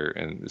chapter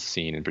and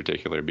scene in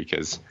particular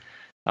because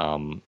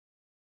in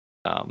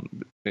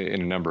a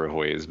number of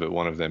ways, but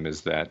one of them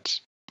is that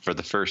for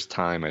the first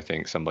time, I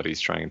think somebody's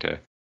trying to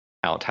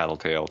out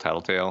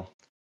Tattletale.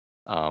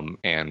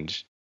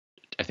 And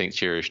I think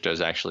Cherish does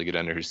actually get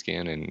under her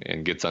skin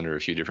and gets under a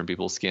few different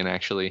people's skin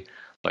actually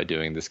by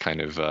doing this kind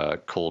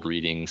of cold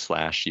reading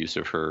 / use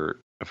of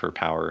her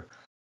power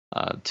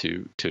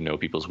to know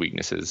people's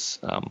weaknesses.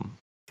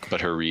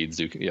 But her reads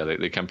do,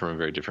 they come from a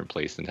very different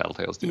place than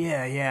Tattletale's do.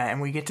 Yeah, and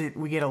we get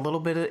a little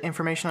bit of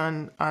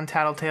information on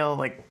Tattletale.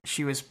 Like,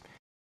 she was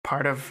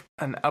part of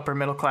an upper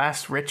middle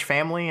class rich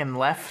family and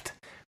left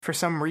for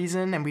some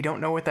reason, and we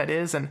don't know what that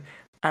is. And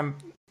I'm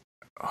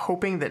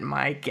hoping that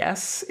my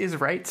guess is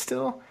right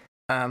still.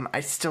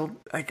 I still,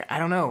 like, I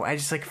don't know. I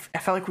just, like, I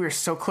felt like we were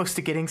so close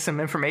to getting some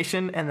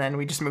information, and then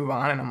we just move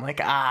on, and I'm like,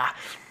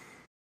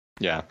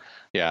 Yeah.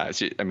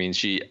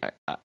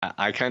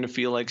 I kind of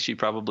feel like she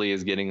probably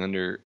is getting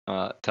under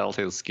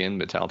Tattletale's skin,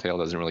 but Tattletale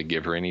doesn't really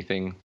give her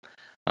anything.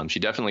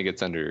 She definitely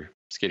gets under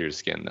Skitter's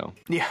skin, though.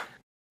 Yeah.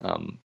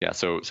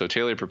 So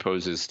Taylor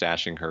proposes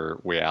stashing her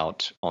way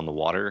out on the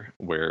water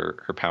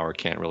where her power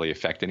can't really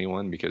affect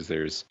anyone because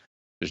there's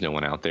no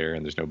one out there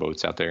and there's no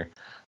boats out there.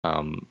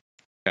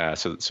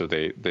 So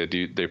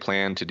they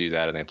plan to do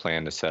that, and they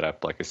plan to set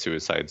up like a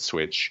suicide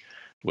switch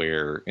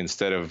where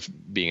instead of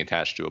being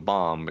attached to a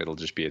bomb, it'll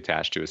just be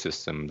attached to a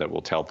system that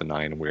will tell the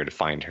Nine where to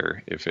find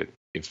her if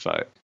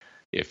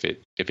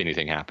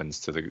anything happens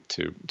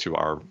to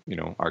our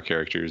our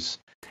characters.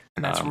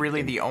 And that's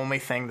really the only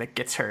thing that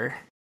gets her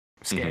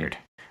scared.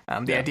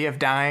 The idea of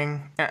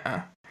dying,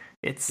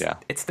 it's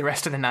the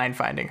rest of the Nine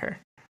finding her.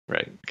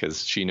 Right,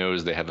 because she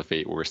knows they have a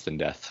fate worse than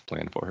death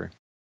planned for her.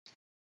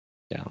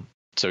 Yeah.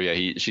 So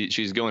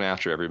she's going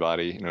after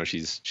everybody.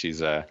 She's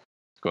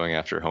going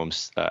after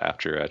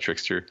after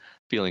Trickster,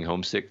 feeling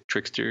homesick.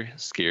 Trickster,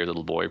 scared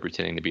little boy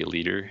pretending to be a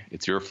leader.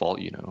 It's your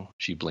fault,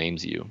 She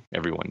blames you.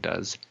 Everyone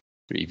does.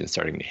 They're even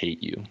starting to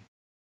hate you.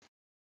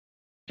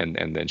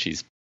 And then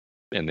she's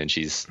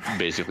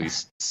basically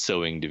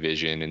sowing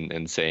division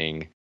and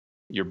saying,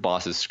 your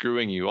boss is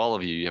screwing you, all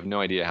of you. You have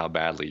no idea how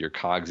badly. Your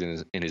cog's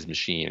in his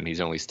machine, and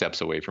he's only steps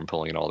away from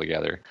pulling it all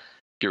together.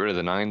 Get rid of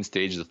the Nine,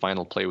 stage the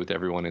final play with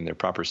everyone in their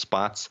proper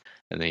spots,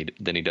 and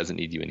then he doesn't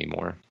need you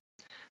anymore.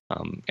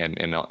 And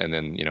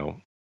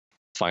then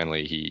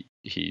finally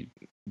she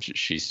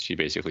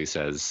basically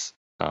says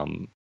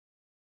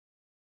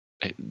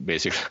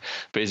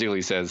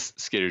basically says,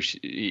 Skitter,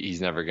 he's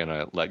never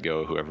gonna let go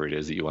of whoever it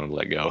is that you want him to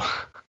let go.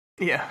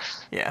 Yeah.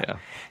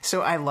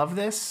 So I love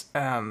this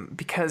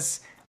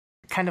because,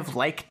 kind of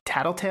like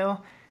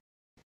Tattletale,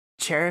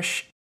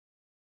 Cherish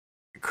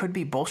could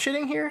be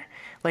bullshitting here.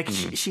 Like,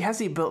 she has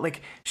the ability,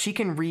 like, she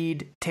can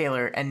read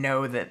Taylor and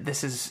know that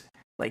this is,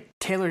 like,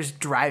 Taylor's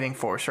driving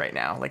force right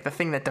now. Like, the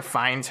thing that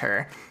defines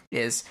her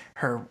is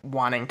her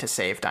wanting to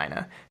save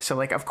Dinah. So,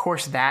 like, of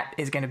course that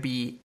is going to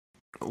be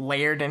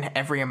layered in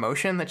every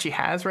emotion that she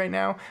has right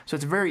now. So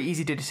it's very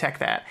easy to detect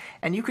that.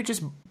 And you could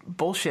just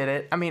bullshit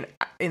it. I mean,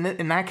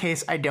 in that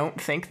case, I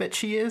don't think that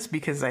she is,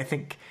 because I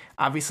think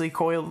obviously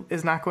Coyle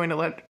is not going to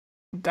let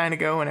Dinah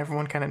go, and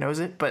everyone kind of knows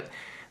it. But,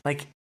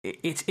 like,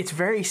 it's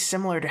very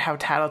similar to how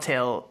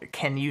Tattletale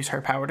can use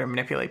her power to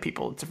manipulate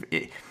people.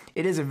 It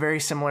is a very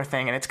similar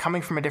thing, and it's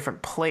coming from a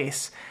different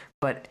place.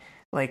 But,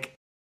 like,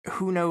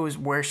 who knows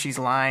where she's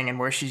lying and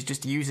where she's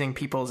just using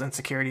people's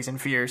insecurities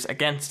and fears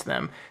against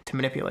them to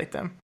manipulate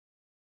them.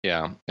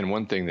 Yeah, and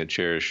one thing that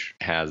Cherish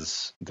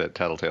has that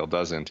Tattletale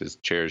doesn't is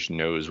Cherish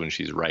knows when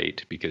she's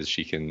right, because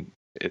she can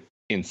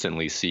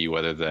instantly see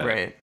whether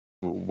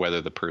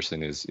the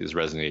person is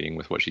resonating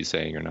with what she's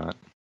saying or not.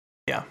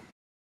 Yeah.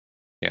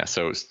 Yeah,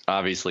 so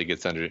obviously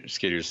gets under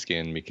Skitter's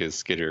skin because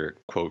Skitter,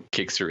 quote,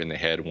 kicks her in the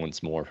head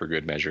once more for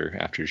good measure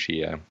after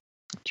she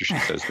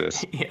says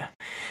this. Yeah.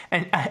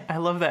 And I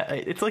love that.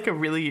 It's like a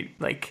really,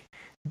 like,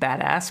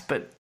 badass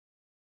but,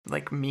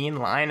 like, mean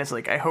line. It's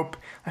like, I hope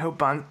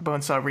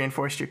Bonesaw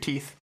reinforced your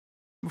teeth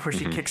before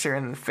she kicks her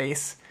in the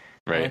face.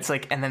 Right. And it's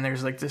like, and then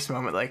there's, like, this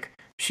moment, like,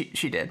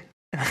 she did.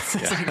 It's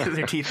like, because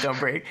her teeth don't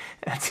break.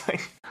 And it's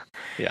like,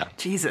 yeah,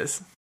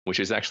 Jesus. Which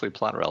is actually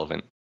plot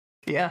relevant.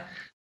 Yeah.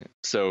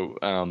 So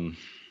at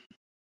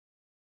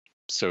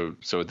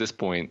this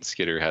point,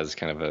 Skitter has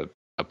kind of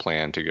a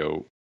plan to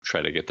go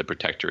try to get the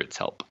Protectorate's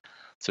help.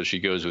 So she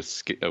goes with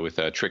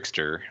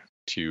Trickster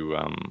to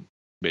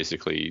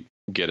basically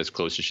get as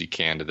close as she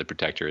can to the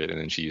Protectorate, and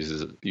then she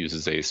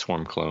uses a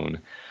swarm clone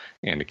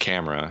and a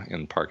camera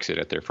and parks it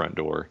at their front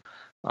door.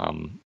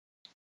 And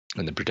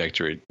the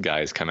Protectorate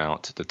guys come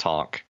out to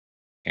talk,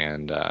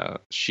 and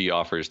she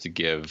offers to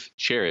give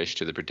Cherish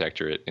to the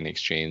Protectorate in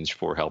exchange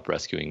for help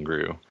rescuing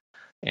Gru.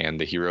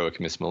 And the heroic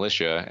Miss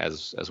Militia,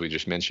 as we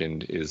just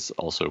mentioned, is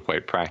also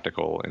quite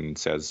practical and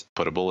says,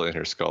 put a bullet in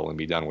her skull and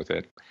be done with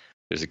it.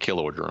 There's a kill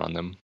order on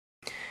them.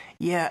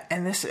 Yeah,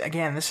 and this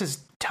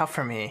is tough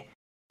for me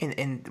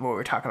in what we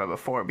were talking about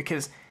before,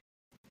 because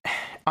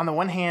on the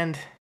one hand,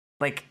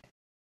 like,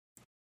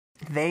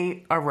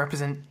 they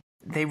represent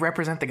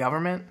the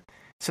government,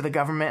 so the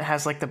government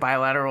has, like, the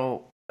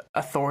bilateral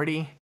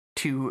authority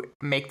to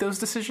make those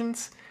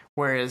decisions,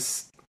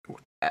 whereas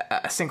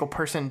a single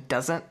person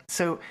doesn't.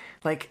 So,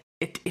 like,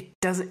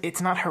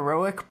 it's not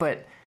heroic,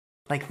 but,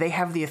 like, they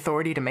have the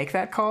authority to make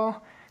that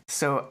call.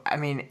 So, I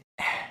mean,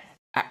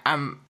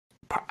 I'm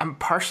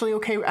partially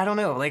okay. I don't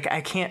know. Like,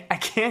 I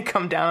can't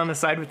come down on the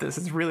side with this.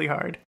 It's really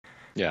hard.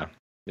 Yeah.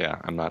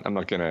 I'm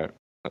not gonna.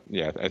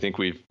 Yeah, I think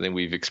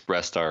we've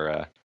expressed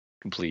our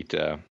complete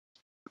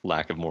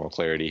lack of moral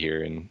clarity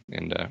here, and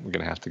we're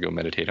gonna have to go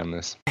meditate on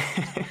this.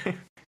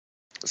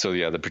 So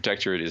yeah, the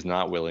Protectorate is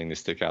not willing to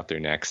stick out their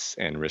necks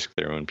and risk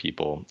their own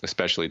people,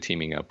 especially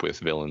teaming up with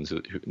villains,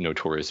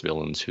 notorious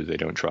villains who they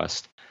don't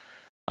trust.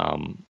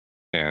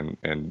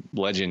 And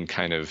Legend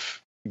kind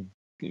of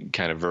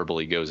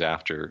verbally goes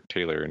after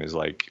Taylor and is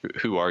like,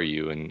 "Who are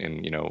you?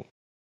 And you know,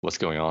 what's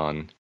going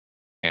on?"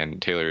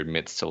 And Taylor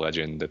admits to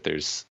Legend that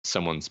there's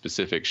someone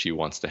specific she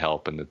wants to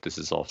help, and that this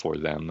is all for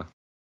them.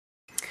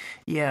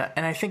 Yeah,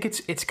 and I think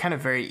it's kind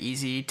of very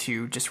easy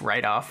to just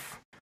write off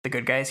the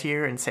good guys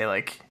here and say,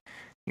 like,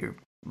 you're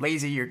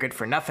lazy, you're good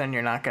for nothing,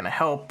 you're not going to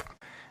help.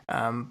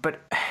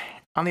 But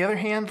on the other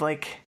hand,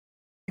 like,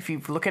 if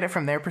you look at it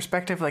from their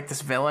perspective, like,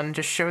 this villain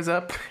just shows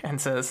up and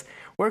says,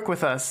 "Work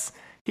with us.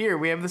 Here,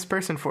 we have this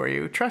person for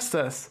you. Trust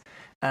us."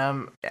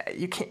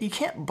 You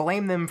can't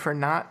blame them for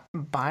not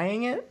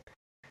buying it.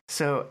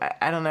 So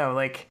I don't know,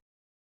 like,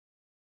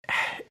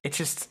 it's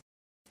just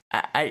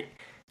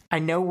I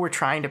know we're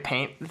trying to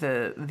paint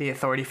the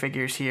authority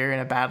figures here in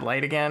a bad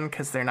light again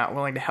because they're not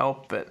willing to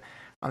help, but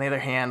on the other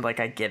hand, like,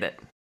 I get it.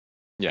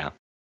 Yeah,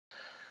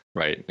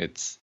 right.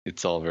 It's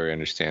all very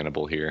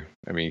understandable here.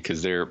 I mean,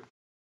 because they're,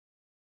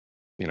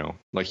 you know,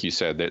 like you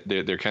said, that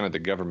they're kind of the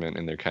government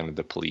and they're kind of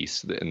the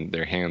police, and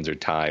their hands are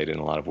tied in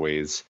a lot of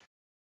ways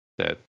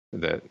that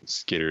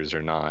Skitters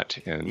are not,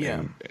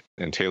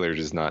 and Taylor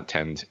does not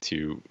tend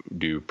to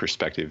do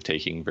perspective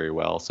taking very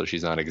well. So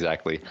she's not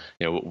exactly,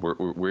 you know,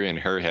 we're in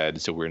her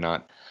head, so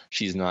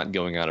she's not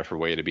going out of her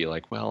way to be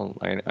like, well,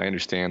 I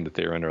understand that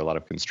they're under a lot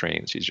of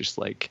constraints. She's just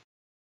like,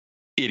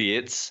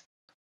 idiots.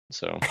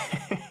 So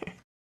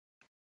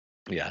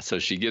yeah, so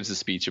she gives a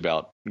speech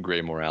about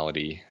gray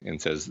morality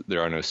and says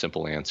there are no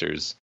simple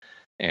answers,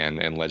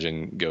 and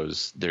Legend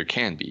goes, there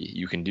can be.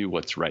 You can do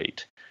what's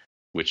right,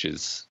 which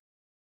is,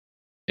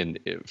 and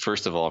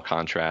first of all,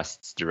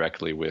 contrasts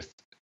directly with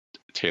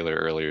Taylor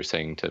earlier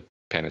saying to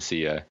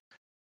Panacea,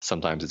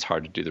 sometimes it's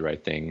hard to do the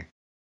right thing,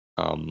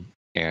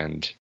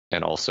 and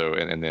also,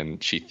 and then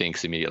she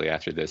thinks immediately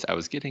after this, I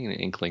was getting an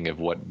inkling of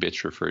what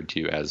Bitch referred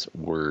to as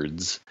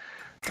words,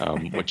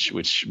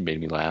 which made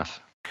me laugh.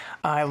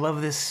 I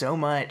love this so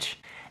much.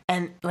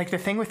 And, like, the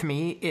thing with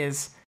me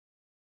is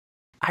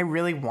I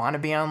really want to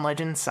be on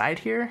Legend's side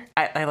here.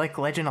 I like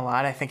Legend a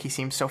lot. I think he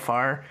seems so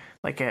far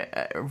like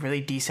a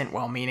really decent,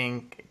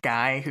 well-meaning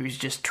guy who's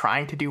just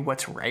trying to do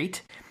what's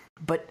right.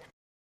 But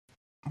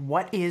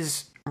what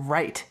is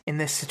right in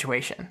this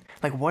situation?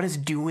 Like, what does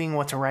doing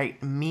what's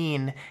right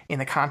mean in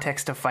the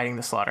context of fighting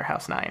the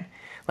Slaughterhouse 9?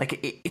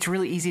 Like, it's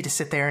really easy to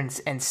sit there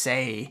and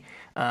say,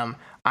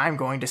 I'm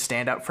going to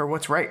stand up for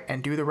what's right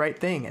and do the right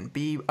thing and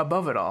be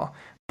above it all.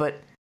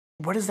 But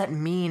what does that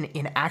mean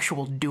in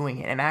actual doing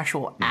it, in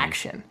actual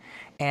action?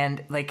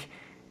 And like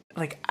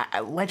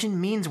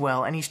Legend means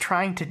well, and he's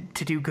trying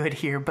to do good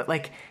here, but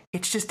like,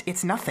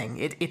 it's nothing.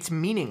 It's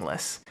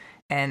meaningless.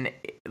 And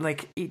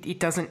like, it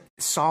doesn't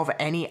solve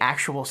any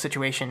actual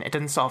situation. It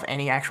doesn't solve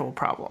any actual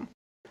problem.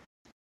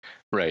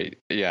 Right.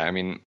 Yeah. I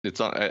mean,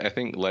 I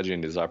think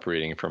Legend is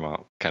operating from a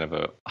kind of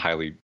a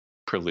highly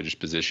privileged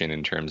position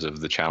in terms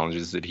of the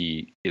challenges that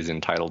he is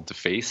entitled to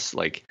face.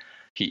 Like,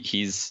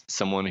 he's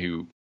someone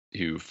who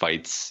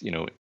fights, you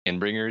know,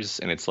 Endbringers,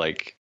 and it's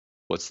like,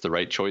 what's the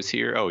right choice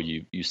here? Oh,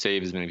 you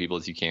save as many people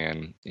as you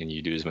can, and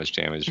you do as much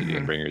damage to the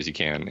Endbringers as you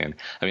can. And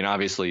I mean,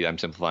 obviously, I'm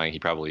simplifying. He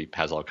probably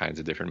has all kinds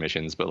of different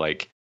missions, but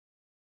like,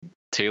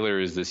 Taylor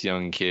is this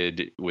young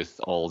kid with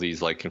all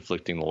these like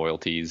conflicting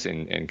loyalties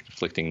and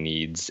conflicting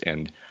needs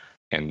and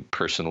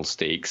personal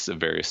stakes of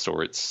various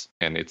sorts,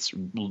 and it's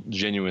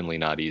genuinely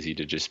not easy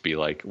to just be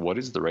like, what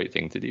is the right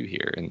thing to do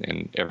here?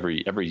 And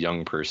every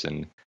young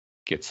person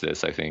gets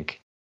this, I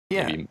think.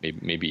 Yeah,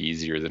 maybe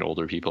easier than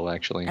older people,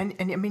 actually. And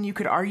I mean, you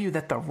could argue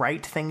that the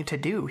right thing to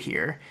do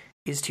here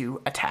is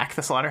to attack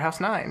the Slaughterhouse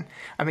 9.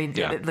 I mean,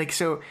 like,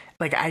 so,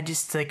 like, I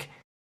just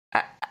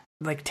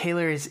like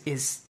Taylor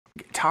is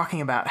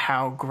talking about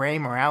how gray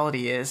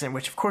morality is, and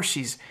which of course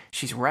she's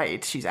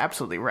right. She's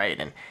absolutely right,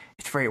 and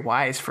it's very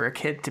wise for a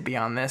kid to be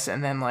on this.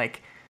 And then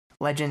like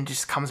Legend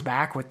just comes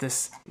back with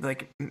this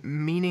like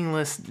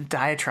meaningless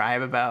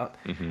diatribe about,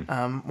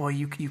 well,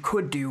 you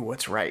could do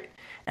what's right.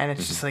 And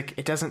it's just like,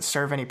 it doesn't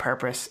serve any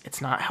purpose.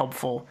 It's not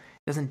helpful.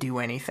 It doesn't do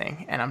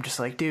anything. And I'm just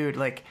like, dude,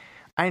 like,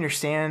 I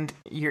understand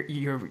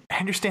I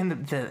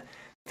understand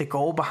the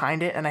goal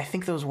behind it. And I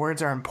think those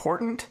words are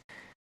important,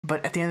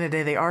 but at the end of the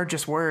day, they are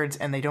just words,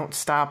 and they don't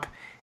stop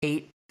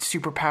 8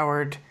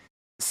 superpowered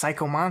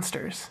psycho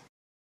monsters.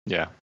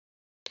 Yeah.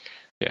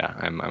 Yeah.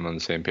 I'm on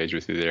the same page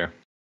with you there.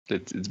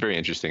 It's very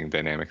interesting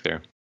dynamic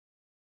there.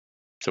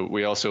 So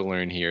we also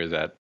learn here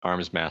that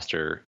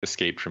Armsmaster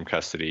escaped from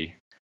custody,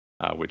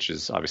 which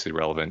is obviously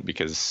relevant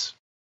because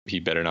he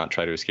better not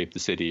try to escape the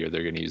city, or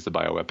they're going to use the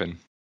bioweapon.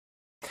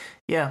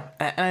 Yeah,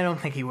 and I don't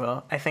think he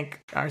will. I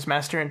think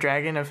Armsmaster and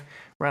Dragon have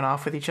run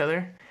off with each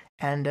other,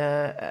 and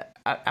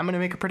I'm going to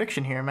make a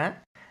prediction here,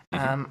 Matt.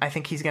 I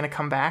think he's going to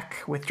come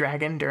back with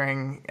Dragon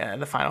during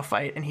the final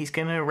fight, and he's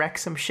going to wreck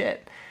some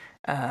shit.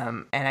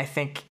 And I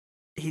think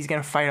he's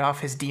going to fight off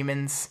his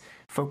demons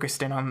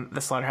focused in on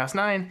the Slaughterhouse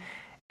 9,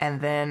 And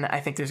then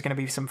I think there's going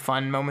to be some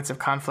fun moments of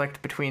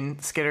conflict between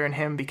Skitter and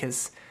him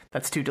because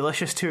that's too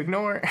delicious to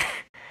ignore.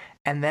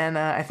 And then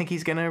I think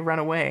he's going to run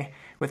away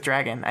with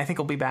Dragon. I think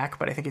he'll be back,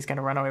 but I think he's going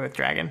to run away with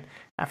Dragon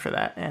after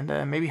that.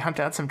 And maybe hunt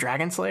out some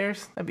Dragon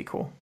Slayers. That'd be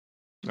cool.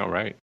 All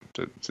right.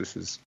 This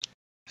is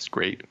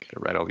great. Gotta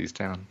write all these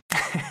down.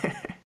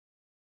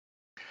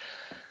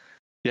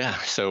 Yeah,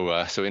 so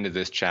into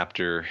this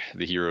chapter,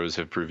 the heroes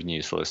have proven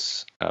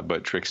useless,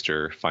 but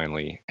Trickster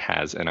finally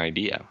has an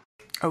idea.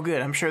 Oh,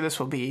 good. I'm sure this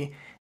will be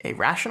a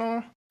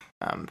rational,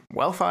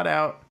 well thought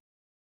out,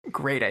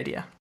 great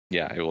idea.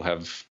 Yeah, it will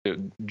have,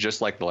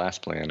 just like the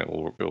last plan, it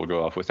will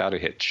go off without a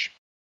hitch.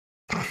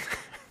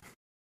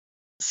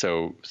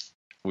 So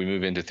we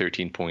move into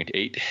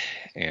 13.8,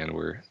 and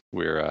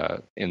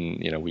we're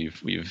in,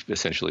 we've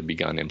essentially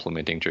begun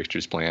implementing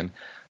Trickster's plan.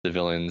 The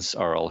villains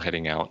are all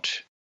heading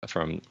out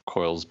from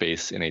Coil's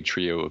base in a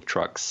trio of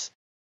trucks.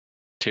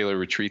 Taylor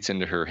retreats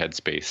into her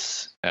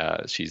headspace.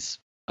 She's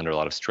under a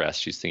lot of stress.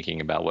 She's thinking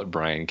about what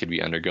Brian could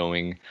be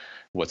undergoing,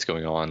 what's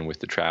going on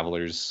with the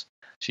travelers.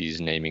 She's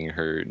naming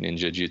her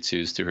ninja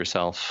jutsus to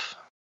herself.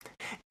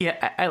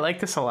 Yeah, I like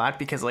this a lot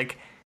because, like,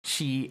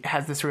 she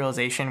has this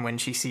realization when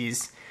she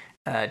sees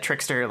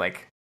Trickster,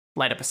 like,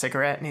 light up a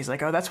cigarette, and he's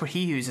like, oh, that's what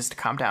he uses to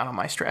calm down on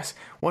my stress.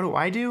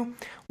 What do?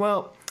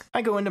 Well,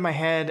 I go into my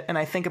head and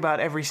I think about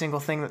every single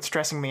thing that's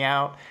stressing me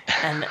out,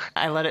 and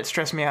I let it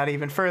stress me out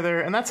even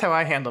further, and that's how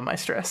I handle my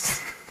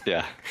stress.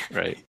 Yeah,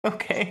 right.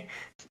 Okay.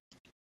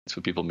 That's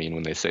what people mean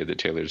when they say that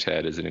Taylor's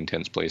head is an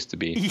intense place to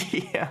be.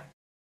 Yeah.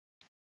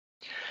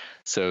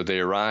 So they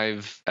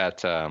arrive at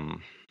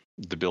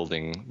the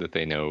building that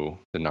they know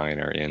the 9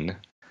 are in.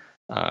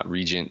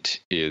 Regent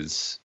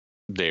is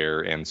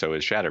there, and so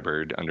is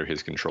Shatterbird under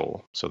his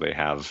control. So they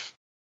have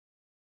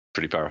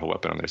pretty powerful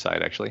weapon on their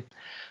side, actually.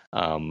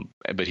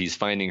 But he's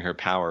finding her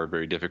power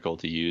very difficult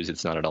to use.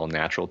 It's not at all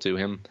natural to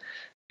him.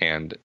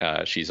 And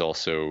she's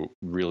also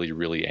really,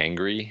 really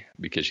angry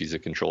because she's a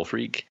control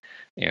freak.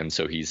 And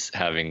so he's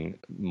having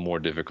more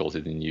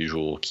difficulty than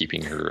usual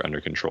keeping her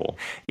under control.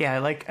 Yeah, I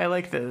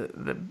like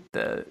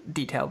the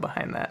detail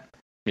behind that.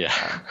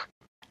 Yeah.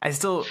 I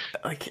still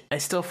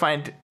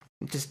find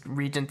just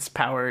Regent's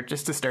power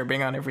just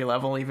disturbing on every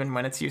level, even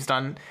when it's used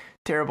on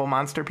terrible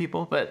monster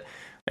people. But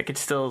like,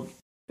 it's still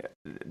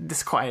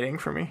disquieting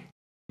for me.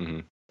 Mm-hmm.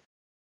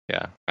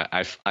 Yeah,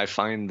 I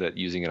find that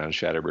using it on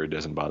Shatterbird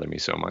doesn't bother me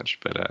so much,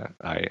 but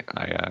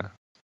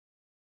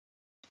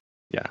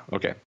yeah,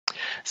 okay.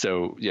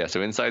 So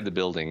inside the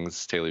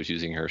buildings, Taylor's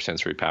using her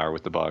sensory power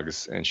with the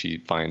bugs, and she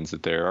finds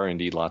that there are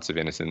indeed lots of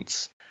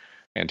innocents.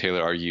 And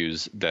Taylor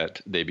argues that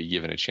they be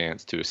given a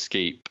chance to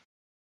escape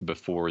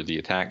before the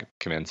attack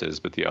commences,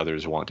 but the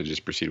others want to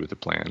just proceed with the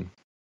plan.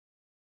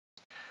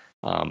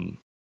 I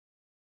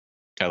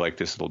like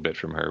this little bit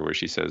from her where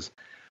she says,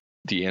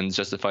 "The ends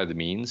justify the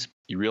means.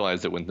 You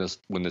realize that when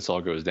this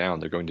all goes down,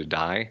 they're going to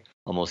die,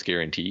 almost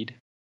guaranteed."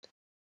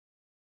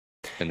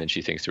 And then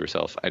she thinks to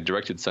herself, "I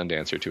directed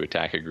Sundancer to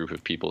attack a group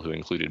of people who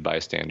included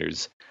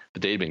bystanders,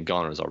 but they had been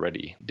goners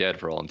already, dead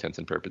for all intents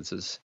and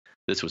purposes.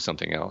 This was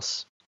something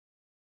else."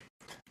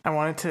 I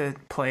wanted to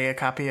play a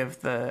copy of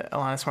the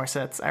Alanis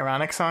Morissette's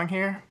Ironic song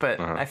here, but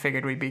I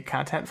figured we'd be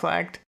content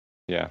flagged.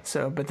 Yeah.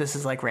 So, but this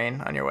is like Rain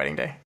on Your Wedding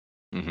Day.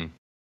 Mm-hmm.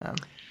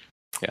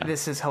 Yeah.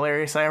 This is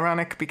hilariously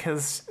ironic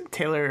because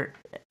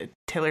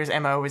Taylor's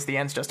MO is the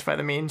ends justify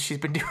the means. She's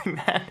been doing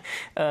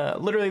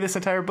that literally this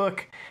entire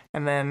book,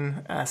 and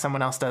then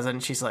someone else does it,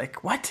 and she's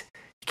like, "What?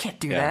 You can't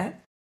do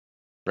that."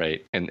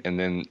 Right, and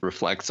then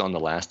reflects on the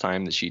last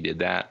time that she did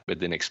that, but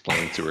then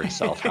explains to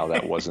herself how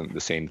that wasn't the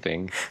same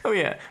thing. Oh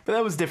yeah, but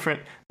that was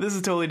different. This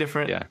is totally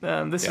different.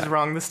 Yeah. This is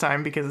wrong this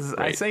time because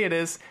I say it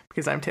is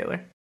because I'm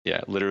Taylor.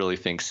 Yeah, literally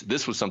thinks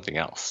this was something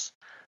else.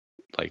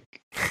 Like,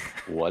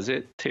 was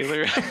it,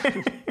 Taylor?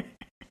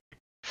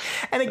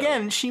 And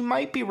again, she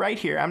might be right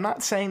here. I'm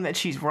not saying that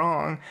she's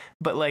wrong,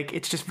 but like,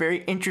 it's just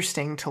very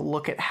interesting to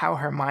look at how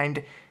her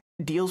mind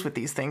deals with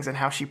these things and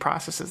how she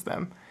processes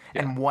them.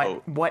 Yeah. And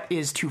what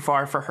is too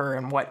far for her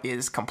and what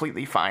is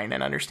completely fine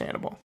and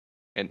understandable.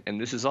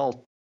 And this is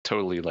all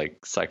totally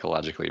like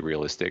psychologically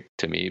realistic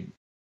to me,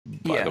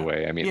 by the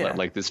way. I mean,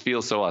 like this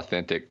feels so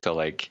authentic to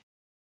like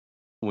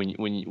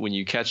when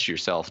you catch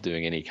yourself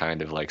doing any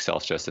kind of like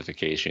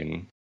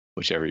self-justification,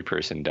 which every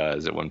person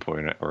does at one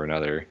point or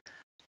another.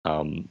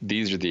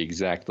 These are the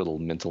exact little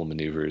mental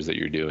maneuvers that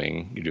you're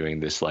doing. You're doing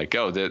this like,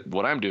 oh,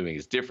 what I'm doing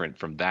is different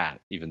from that,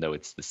 even though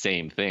it's the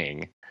same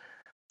thing.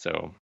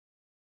 So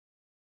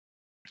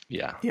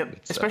yeah.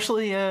 Yep.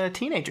 Especially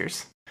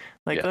teenagers.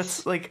 Like, yes.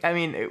 That's like, I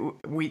mean,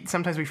 we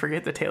sometimes we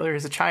forget that Taylor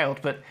is a child,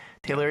 but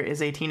Taylor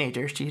is a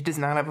teenager. She does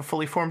not have a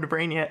fully formed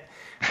brain yet.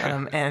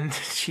 And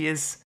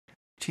she's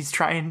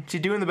doing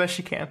the best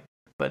she can.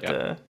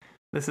 But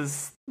this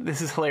is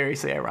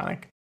hilariously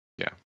ironic.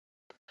 Yeah.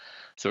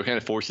 So it kind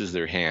of forces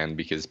their hand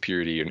because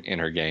Purity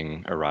and her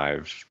gang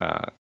arrive,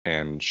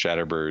 and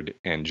Shatterbird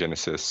and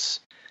Genesis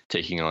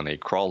taking on a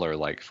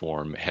crawler-like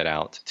form, head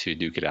out to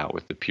duke it out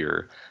with the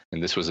Pure.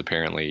 And this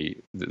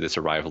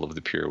arrival of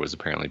the Pure was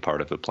apparently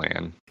part of the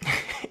plan.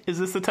 Is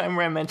this the time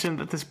where I mentioned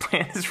that this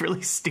plan is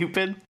really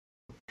stupid?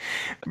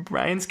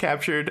 Brian's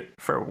captured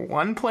for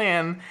one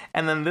plan,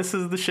 and then this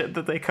is the shit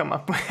that they come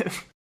up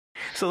with.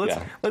 So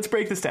let's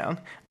break this down.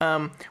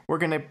 We're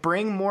gonna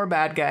bring more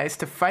bad guys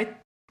to fight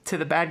to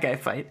the bad guy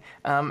fight,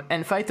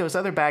 and fight those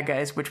other bad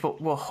guys, which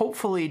will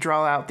hopefully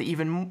draw out the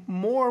even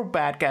more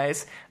bad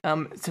guys.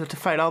 So to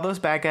fight all those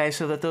bad guys,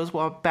 so that those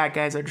bad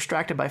guys are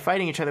distracted by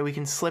fighting each other, we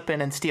can slip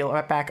in and steal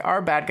back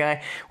our bad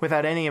guy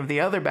without any of the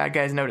other bad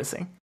guys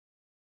noticing.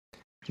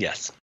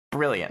 Yes.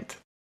 Brilliant.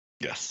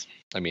 Yes.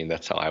 I mean,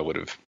 that's how I would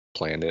have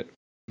planned it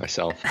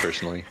myself,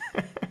 personally.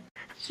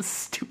 It's a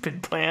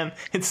stupid plan.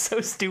 It's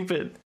so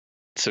stupid.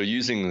 So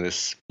using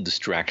this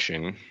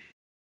distraction,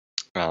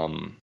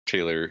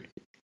 Taylor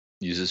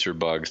uses her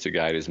bugs to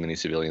guide as many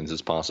civilians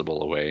as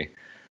possible away,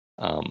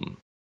 and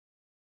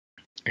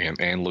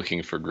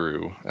looking for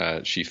Gru.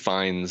 She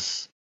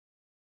finds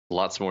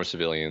lots more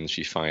civilians.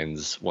 She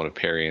finds one of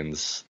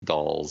Parian's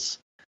dolls,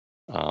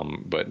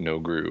 but no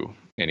Gru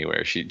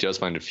anywhere. She does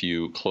find a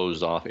few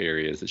closed off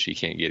areas that she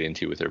can't get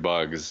into with her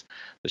bugs,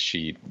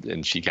 she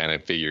kind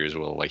of figures,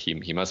 well, like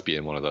he must be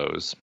in one of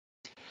those.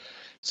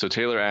 So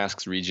Taylor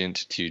asks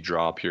Regent to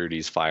draw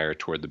Purity's fire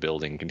toward the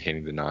building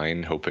containing the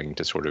 9, hoping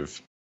to sort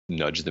of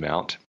nudge them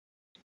out,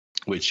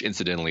 which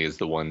incidentally is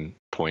the one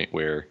point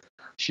where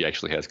she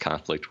actually has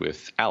conflict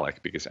with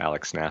Alec, because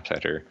Alec snaps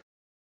at her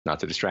not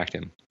to distract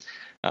him.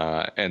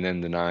 And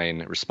then the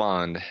 9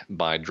 respond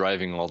by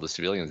driving all the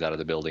civilians out of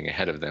the building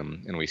ahead of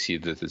them, and we see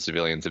that the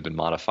civilians have been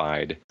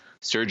modified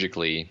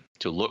surgically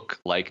to look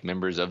like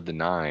members of the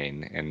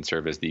 9 and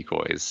serve as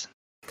decoys.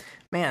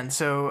 Man,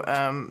 so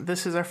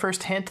this is our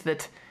first hint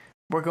that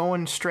we're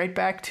going straight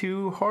back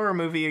to horror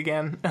movie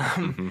again.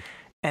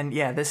 And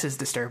yeah, this is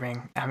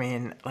disturbing. I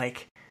mean,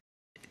 like,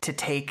 to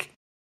take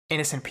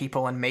innocent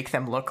people and make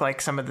them look like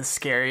some of the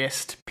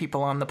scariest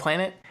people on the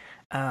planet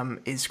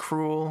is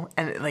cruel.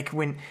 And like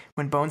when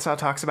Bonesaw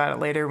talks about it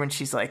later, when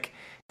she's like,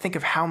 think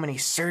of how many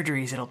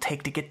surgeries it'll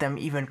take to get them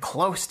even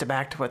close to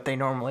back to what they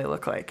normally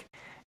look like.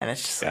 And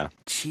it's just like,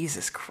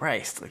 Jesus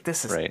Christ, like,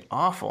 this is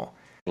awful.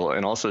 Well,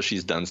 and also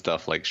she's done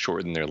stuff like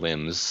shorten their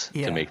limbs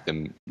to make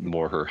them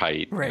more her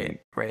height. Right.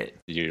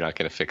 You're not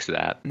going to fix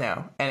that.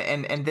 No.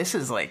 And this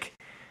is like,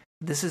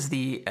 this is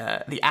the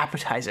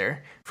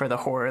appetizer for the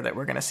horror that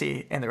we're going to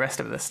see in the rest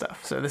of this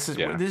stuff. So this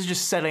is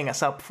just setting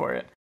us up for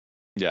it.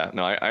 Yeah,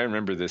 no, I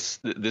remember this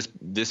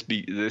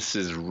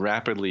is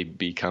rapidly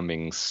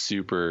becoming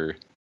super,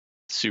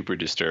 super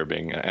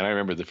disturbing. And I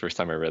remember the first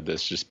time I read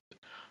this, just,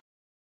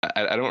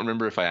 I don't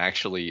remember if I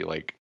actually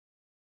like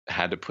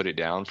had to put it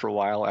down for a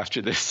while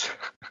after this,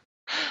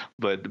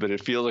 but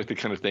it feels like the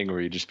kind of thing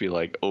where you just be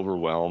like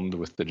overwhelmed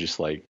with the just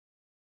like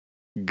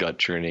gut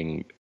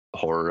churning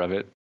horror of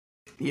it.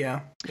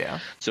 Yeah.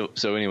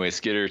 So anyway,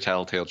 Skitter,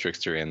 Tattletale,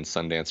 Trickster, and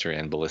Sundancer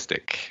and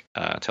Ballistic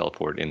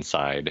teleport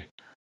inside,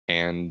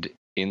 and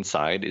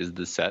inside is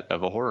the set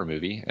of a horror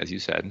movie, as you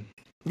said.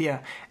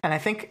 Yeah, and I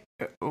think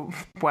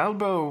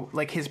Wildbow,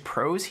 like, his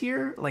prose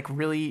here, like,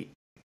 really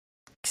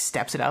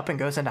steps it up and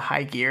goes into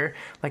high gear.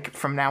 Like,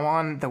 from now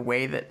on, the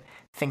way that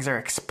things are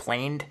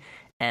explained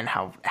and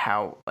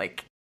how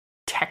like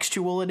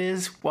textual it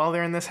is while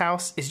they're in this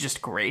house is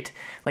just great.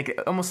 Like,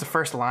 almost the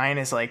first line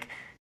is like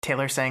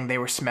Taylor saying, "They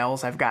were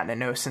smells I've gotten to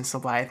know since the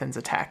Leviathan's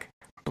attack: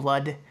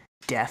 blood,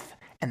 death,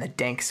 and the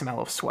dank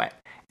smell of sweat."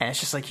 And it's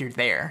just like, you're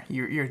there.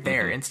 You're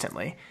there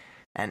instantly.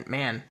 And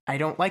man, I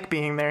don't like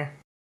being there.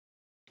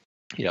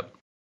 Yep.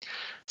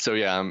 So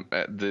yeah,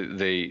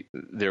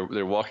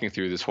 they're walking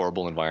through this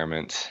horrible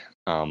environment,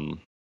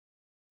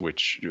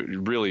 which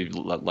really,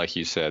 like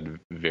you said,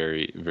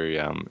 very, very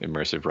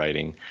immersive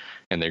writing,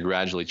 and they're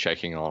gradually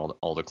checking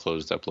all the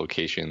closed up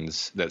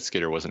locations that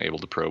Skitter wasn't able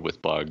to probe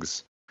with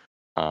bugs,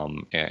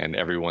 and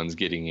everyone's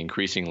getting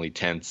increasingly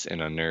tense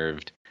and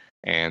unnerved,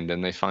 and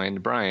then they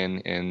find Brian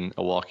in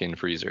a walk-in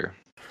freezer,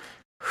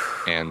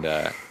 and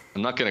I'm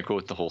not going to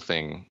quote the whole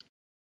thing.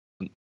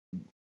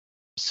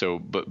 So,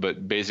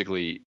 but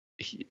basically,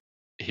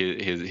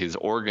 his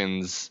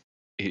organs,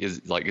 his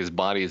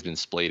body has been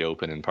splayed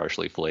open and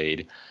partially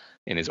flayed,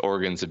 and his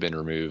organs have been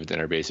removed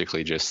and are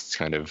basically just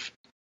kind of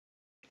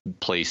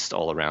placed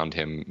all around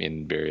him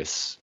in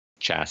various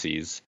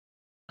chassis.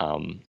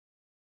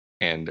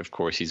 And of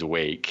course, he's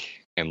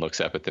awake and looks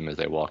up at them as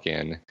they walk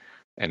in.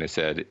 And it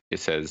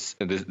says,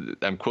 this,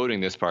 I'm quoting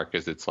this part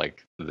because it's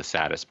like the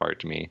saddest part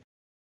to me,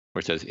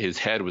 where it says, "His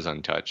head was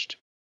untouched.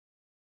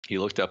 He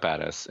looked up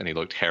at us and he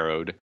looked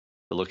harrowed.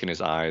 The look in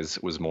his eyes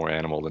was more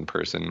animal than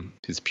person.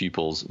 His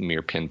pupils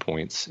mere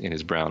pinpoints in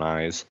his brown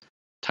eyes.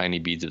 Tiny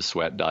beads of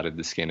sweat dotted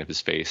the skin of his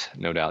face,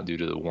 no doubt due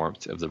to the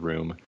warmth of the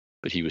room,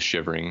 but he was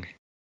shivering.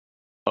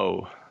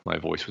 Oh," my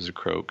voice was a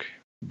croak,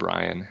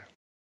 "Brian."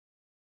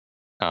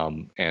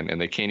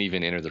 And they can't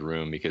even enter the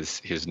room because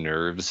his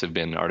nerves have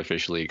been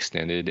artificially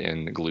extended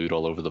and glued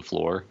all over the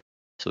floor,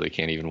 so they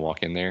can't even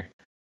walk in there.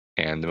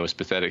 And the most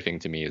pathetic thing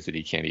to me is that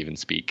he can't even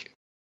speak.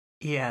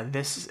 Yeah,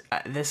 this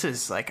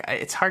is like,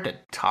 it's hard to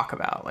talk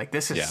about. Like,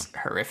 this is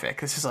horrific.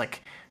 This is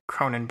like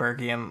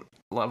Cronenbergian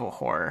level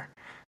horror.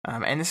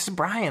 And this is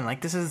Brian.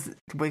 Like, this is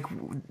like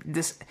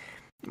this.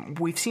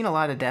 We've seen a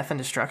lot of death and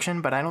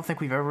destruction, but I don't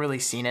think we've ever really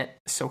seen it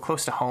so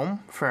close to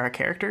home for our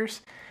characters.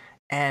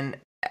 And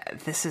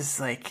this is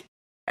like,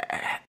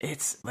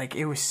 it's like,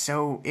 it was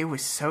so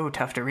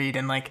tough to read.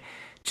 And like,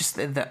 just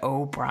the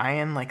oh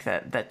Brian, like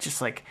that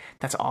just like,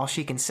 that's all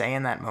she can say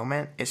in that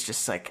moment. It's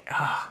just like,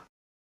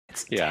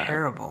 it's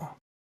terrible.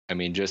 I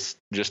mean, just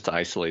to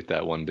isolate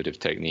that one bit of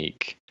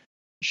technique,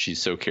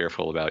 she's so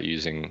careful about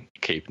using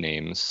cape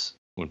names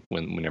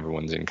when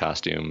everyone's in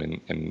costume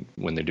and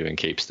when they're doing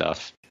cape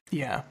stuff.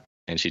 Yeah.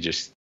 And it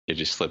just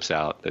slips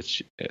out that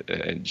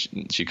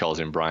she calls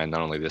him Brian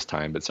not only this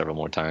time but several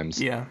more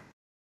times. Yeah.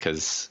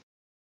 Because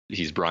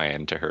he's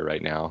Brian to her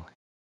right now.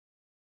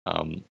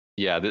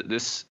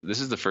 This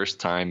is the first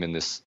time in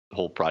this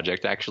whole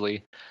project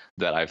actually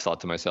that I've thought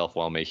to myself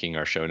while making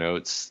our show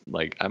notes,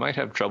 like, I might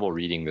have trouble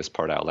reading this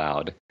part out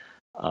loud,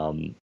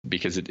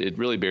 because it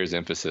really bears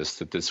emphasis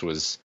that this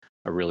was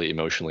a really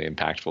emotionally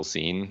impactful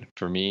scene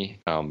for me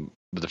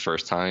the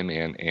first time,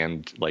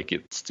 and like,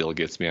 it still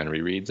gets me on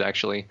rereads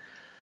actually.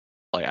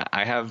 Like,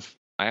 I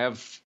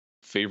have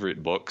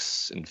favorite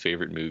books and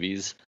favorite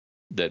movies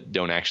that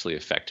don't actually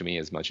affect me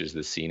as much as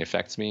this scene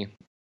affects me,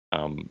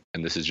 and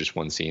this is just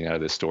one scene out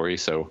of this story,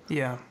 so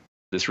yeah.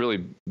 This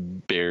really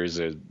bears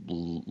a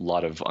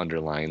lot of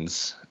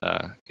underlines.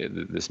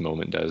 This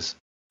moment does.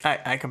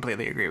 I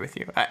completely agree with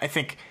you. I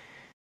think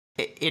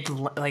it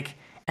like,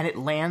 and it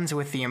lands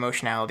with the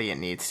emotionality it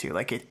needs to.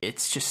 Like,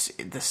 it's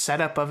just the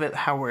setup of it,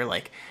 how we're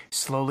like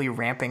slowly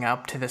ramping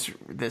up to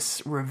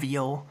this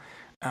reveal.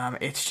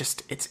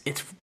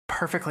 It's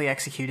perfectly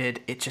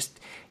executed. It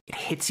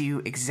hits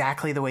you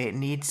exactly the way it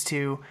needs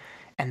to.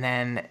 And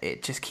then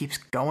it just keeps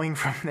going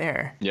from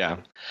there. Yeah,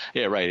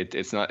 right.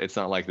 It's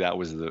not like that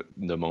was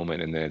the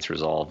moment and then it's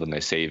resolved and they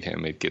save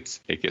him. It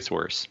gets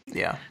worse.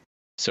 Yeah.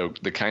 So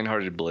the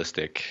kind-hearted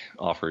ballistic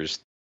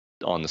offers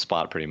on the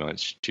spot pretty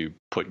much to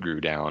put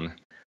Gru down,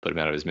 put him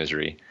out of his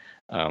misery.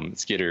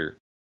 Skitter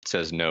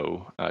says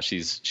no.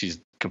 She's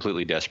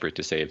completely desperate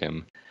to save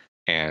him,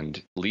 and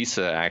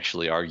Lisa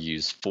actually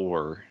argues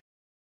for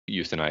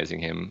euthanizing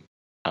him.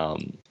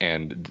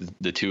 And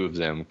the two of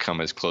them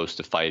come as close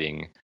to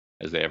fighting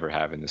as they ever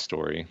have in the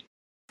story.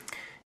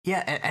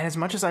 Yeah, and as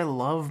much as I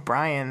love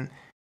Brian,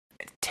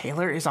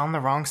 Taylor is on the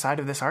wrong side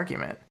of this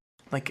argument.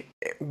 Like,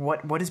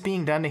 what is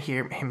being done to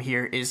him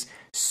here is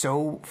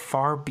so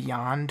far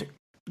beyond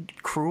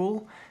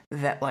cruel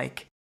that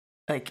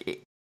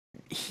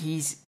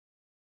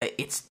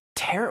it's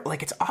terrible.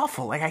 Like, it's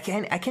awful. Like, I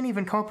can't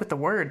even come up with the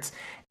words.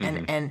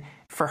 Mm-hmm. And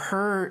for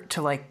her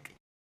to like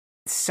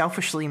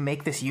selfishly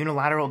make this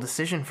unilateral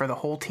decision for the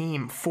whole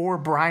team, for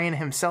Brian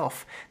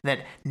himself,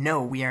 that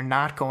no, we are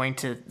not going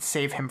to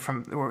save him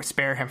from or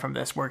spare him from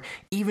this.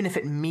 Even if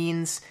it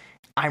means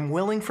I'm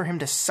willing for him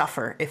to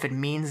suffer, if it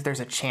means there's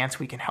a chance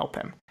we can help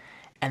him.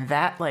 And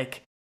that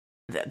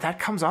that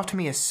comes off to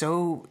me as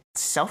so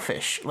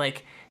selfish.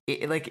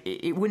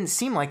 It wouldn't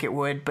seem like it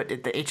would, but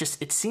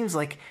it seems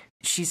like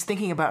she's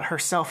thinking about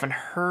herself and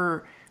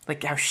her,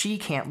 like, how she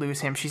can't lose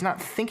him. She's not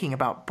thinking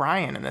about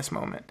Brian in this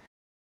moment.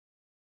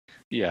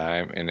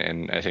 Yeah,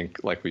 and I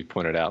think, like we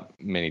pointed out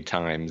many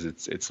times,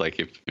 it's like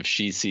if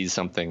she sees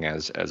something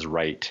as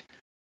right,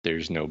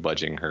 there's no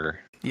budging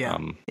her. Yeah.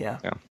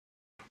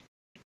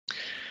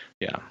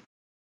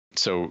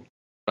 So,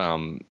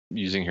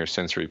 using her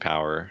sensory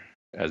power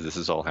as this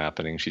is all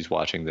happening, she's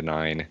watching the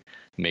 9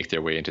 make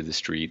their way into the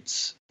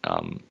streets,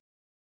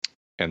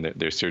 and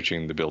they're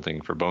searching the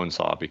building for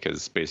Bonesaw,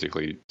 because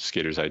basically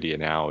Skitter's idea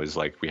now is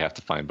like, we have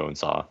to find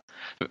Bonesaw.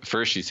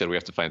 First she said we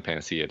have to find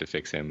Panacea to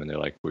fix him, and they're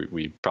like,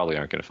 we probably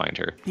aren't going to find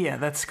her. Yeah,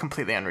 that's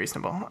completely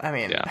unreasonable. I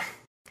mean,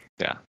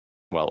 yeah.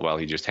 While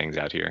he just hangs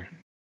out here,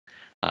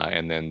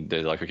 and then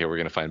they're like, okay, we're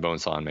going to find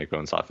Bonesaw and make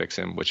Bonesaw fix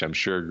him, which I'm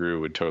sure Gru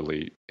would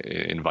totally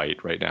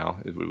invite right now.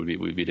 It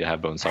would be to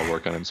have Bonesaw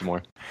work on him some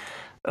more.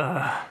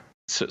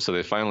 So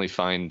they finally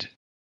find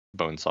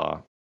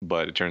Bonesaw,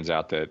 but it turns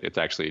out that it's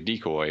actually a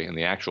decoy, and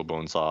the actual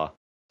Bonesaw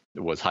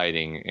was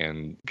hiding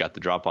and got the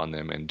drop on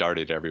them and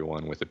darted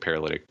everyone with a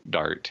paralytic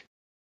dart,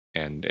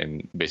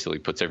 and basically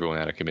puts everyone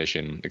out of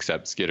commission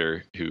except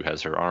Skitter, who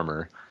has her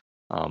armor.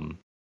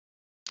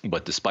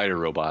 But the spider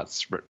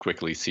robots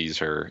quickly seize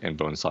her, and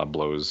Bonesaw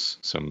blows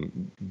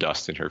some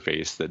dust in her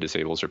face that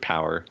disables her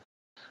power.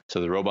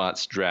 So the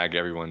robots drag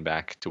everyone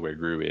back to where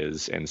Gru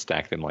is and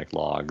stack them like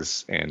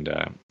logs. And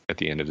at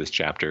the end of this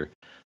chapter,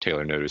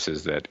 Taylor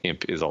notices that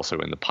Imp is also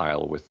in the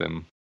pile with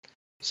them.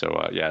 So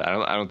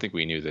I don't think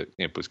we knew that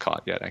Imp was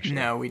caught yet. Actually,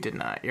 no, we did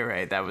not. You're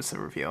right. That was the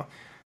reveal.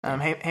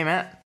 Hey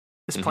Matt,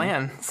 this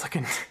plan it's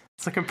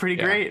looking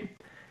pretty great.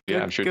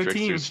 I'm sure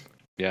Trickster's.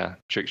 Yeah,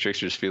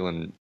 Trickster's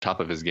feeling top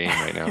of his game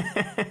right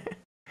now.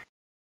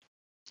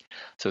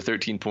 So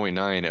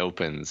 13.9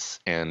 opens,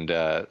 and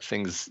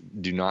things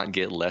do not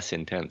get less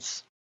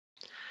intense.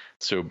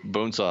 So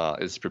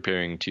Bonesaw is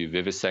preparing to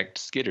vivisect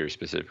Skitter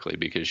specifically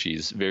because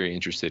she's very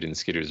interested in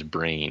Skitter's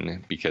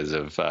brain because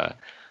of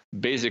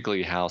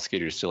basically how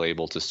Skater's still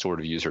able to sort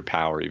of use her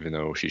power, even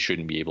though she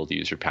shouldn't be able to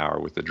use her power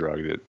with the drug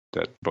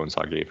that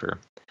Bonesaw gave her.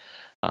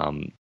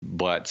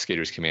 But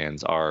Skater's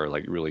commands are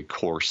like really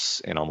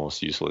coarse and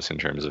almost useless in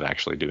terms of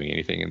actually doing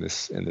anything in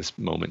this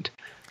moment.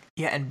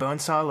 Yeah, and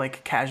Bonesaw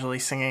like casually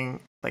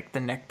singing like the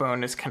neck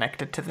bone is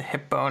connected to the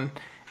hip bone,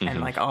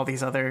 and like all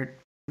these other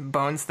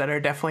bones that are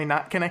definitely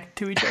not connected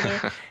to each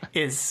other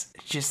is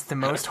just the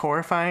most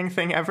horrifying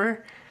thing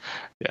ever.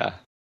 Yeah.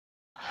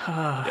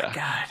 Oh yeah.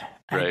 God.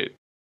 Right.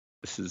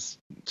 This is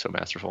so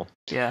masterful.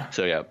 Yeah.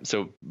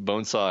 So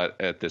Bonesaw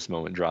at this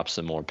moment drops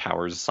some more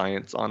powers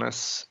science on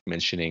us,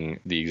 mentioning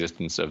the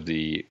existence of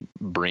the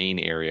brain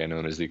area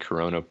known as the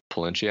corona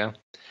pollentia,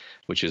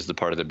 which is the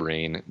part of the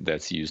brain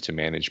that's used to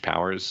manage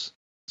powers.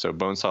 So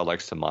Bonesaw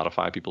likes to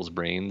modify people's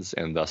brains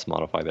and thus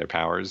modify their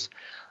powers.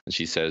 And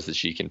she says that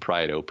she can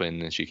pry it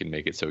open and she can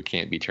make it so it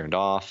can't be turned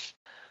off.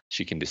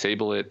 She can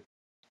disable it.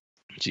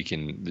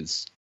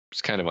 It's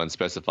kind of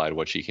unspecified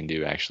what she can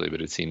do, actually,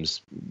 but it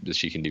seems that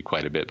she can do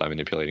quite a bit by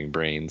manipulating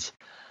brains.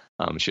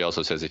 She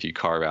also says if you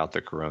carve out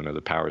the corona,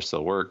 the powers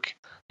still work.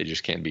 They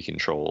just can't be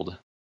controlled.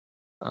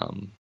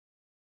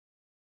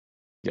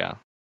 Yeah.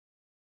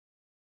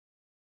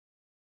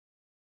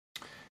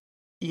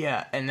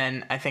 Yeah, and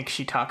then I think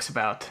she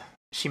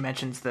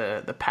mentions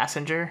the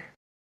passenger.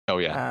 Oh,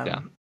 yeah,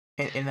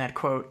 in that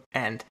quote.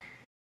 And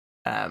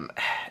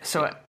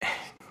so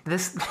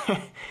this,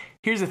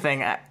 here's the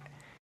thing.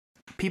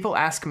 People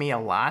ask me a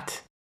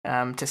lot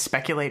to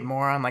speculate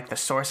more on like the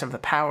source of the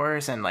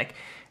powers, and like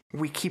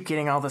we keep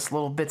getting all this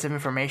little bits of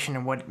information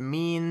and what it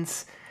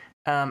means.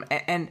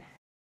 And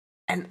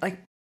like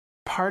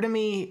part of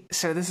me,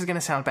 so this is going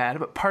to sound bad,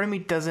 but part of me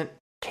doesn't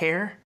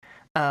care.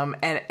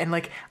 And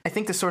like, I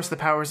think the source of the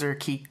powers are a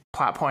key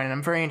plot point, and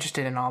I'm very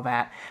interested in all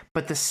that,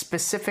 but the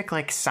specific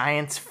like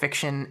science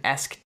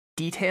fiction-esque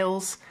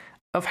details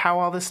of how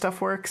all this stuff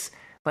works,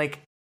 like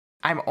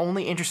I'm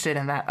only interested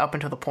in that up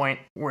until the point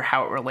where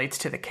how it relates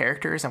to the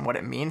characters and what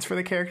it means for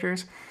the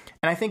characters.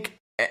 And I think,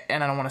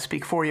 and I don't want to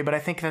speak for you, but I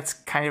think that's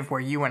kind of where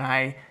you and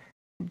I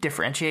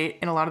differentiate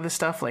in a lot of this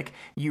stuff. Like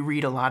you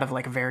read a lot of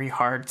like very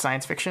hard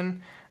science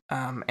fiction,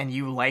 and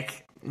you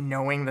like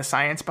knowing the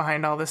science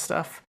behind all this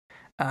stuff.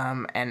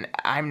 And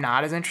I'm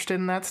not as interested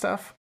in that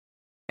stuff.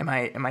 Am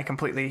I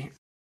completely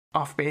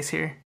off base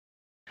here?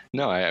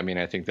 No, I mean,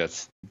 I think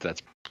that's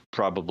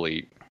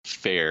probably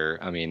fair.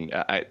 I mean,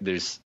 I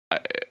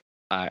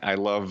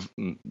love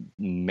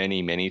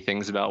many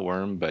things about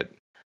Worm, but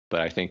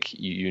I think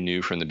you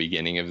knew from the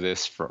beginning of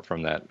this,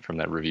 from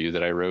that review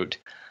that I wrote,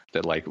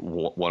 that like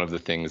one of the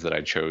things that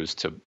I chose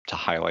to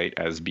highlight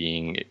as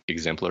being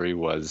exemplary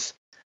was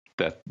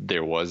that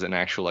there was an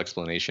actual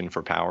explanation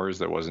for powers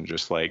that wasn't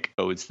just like,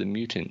 oh, it's the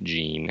mutant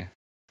gene,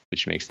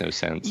 which makes no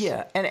sense.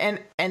 Yeah,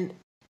 and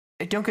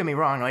don't get me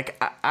wrong, like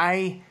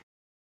I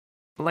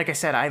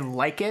said, I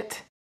like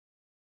it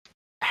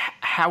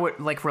how it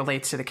like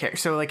relates to the character.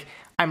 So like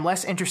I'm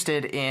less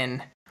interested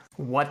in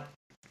what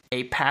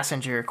a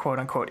passenger quote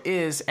unquote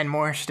is, and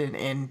more interested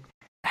in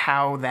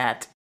how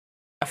that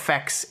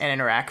affects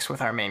and interacts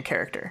with our main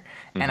character.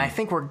 Mm-hmm. And I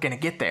think we're gonna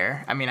get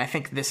there. I mean, I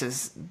think this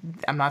is.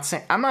 I'm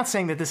not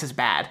saying that this is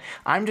bad.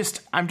 I'm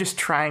just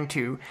trying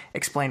to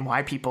explain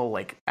why people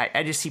like.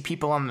 I just see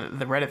people on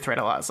the Reddit thread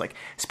a lot. It's like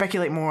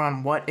speculate more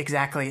on what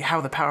exactly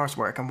how the powers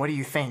work and what do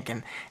you think.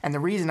 And the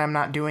reason I'm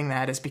not doing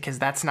that is because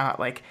that's not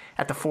like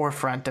at the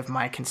forefront of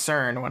my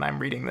concern when I'm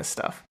reading this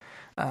stuff.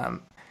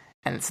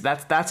 And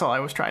that's all I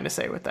was trying to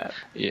say with that.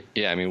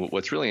 Yeah. I mean,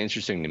 what's really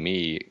interesting to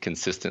me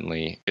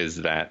consistently is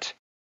that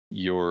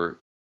you're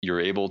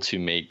able to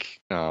make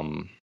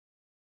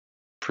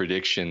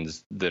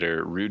predictions that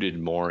are rooted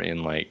more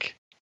in like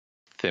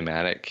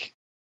thematic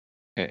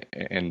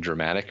and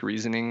dramatic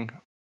reasoning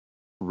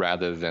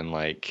rather than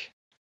like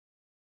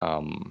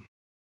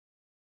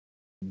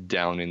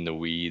down in the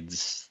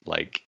weeds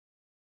like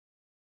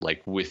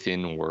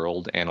within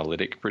world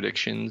analytic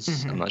predictions.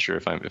 Mm-hmm. I'm not sure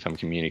if I'm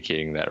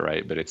communicating that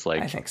right, but it's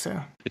like I think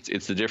so.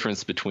 It's the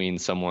difference between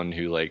someone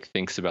who like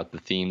thinks about the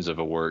themes of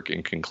a work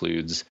and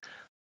concludes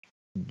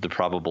the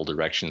probable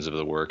directions of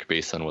the work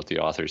based on what the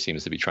author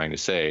seems to be trying to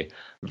say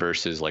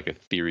versus like a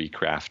theory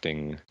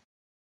crafting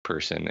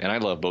person. And I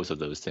love both of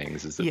those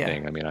things is the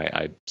thing. I mean,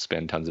 I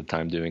spend tons of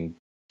time doing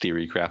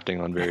theory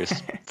crafting on various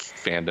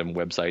fandom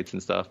websites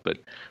and stuff, but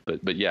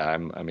yeah,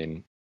 I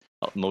mean,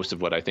 most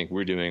of what I think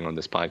we're doing on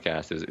this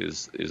podcast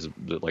is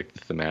the, like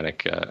the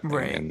thematic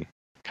right. and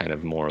kind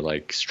of more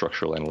like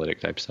structural analytic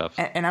type stuff.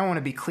 And I want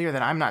to be clear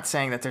that I'm not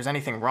saying that there's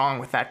anything wrong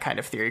with that kind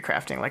of theory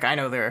crafting. Like I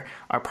know there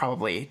are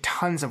probably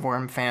tons of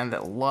Worm fans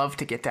that love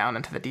to get down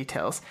into the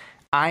details.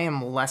 I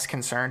am less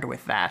concerned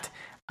with that.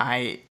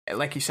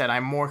 Like you said,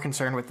 I'm more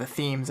concerned with the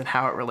themes and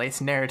how it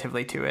relates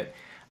narratively to it.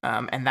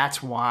 And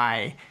that's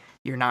why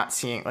you're not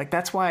seeing, like,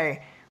 that's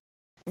why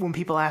when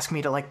people ask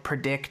me to like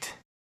predict,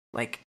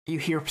 like you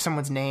hear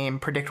someone's name,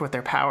 predict what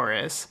their power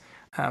is,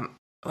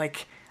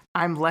 like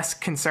I'm less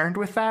concerned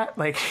with that.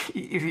 Like,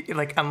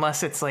 like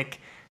unless it's like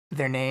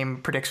their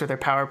name predicts what their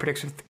power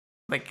predicts with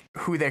like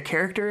who their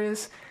character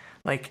is.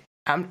 Like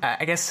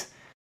I guess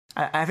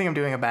I think I'm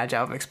doing a bad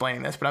job of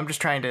explaining this, but I'm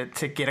just trying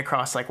to get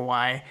across like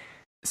why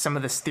some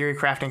of this theory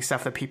crafting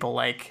stuff that people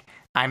like,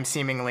 I'm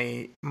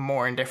seemingly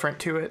more indifferent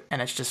to it,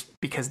 and it's just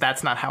because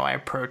that's not how I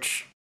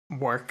approach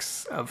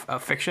works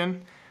of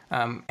fiction.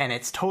 And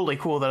it's totally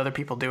cool that other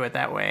people do it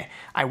that way.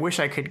 I wish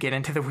I could get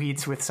into the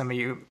weeds with some of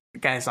you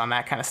guys on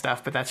that kind of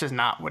stuff, but that's just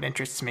not what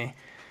interests me.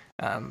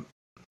 And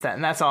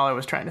that's all I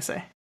was trying to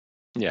say.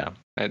 Yeah,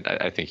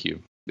 I think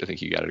you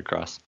got it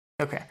across.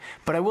 Okay,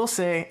 but I will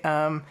say,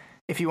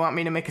 if you want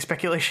me to make a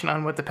speculation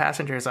on what the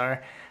passengers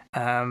are,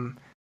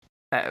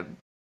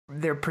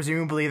 they're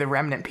presumably the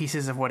remnant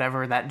pieces of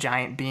whatever that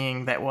giant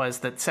being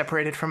that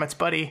separated from its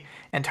buddy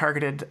and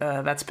targeted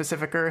that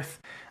specific Earth.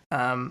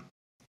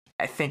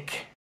 I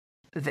think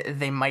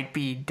they might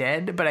be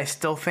dead, but I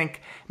still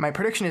think my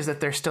prediction is that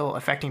they're still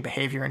affecting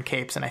behavior in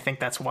capes, and I think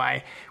that's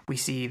why we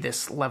see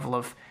this level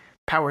of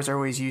powers are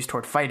always used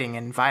toward fighting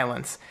and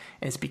violence,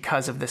 is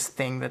because of this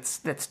thing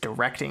that's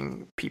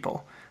directing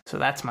people. So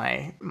that's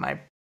my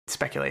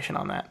speculation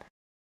on that.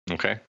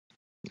 Okay.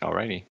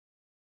 Alrighty.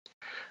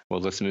 Well,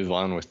 let's move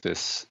on with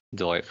this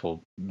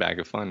delightful bag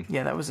of fun.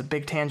 Yeah, that was a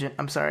big tangent.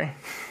 I'm sorry.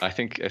 I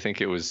think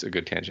it was a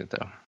good tangent,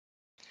 though.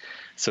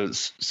 So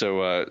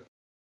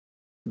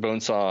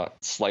Bonesaw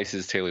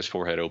slices Taylor's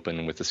forehead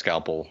open with a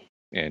scalpel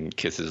and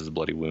kisses the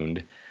bloody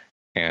wound,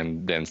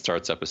 and then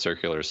starts up a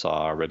circular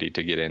saw ready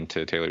to get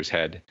into Taylor's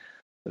head.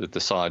 The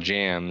saw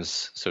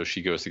jams, so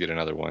she goes to get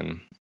another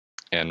one.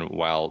 And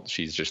while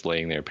she's just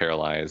laying there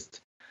paralyzed,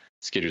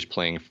 Skitter's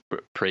praying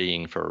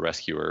for a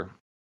rescuer,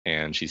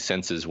 and she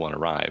senses one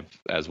arrive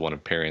as one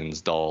of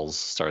Perrin's dolls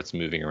starts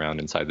moving around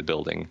inside the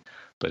building,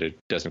 but it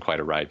doesn't quite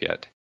arrive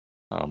yet.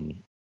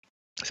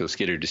 So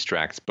Skitter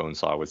distracts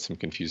Bonesaw with some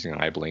confusing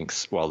eye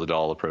blinks while the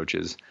doll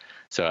approaches.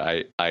 So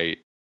I'm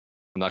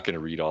not going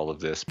to read all of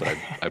this, but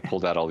I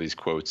pulled out all these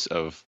quotes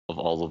of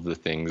all of the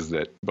things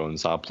that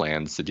Bonesaw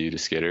plans to do to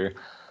Skitter,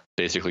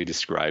 basically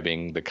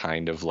describing the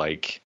kind of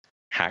like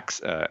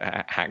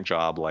hack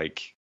job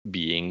like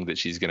being that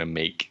she's going to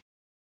make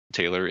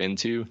Taylor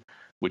into,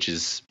 which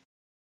is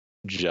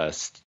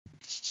just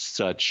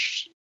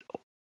such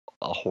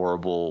a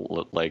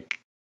horrible like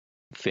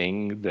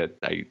thing that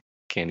I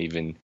don't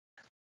even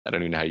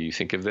know how you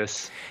think of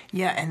this.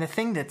 Yeah, and the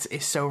thing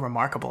is so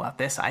remarkable about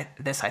this, I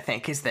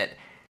think, is that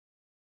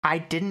I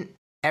didn't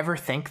ever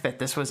think that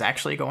this was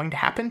actually going to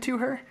happen to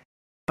her,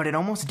 but it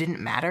almost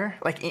didn't matter.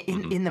 Like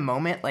in the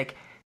moment, like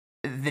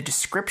the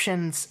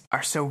descriptions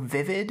are so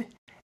vivid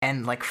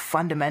and like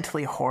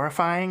fundamentally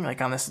horrifying, like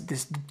on this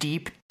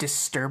deep,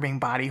 disturbing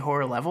body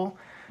horror level,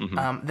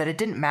 that it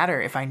didn't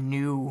matter if I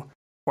knew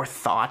or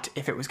thought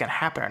if it was going to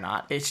happen or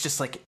not. It's just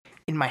like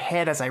in my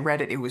head as I read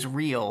it, it was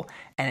real,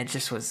 and it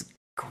just was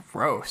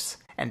gross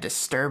and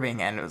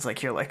disturbing, and it was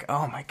like, you're like,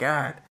 oh my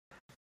god.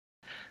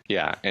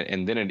 Yeah,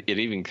 and then it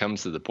even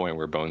comes to the point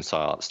where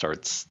Bonesaw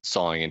starts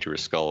sawing into her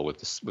skull with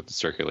the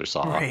circular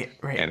saw, right,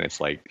 and it's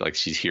like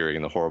she's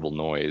hearing the horrible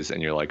noise,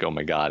 and you're like, oh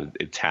my god,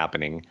 it's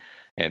happening,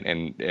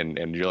 and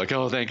you're like,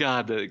 oh thank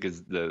god,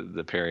 because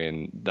the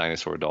Parian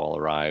dinosaur doll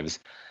arrives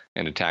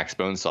and attacks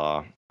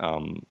Bonesaw,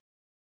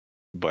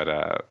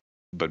 but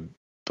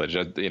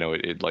just, you know,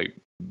 it like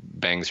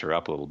bangs her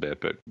up a little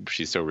bit, but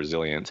she's so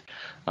resilient.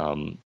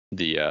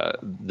 The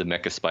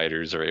mecha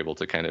spiders are able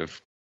to kind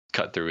of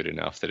cut through it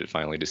enough that it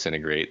finally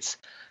disintegrates,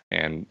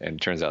 and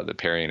turns out that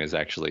Parian is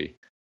actually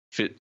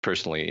fit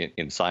personally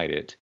inside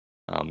it,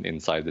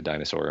 inside the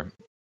dinosaur,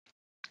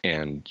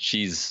 and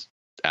she's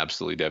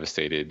absolutely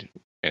devastated,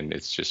 and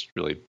it's just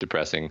really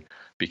depressing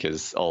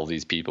because all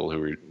these people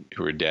who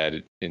are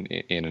dead in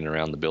and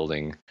around the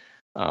building,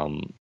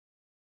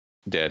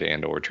 dead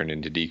and or turned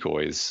into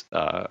decoys,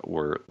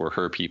 were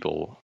her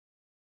people.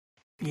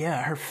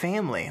 Yeah, her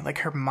family, like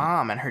her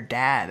mom and her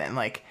dad, and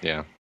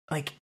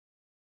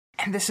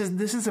and this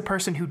is a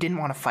person who didn't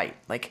want to fight,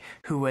 like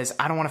who was,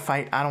 I don't want to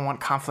fight, I don't want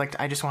conflict,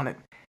 I just want to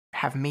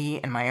have me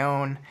and my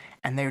own,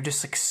 and they were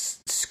just like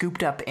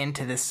scooped up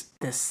into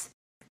this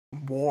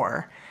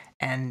war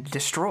and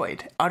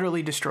destroyed,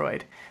 utterly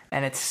destroyed,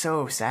 and it's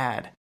so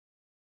sad.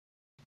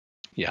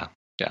 Yeah,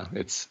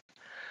 it's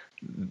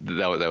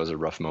that was a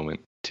rough moment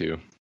too.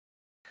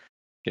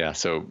 Yeah,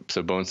 so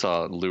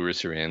Bonesaw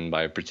lures her in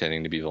by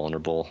pretending to be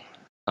vulnerable,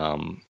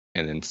 and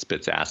then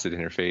spits acid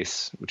in her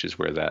face, which is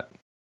where that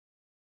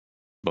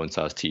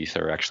Bonesaw's teeth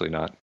are actually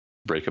not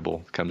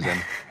breakable comes in.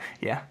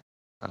 Yeah.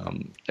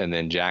 And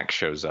then Jack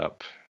shows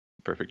up,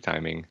 perfect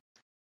timing,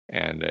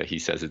 and he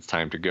says it's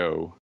time to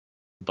go,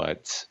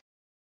 but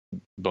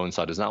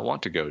Bonesaw does not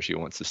want to go. She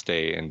wants to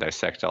stay and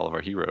dissect all of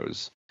our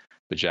heroes.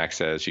 But Jack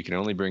says she can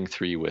only bring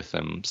 3 with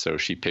them, so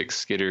she picks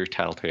Skitter,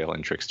 Tattletale,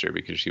 and Trickster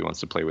because she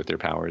wants to play with their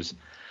powers.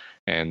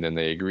 And then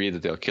they agree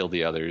that they'll kill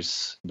the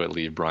others, but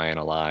leave Brian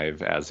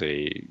alive as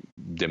a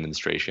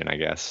demonstration, I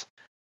guess.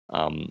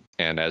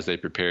 And as they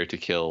prepare to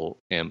kill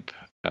Imp,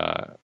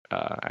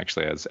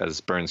 actually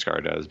as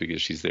Burnscar does,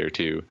 because she's there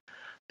too,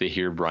 they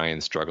hear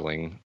Brian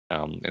struggling,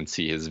 and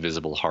see his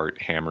visible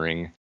heart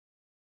hammering.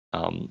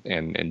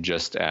 And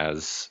just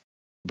as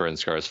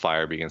Burnscar's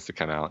fire begins to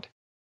come out,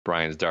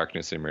 Brian's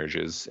darkness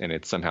emerges, and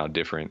it's somehow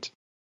different.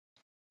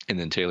 And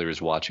then Taylor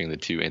is watching the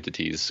two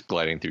entities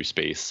gliding through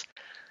space,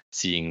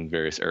 seeing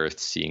various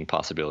Earths, seeing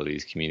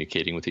possibilities,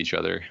 communicating with each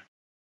other.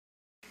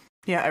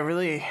 Yeah, I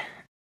really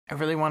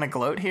want to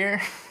gloat here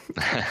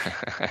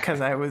because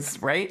I was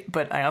right,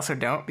 but I also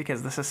don't,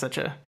 because this is such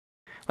a,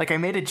 like, I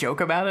made a joke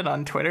about it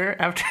on Twitter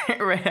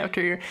right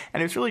after here,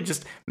 and it was really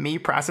just me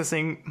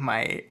processing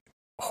my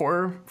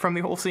horror from the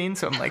whole scene.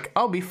 So I'm like,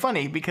 I'll be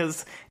funny,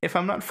 because if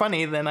I'm not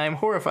funny, then I'm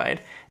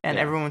horrified. And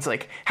everyone's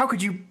like, how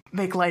could you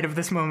make light of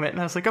this moment? And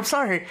I was like, I'm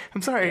sorry.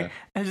 Yeah.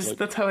 I just,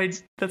 that's how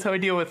I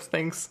deal with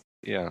things.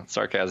 Yeah,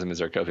 sarcasm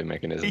is our coping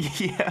mechanism.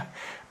 Yeah.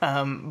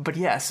 But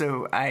yeah,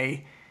 so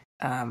I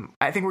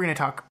think we're going to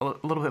talk a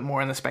little bit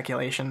more in the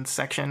speculation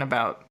section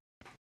about,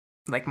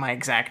 like, my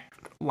exact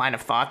line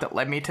of thought that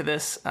led me to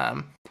this.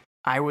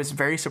 I was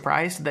very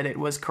surprised that it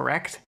was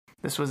correct.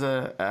 This was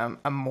a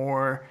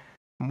more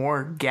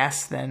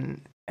guess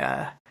than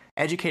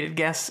educated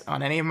guess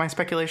on any of my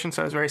speculation,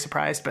 so I was very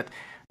surprised. But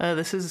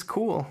this is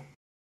cool,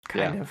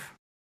 kind of.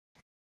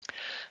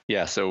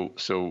 Yeah. So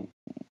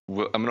I'm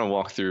going to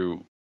walk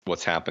through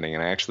what's happening,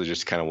 and I actually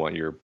just kind of want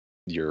your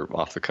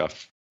off the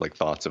cuff, like,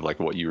 thoughts of, like,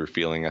 what you were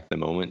feeling at the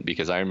moment,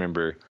 because I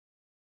remember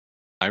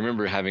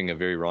having a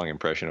very wrong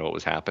impression of what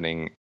was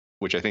happening,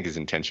 which I think is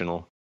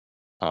intentional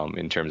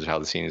in terms of how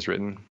the scene is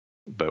written,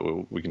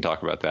 but we can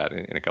talk about that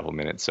in a couple of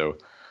minutes. So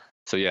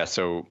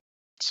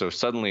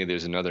suddenly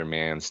there's another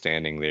man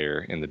standing there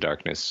in the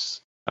darkness,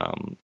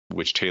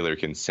 which Taylor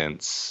can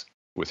sense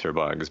with her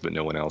bugs, but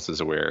no one else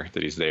is aware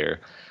that he's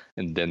there.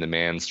 And then the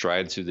man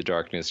strides through the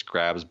darkness,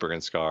 grabs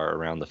Burnscar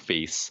around the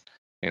face,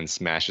 and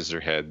smashes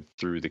her head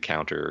through the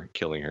counter,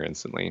 killing her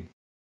instantly.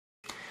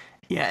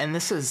 Yeah, and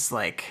this is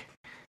like,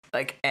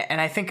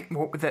 and I think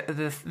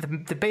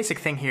the basic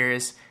thing here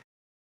is,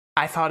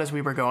 I thought as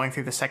we were going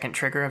through the second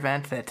trigger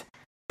event that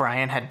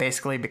Brian had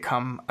basically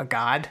become a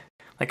god,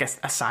 like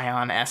a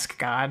Scion-esque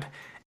god,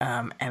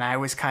 and I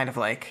was kind of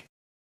like,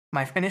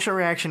 my initial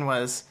reaction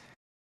was,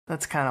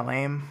 that's kind of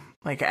lame.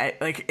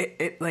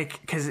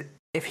 Because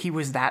if he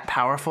was that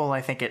powerful,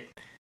 I think it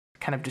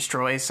kind of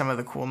destroys some of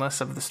the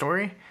coolness of the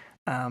story.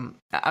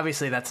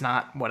 Obviously, that's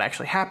not what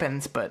actually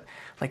happens, but,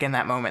 like, in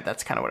that moment,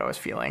 that's kind of what I was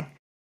feeling.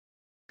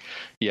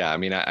 Yeah, I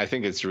mean, I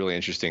think it's a really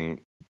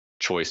interesting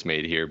choice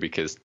made here,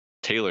 because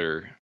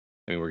Taylor,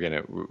 I mean,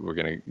 we're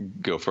gonna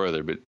go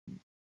further, but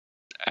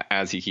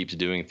as he keeps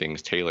doing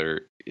things,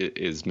 Taylor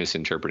is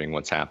misinterpreting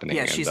what's happening.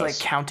 Yeah, she's like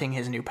counting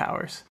his new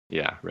powers.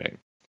 Yeah, right.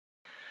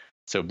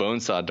 So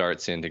Bonesaw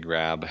darts in to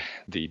grab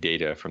the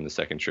data from the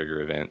second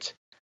trigger event,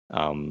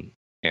 and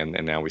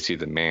now we see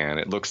the man.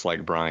 It looks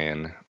like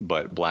Brian,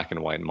 but black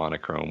and white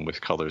monochrome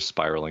with colors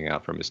spiraling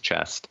out from his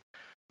chest.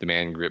 The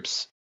man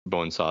grips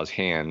Bonesaw's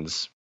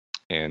hands,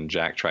 and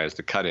Jack tries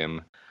to cut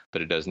him,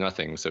 but it does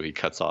nothing, so he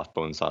cuts off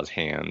Bonesaw's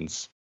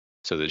hands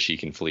so that she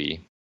can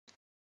flee.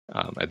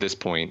 At this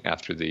point,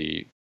 after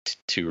the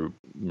two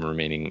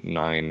remaining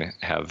 9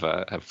 have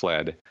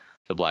fled,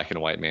 the black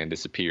and white man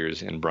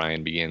disappears, and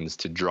Brian begins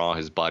to draw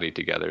his body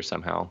together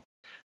somehow.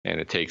 And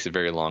it takes a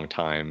very long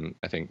time.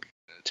 I think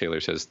Taylor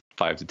says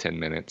 5 to 10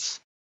 minutes,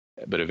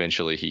 but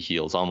eventually he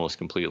heals almost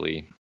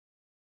completely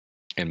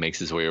and makes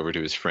his way over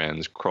to his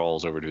friends,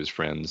 crawls over to his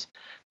friends,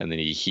 and then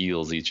he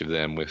heals each of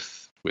them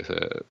with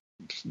a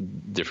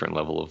different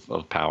level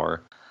of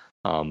power.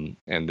 And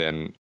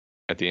then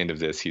at the end of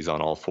this, he's on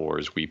all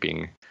fours,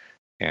 weeping,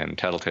 and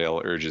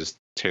Tattletale urges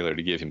Taylor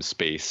to give him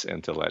space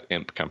and to let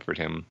Imp comfort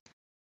him.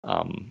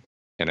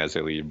 And as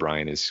they leave,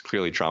 Brian is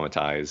clearly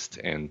traumatized,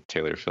 and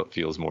Taylor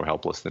feels more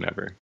helpless than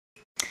ever.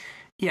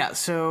 Yeah,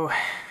 so,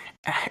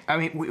 I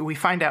mean, we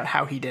find out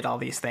how he did all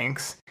these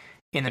things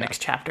in the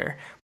next chapter,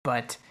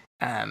 but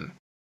I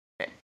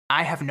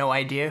have no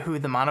idea who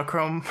the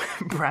monochrome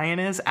Brian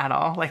is at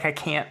all. Like, I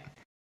can't,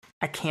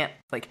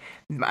 like,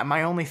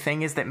 my only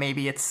thing is that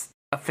maybe it's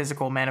a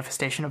physical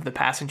manifestation of the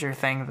passenger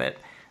thing that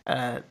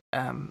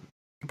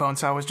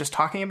Bonesaw was just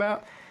talking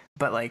about,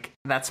 but, like,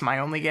 that's my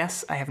only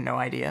guess. I have no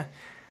idea.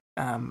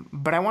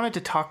 But I wanted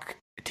to talk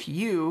to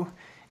you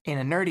in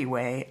a nerdy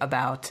way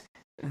about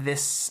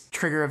this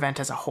trigger event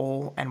as a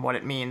whole and what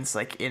it means,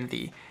 like, in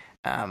the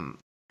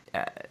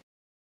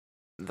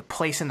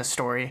place in the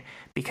story,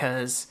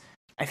 because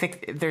I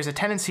think there's a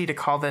tendency to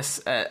call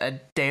this a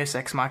Deus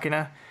Ex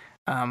Machina,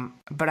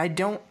 but I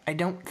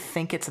don't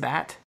think it's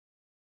that.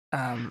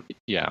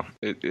 Yeah,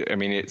 I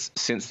mean, it's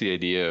since the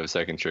idea of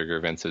second trigger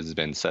events has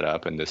been set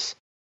up, and this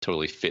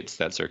totally fits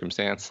that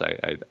circumstance.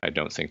 I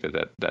don't think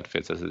that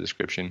fits as a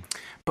description.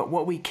 But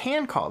what we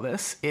can call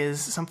this is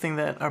something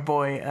that our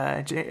boy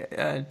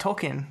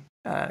Tolkien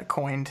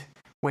coined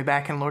way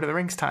back in Lord of the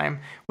Rings time,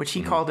 which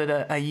he called it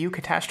a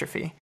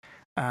eucatastrophe,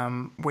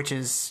 which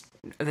is,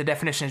 the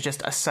definition is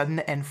just a sudden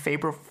and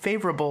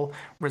favorable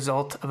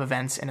result of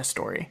events in a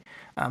story.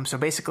 So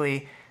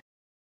basically,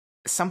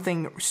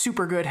 something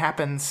super good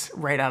happens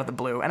right out of the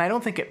blue. And I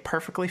don't think it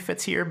perfectly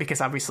fits here,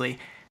 because obviously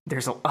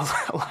there's a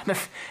lot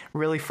of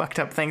really fucked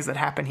up things that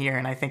happen here.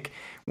 And I think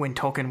when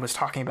Tolkien was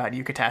talking about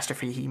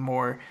eucatastrophe, he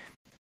more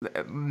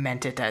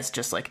meant it as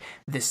just like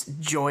this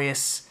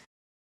joyous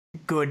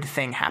good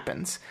thing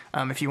happens.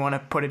 If you want to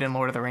put it in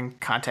Lord of the Ring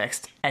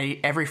context,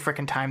 every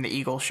frickin' time the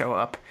Eagles show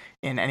up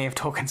in any of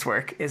Tolkien's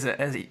work is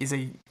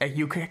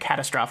a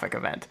catastrophic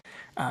event.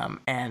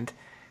 And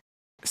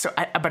so,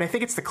 but I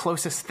think it's the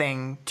closest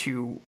thing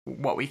to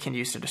what we can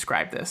use to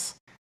describe this.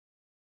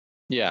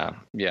 Yeah.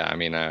 I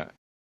mean,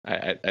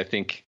 I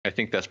think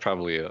that's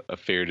probably a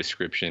fair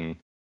description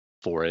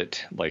for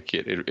it. Like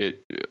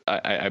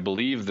I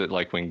believe that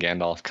like when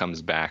Gandalf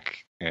comes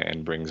back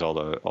and brings all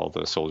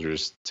the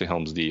soldiers to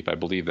Helm's Deep, I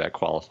believe that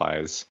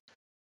qualifies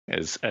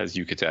as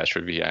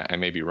eucatastrophe. I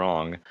may be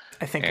wrong.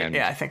 I think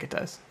it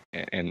does.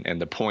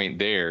 And the point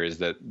there is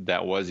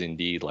that was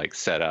indeed like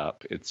set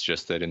up. It's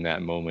just that in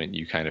that moment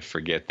you kind of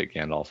forget that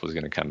Gandalf was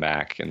going to come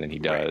back, and then he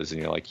does, right.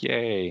 And you're like,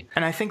 yay.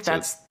 And I think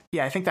that's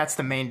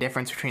the main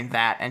difference between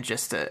that and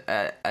just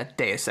a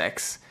Deus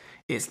Ex,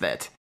 is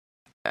that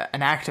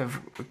an act of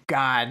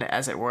God,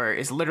 as it were,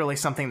 is literally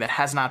something that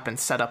has not been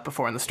set up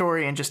before in the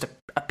story and just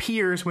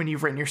appears when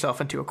you've written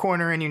yourself into a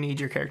corner and you need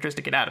your characters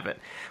to get out of it.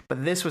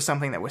 But this was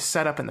something that was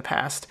set up in the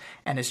past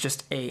and is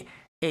just a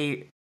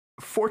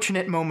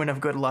fortunate moment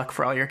of good luck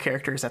for all your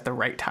characters at the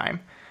right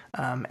time.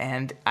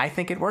 And I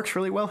think it works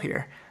really well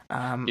here.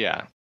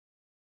 Yeah.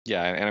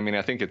 And I mean,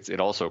 I think it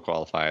also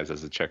qualifies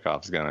as a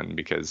Chekhov's gun,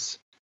 because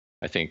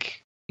I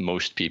think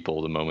most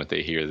people, the moment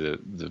they hear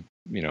the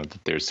that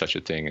there's such a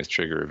thing as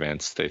trigger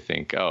events, they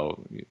think,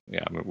 oh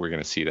yeah, we're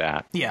going to see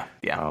that. Yeah.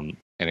 And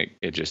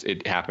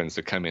it happens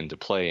to come into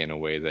play in a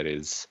way that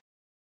is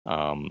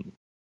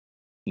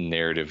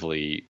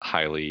narratively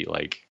highly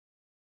like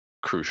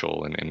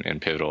crucial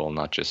and pivotal,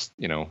 not just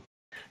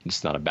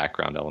just not a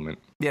background element.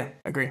 Yeah,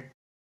 agree.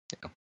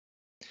 Yeah.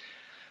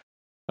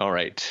 All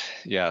right.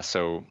 Yeah.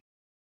 So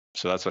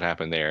that's what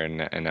happened there,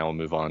 and now we'll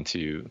move on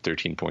to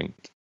 13.10,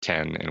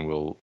 and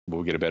we'll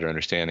get a better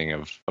understanding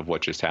of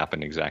what just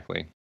happened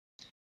exactly.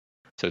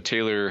 So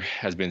Taylor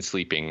has been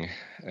sleeping,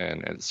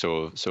 and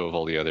so have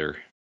all the other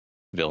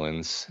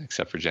villains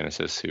except for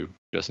Genesis, who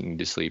doesn't need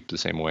to sleep the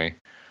same way.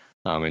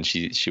 And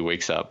she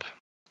wakes up,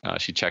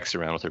 she checks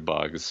around with her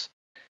bugs,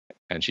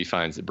 and she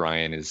finds that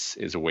Brian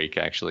is awake.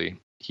 Actually,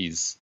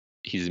 he's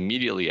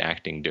immediately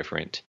acting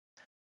different,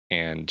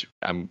 and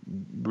I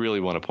really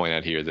want to point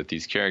out here that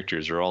these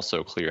characters are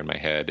also clear in my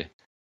head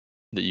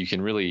that you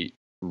can really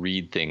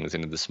read things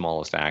into the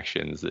smallest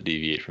actions that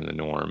deviate from the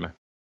norm.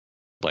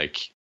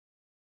 Like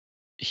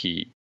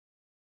she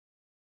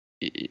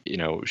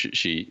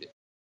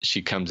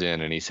comes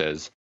in and he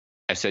says,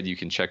 "I said you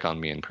can check on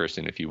me in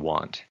person if you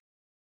want."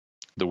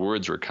 The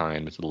words were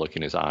kind, but the look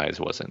in his eyes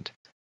wasn't.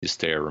 His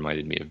stare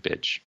reminded me of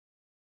bitch.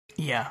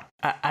 Yeah,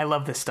 I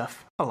love this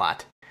stuff a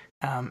lot.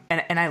 And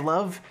I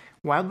love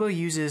Wild Bill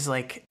uses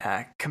like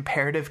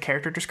comparative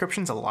character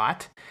descriptions a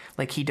lot.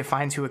 Like he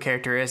defines who a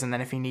character is, and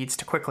then if he needs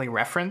to quickly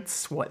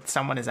reference what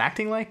someone is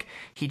acting like,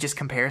 he just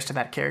compares to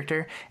that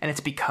character. And it's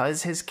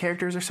because his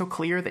characters are so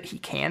clear that he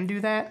can do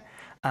that.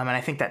 And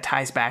I think that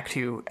ties back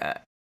to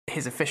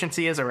his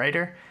efficiency as a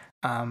writer.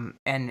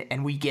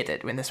 And we get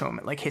it in this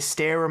moment. Like his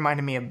stare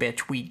reminded me of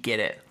bitch. We get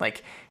it.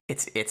 Like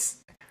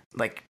it's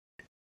like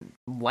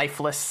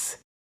lifeless.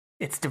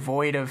 It's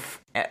devoid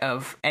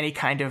of any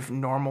kind of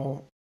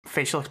normal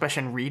facial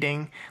expression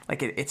reading.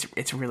 Like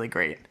it's really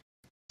great.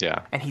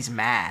 Yeah. And he's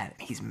mad.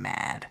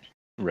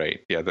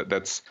 Right. Yeah.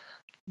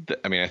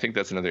 I mean, I think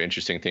that's another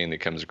interesting thing that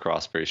comes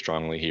across very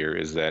strongly here,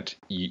 is that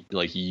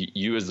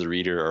you as the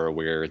reader are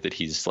aware that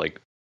he's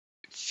like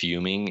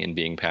fuming and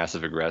being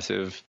passive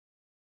aggressive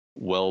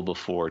well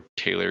before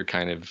Taylor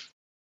kind of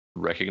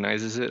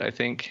recognizes it, I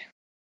think.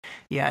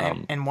 Yeah.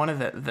 And one of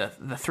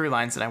the through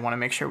lines that I want to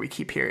make sure we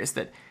keep here is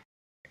that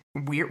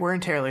we're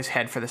in Taylor's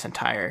head for this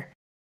entire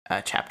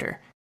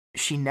chapter.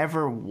 She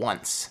never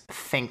once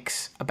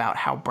thinks about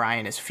how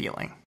Brian is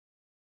feeling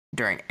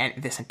during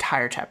this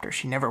entire chapter.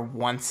 She never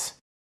once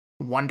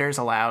wonders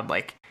aloud,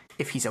 like,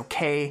 if he's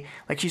okay.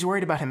 Like, she's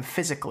worried about him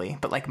physically,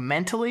 but, like,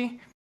 mentally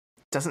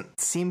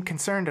doesn't seem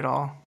concerned at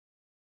all.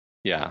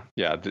 Yeah.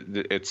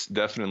 It's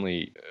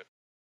definitely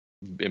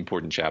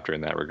important chapter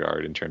in that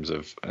regard, in terms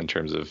of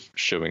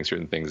showing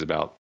certain things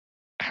about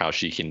how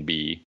she can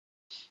be.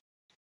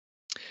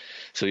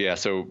 So yeah,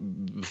 so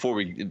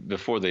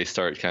before they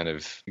start kind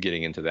of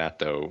getting into that,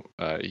 though,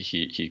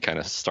 he kind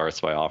of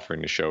starts by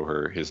offering to show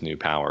her his new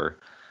power,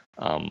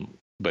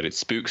 but it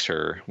spooks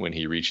her when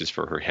he reaches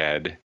for her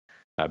head,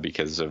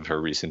 because of her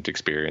recent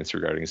experience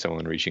regarding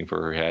someone reaching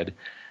for her head,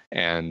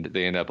 and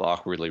they end up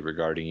awkwardly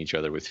regarding each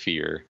other with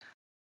fear.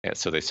 And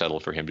so they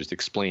settle for him just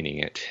explaining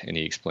it, and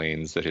he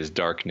explains that his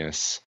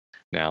darkness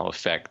now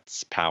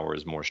affects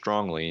powers more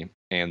strongly,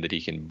 and that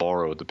he can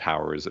borrow the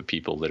powers of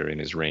people that are in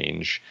his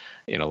range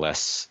in a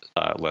less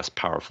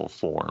powerful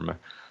form.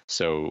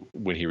 So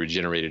when he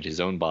regenerated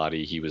his own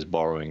body, he was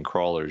borrowing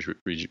Crawler's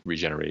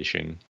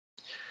regeneration,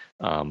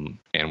 and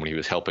when he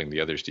was helping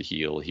the others to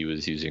heal, he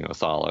was using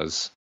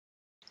Othala's.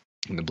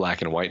 And the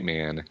Black and White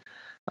Man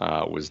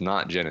was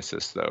not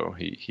Genesis, though.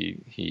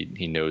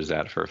 He knows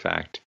that for a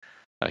fact.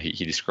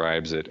 He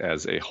describes it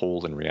as a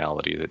hole in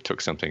reality that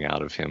took something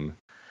out of him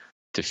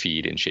to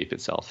feed and shape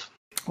itself.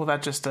 Well,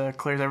 that just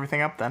clears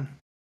everything up then.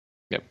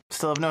 Yep.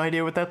 Still have no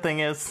idea what that thing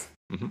is.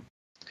 Mm-hmm.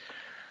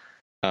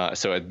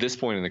 So at this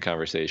point in the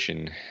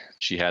conversation,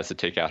 she has to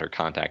take out her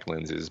contact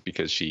lenses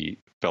because she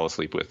fell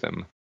asleep with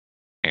them.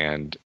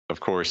 And of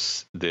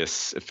course,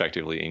 this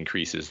effectively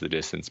increases the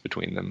distance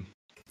between them.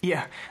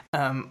 Yeah.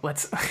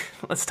 Let's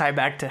tie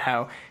back to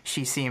how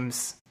she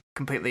seems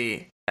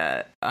completely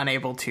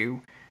unable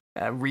to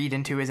read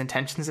into his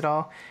intentions at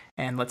all.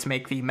 And let's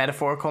make the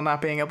metaphorical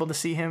not being able to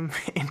see him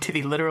into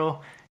the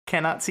literal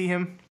cannot see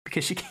him,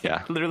 because she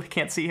literally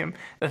can't see him.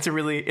 It's a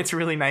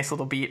really nice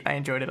little beat. I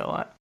enjoyed it a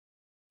lot.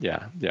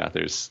 Yeah.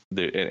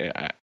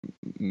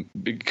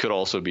 It could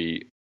also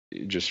be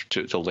just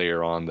to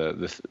layer on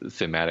the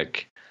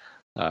thematic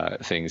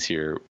things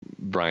here.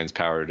 Brian's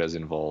power does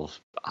involve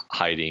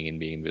hiding and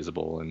being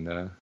invisible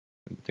and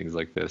things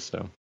like this.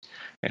 So,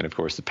 and of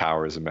course, the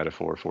power is a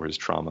metaphor for his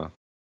trauma.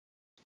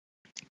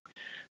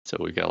 So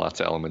we've got lots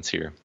of elements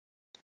here.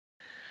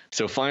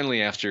 So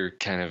finally, after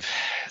kind of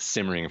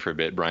simmering for a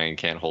bit, Brian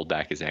can't hold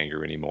back his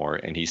anger anymore,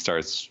 and he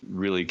starts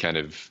really kind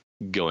of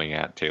going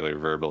at Taylor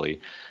verbally.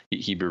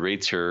 He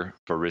berates her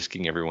for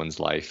risking everyone's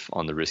life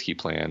on the risky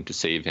plan to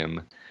save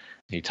him.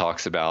 He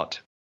talks about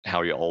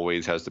how he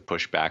always has to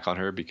push back on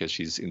her because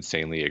she's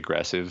insanely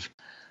aggressive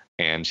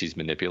and she's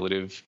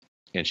manipulative,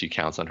 and she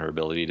counts on her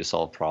ability to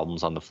solve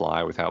problems on the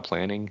fly without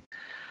planning.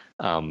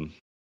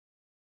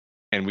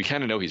 And we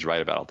kind of know he's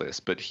right about all this,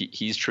 but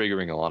he's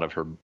triggering a lot of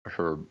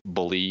her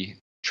bully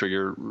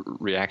trigger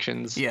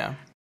reactions. Yeah.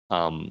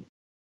 And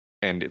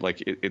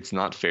it's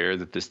not fair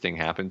that this thing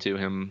happened to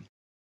him.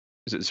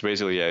 So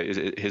basically,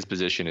 his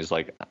position is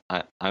like,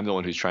 I'm the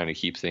one who's trying to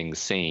keep things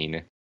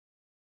sane,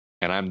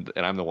 and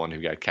I'm the one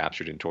who got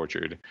captured and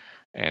tortured.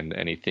 And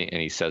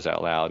he says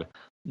out loud,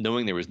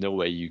 knowing there was no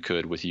way you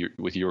could with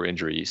your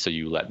injury, so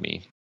you let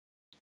me.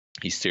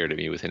 He stared at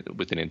me with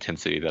an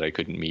intensity that I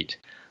couldn't meet.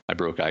 I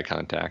broke eye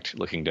contact,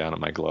 looking down at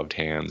my gloved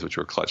hands, which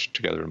were clutched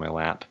together in my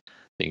lap,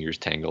 fingers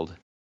tangled.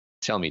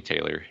 Tell me,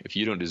 Taylor, if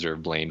you don't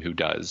deserve blame, who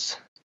does?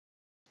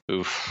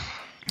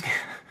 Oof.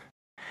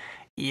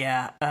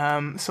 Yeah.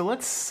 So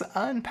let's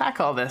unpack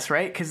all this,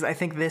 right? Because I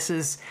think this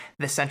is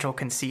the central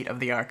conceit of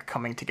the arc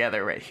coming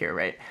together right here,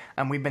 right?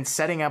 We've been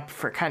setting up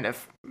for kind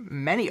of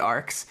many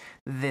arcs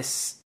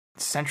this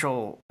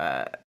central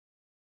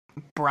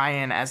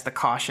Brian as the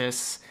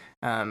cautious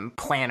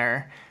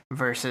planner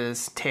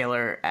versus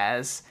Taylor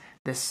as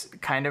this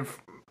kind of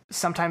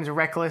sometimes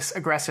reckless,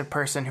 aggressive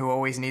person who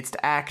always needs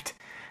to act.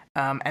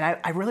 And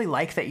I really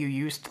like that you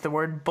used the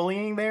word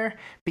bullying there,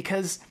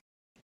 because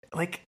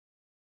like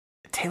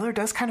Taylor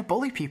does kind of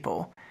bully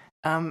people.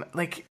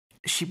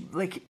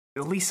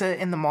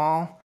 Lisa in the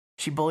mall,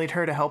 she bullied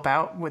her to help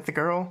out with the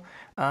girl.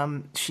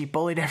 She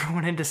bullied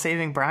everyone into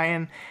saving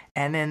Brian,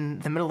 and in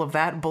the middle of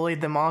that, bullied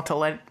them all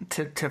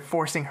to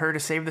forcing her to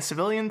save the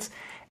civilians.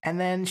 And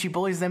then she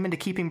bullies them into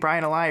keeping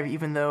Brian alive,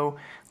 even though,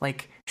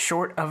 like,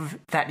 short of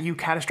that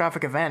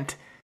catastrophic event,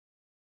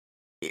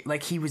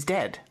 he was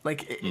dead.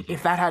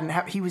 If that hadn't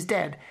happened, he was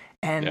dead.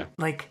 And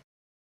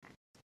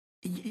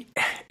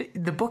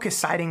the book is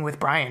siding with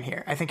Brian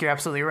here. I think you're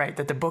absolutely right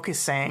that the book is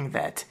saying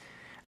that,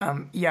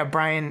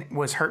 Brian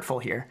was hurtful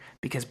here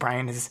because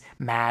Brian is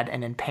mad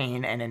and in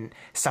pain and in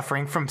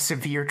suffering from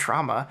severe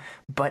trauma,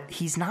 but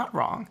he's not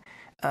wrong.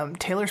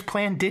 Taylor's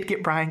plan did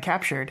get Brian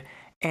captured,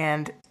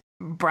 and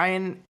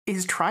Brian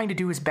is trying to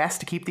do his best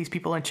to keep these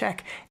people in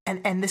check.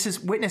 And this is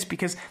witnessed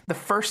because the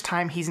first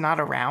time he's not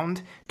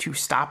around to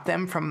stop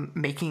them from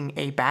making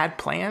a bad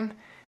plan,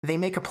 they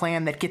make a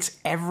plan that gets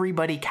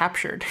everybody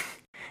captured.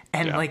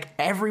 And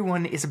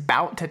everyone is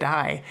about to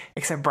die,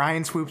 except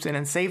Brian swoops in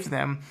and saves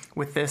them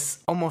with this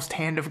almost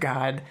hand of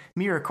God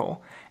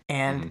miracle.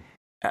 And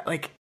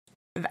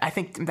I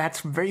think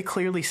that's very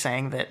clearly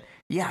saying that,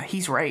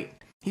 he's right.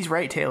 He's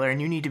right, Taylor,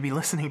 and you need to be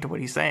listening to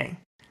what he's saying.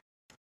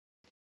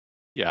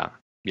 Yeah.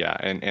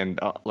 And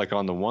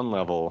on the one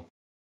level,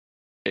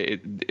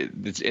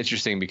 it's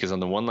interesting because on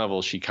the one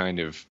level, she kind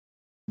of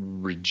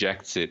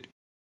rejects it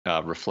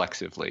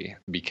reflexively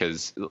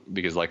because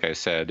like I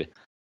said,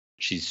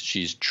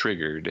 she's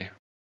triggered,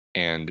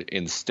 and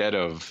instead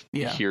of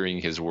hearing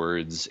his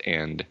words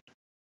and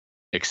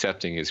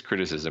accepting his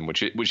criticism,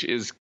 which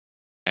is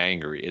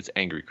angry, it's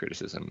angry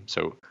criticism.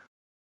 So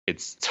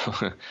it's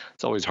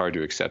always hard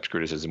to accept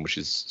criticism, which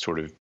is sort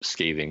of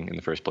scathing in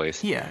the first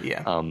place.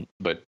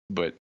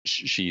 But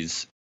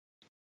she's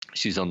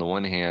on the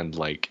one hand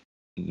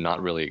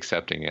not really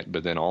accepting it,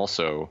 but then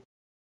also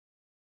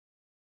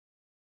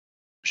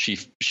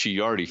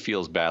she already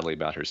feels badly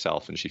about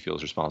herself, and she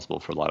feels responsible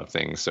for a lot of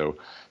things. So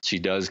she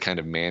does kind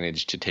of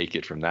manage to take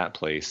it from that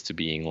place to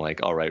being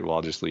like, all right, well,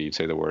 I'll just leave,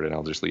 say the word, and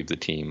I'll just leave the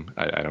team.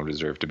 I don't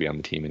deserve to be on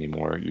the team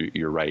anymore.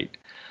 You're right.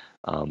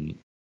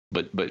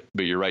 But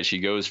you're right. She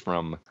goes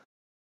from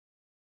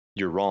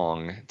you're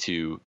wrong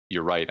to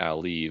you're right, I'll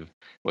leave,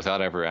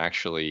 without ever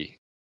actually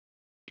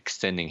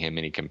extending him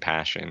any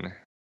compassion.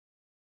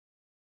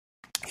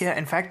 Yeah,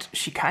 in fact,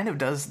 she kind of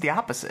does the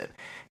opposite,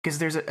 because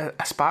there's a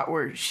spot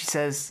where she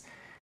says,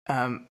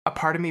 a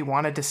part of me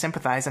wanted to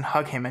sympathize and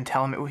hug him and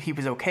tell him he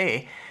was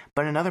okay,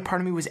 but another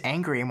part of me was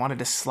angry and wanted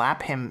to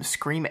slap him,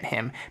 scream at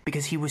him,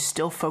 because he was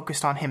still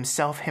focused on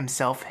himself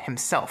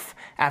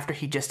after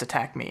he just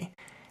attacked me.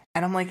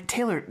 And I'm like,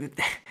 Taylor,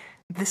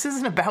 this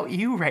isn't about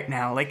you right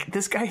now. Like,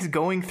 this guy's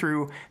going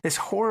through this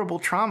horrible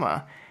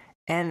trauma,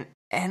 and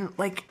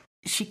like,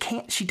 she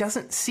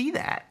doesn't see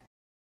that.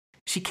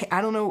 She can't,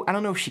 I don't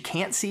know if she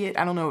can't see it.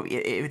 I don't know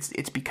if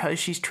it's because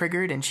she's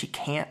triggered and she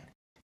can't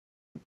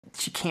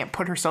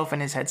put herself in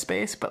his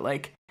headspace, but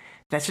like,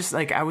 that's just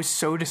like, I was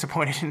so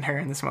disappointed in her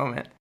in this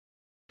moment.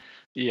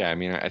 Yeah, I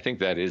mean, I think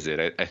that is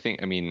it.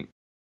 I mean,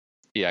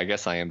 yeah, I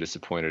guess I am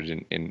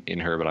disappointed in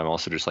her, but I'm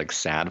also just like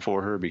sad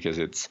for her, because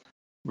it's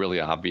really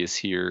obvious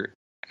here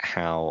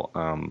how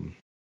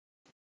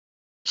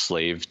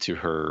slave to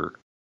her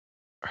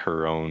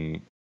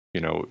own,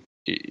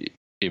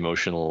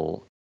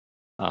 emotional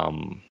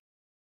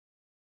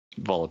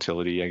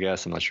volatility, I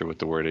guess. I'm not sure what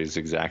the word is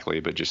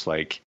exactly, but just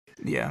like,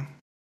 yeah,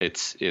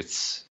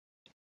 it's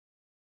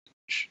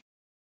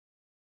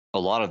a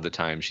lot of the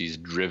time she's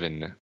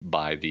driven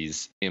by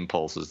these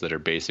impulses that are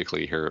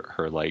basically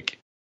her like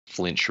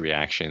flinch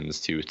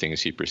reactions to things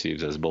she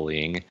perceives as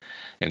bullying.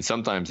 And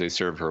sometimes they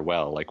serve her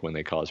well, like when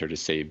they cause her to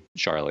save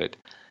Charlotte.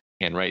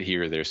 And right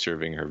here, they're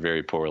serving her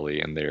very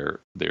poorly, and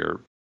they're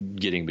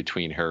getting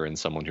between her and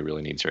someone who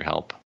really needs her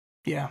help.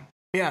 Yeah.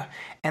 Yeah.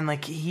 And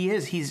like,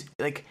 he's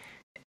like,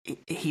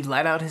 he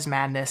let out his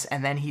madness,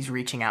 and then he's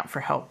reaching out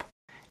for help.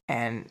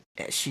 And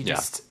she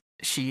just,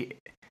 she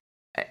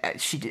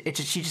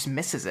just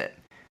misses it.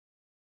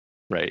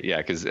 Right. Yeah.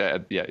 Because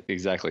yeah,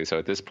 exactly. So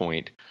at this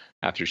point,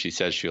 after she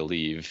says she'll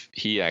leave,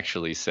 he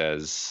actually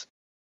says,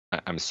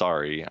 "I'm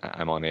sorry.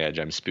 I'm on edge.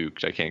 I'm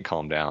spooked. I can't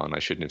calm down. I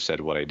shouldn't have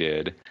said what I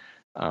did."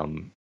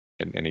 And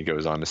he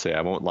goes on to say,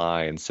 "I won't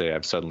lie and say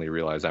I've suddenly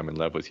realized I'm in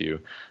love with you.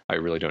 I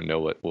really don't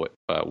know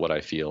what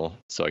I feel,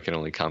 so I can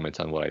only comment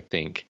on what I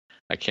think.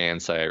 I can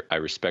say I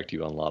respect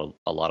you on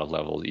a lot of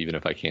levels, even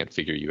if I can't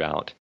figure you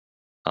out."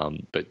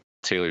 But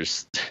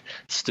Taylor's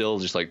still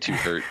just like too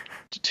hurt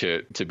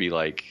to be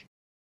like,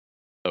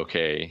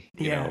 okay,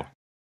 you know,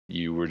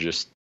 you were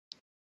just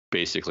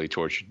basically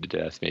tortured to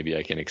death. Maybe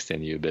I can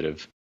extend you a bit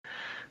of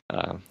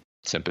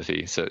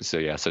sympathy. So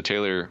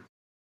Taylor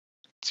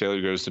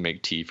goes to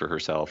make tea for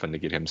herself and to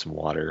get him some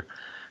water.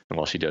 And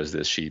while she does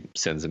this, she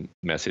sends a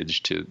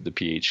message to the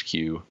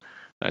PHQ,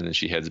 and then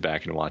she heads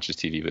back and watches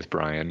TV with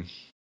Brian.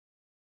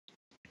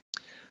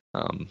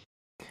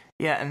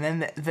 Yeah, and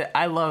then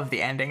I love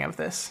the ending of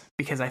this,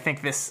 because I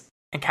think this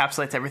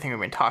encapsulates everything we've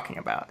been talking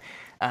about.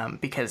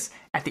 Because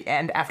at the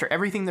end, after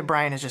everything that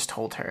Brian has just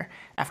told her,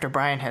 after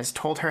Brian has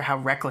told her how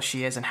reckless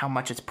she is and how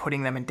much it's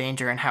putting them in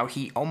danger and how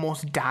he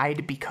almost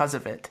died because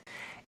of it,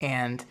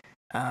 and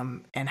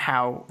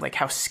how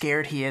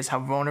scared he is, how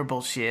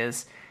vulnerable she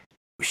is,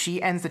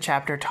 she ends the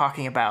chapter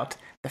talking about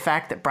the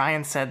fact that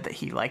Brian said that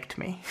he liked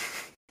me.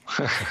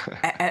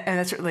 and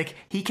that's like,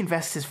 he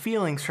confessed his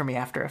feelings for me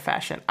after a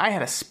fashion. I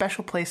had a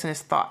special place in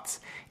his thoughts,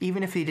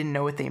 even if he didn't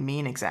know what they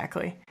mean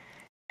exactly.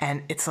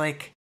 And it's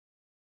like,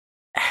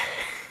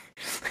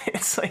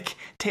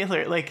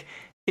 Taylor, like,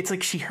 it's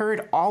like she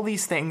heard all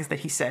these things that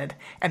he said,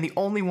 and the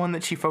only one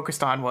that she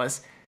focused on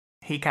was,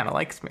 he kind of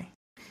likes me.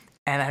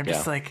 And I'm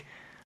just like,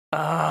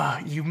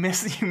 you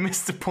missed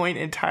the point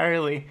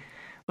entirely.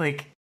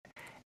 Like,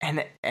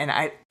 and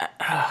I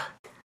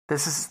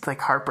this is like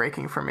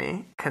heartbreaking for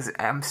me, because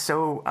I'm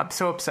so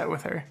upset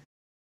with her.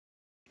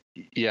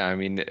 Yeah, I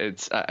mean,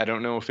 I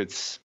don't know if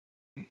it's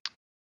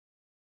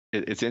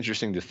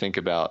interesting to think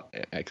about,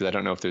 because I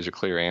don't know if there's a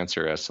clear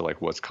answer as to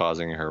like what's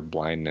causing her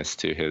blindness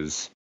to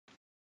his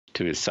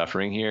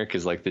suffering here.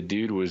 Because like, the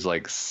dude was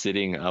like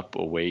sitting up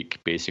awake,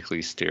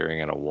 basically staring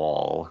at a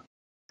wall.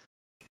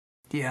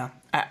 Yeah,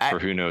 for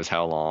who knows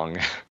how long,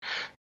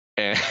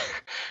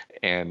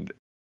 and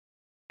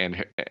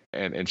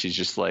she's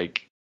just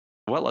like,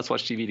 well, let's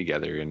watch TV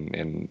together, I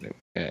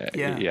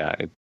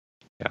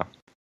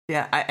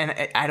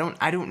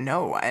don't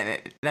know,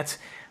 and that's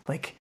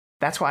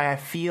why I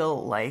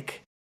feel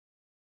like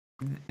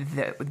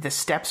the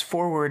steps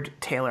forward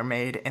Taylor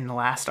made in the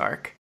last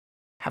arc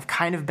have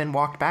kind of been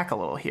walked back a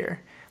little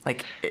here.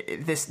 Like,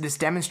 this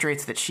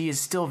demonstrates that she is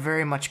still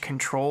very much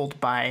controlled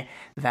by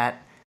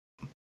that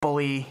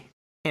bully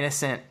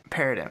innocent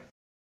paradigm,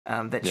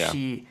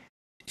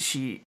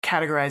 she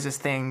categorizes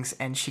things,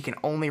 and she can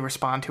only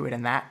respond to it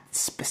in that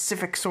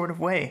specific sort of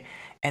way.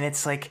 And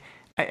it's like,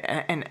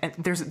 and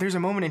there's a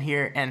moment in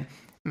here, and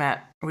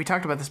Matt, we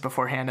talked about this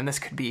beforehand, and this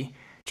could be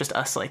just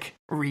us like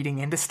reading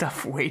into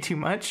stuff way too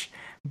much,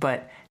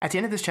 but at the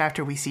end of this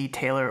chapter, we see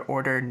Taylor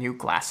order new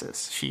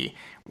glasses.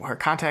 Her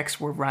contacts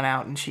were run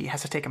out, and she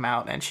has to take them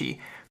out, and she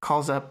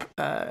calls up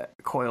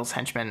Coyle's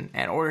henchman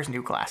and orders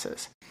new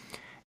glasses.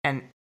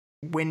 And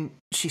when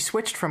she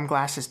switched from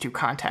glasses to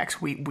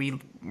contacts, we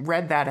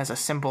read that as a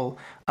symbol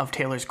of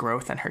Taylor's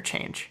growth and her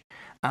change.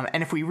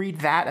 And if we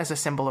read that as a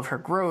symbol of her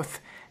growth,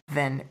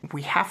 then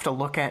we have to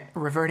look at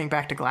reverting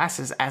back to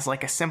glasses as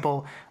like a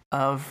symbol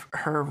of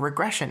her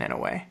regression in a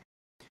way.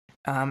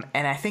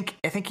 And I think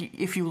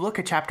if you look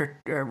at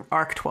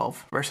arc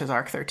 12 versus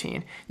arc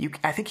 13,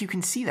 I think you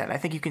can see that. I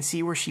think you can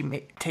see where she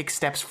takes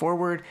steps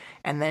forward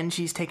and then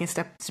she's taking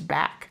steps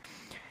back.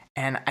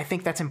 And I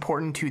think that's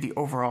important to the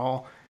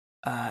overall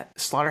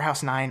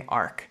Slaughterhouse 9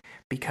 arc,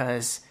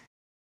 because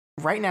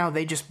right now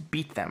they just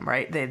beat them,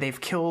 right? They've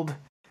killed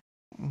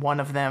one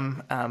of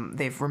them.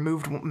 They've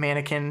removed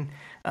Mannequin.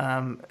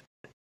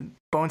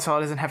 Bonesaw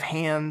doesn't have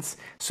hands,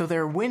 so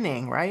they're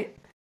winning, right?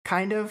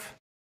 Kind of.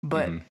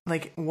 But,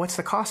 like, what's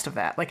the cost of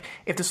that? Like,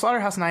 if the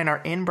Slaughterhouse 9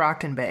 are in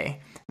Brockton Bay,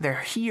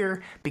 they're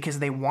here because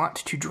they want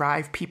to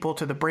drive people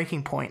to the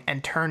breaking point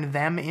and turn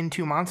them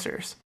into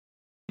monsters.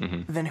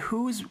 Then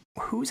who's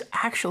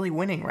actually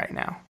winning right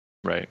now?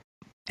 Right.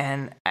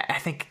 And I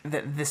think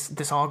that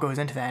this all goes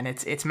into that, and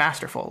it's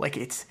masterful. Like,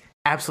 it's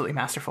absolutely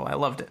masterful. I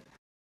loved it.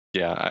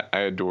 Yeah, I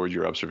adored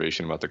your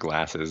observation about the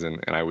glasses,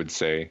 and I would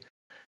say,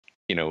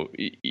 you know,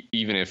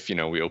 even if, you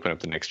know, we open up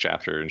the next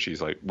chapter and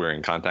she's like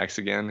wearing contacts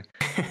again,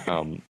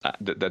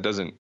 that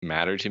doesn't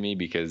matter to me,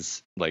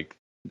 because, like,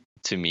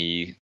 to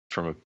me,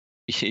 I'm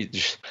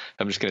just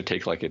going to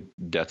take like a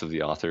death of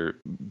the author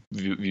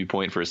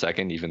viewpoint for a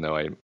second, even though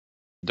I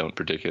don't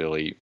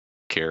particularly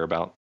care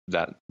about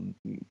that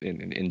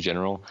in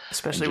general.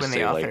 Especially when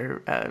the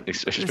author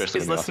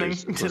especially is when listening the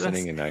author's to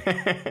listening,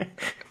 this.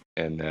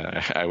 and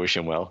I wish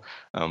him well.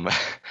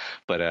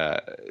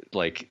 But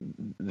like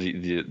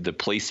the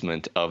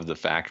placement of the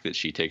fact that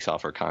she takes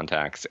off her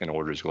contacts and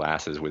orders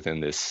glasses within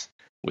this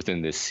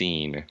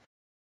scene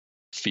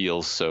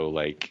feels so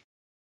like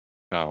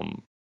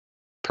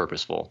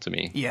purposeful to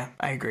me. Yeah,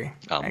 I agree.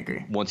 I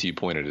agree. Once you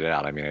pointed it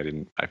out, I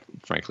mean, I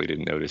frankly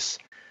didn't notice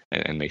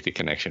and make the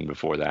connection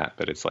before that.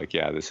 But it's like,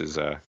 yeah, this is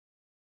a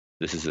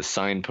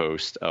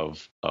signpost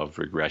of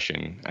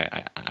regression.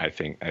 I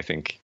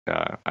think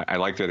I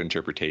like that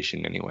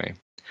interpretation anyway.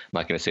 I'm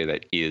not going to say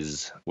that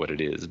is what it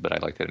is, but I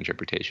like that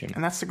interpretation.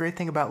 And that's the great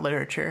thing about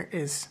literature,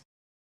 is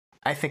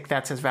I think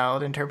that's as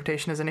valid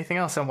interpretation as anything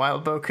else. And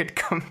Wildbow could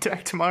come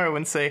back tomorrow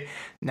and say,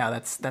 no,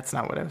 that's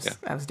not what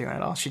I was doing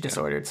at all. She just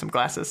ordered some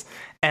glasses.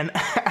 And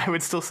I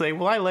would still say,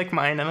 well, I like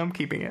mine and I'm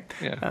keeping it.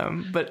 Yeah.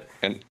 But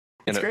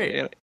it's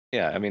great.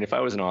 Yeah, I mean, if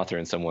I was an author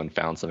and someone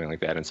found something like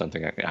that in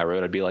something I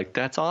wrote, I'd be like,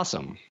 that's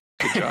awesome.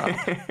 Good job.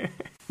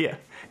 Yeah.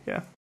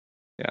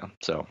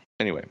 So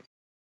anyway,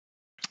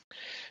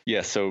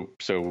 yeah. So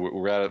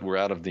we're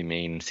out of the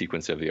main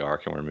sequence of the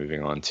arc, and we're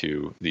moving on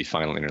to the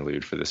final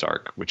interlude for this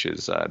arc, which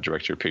is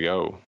Director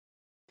Pigot.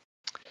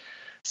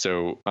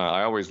 So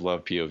I always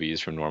love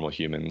POVs from normal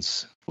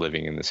humans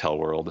living in this hell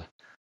world.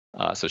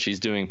 So she's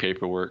doing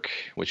paperwork,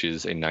 which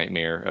is a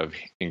nightmare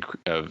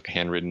of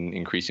handwritten,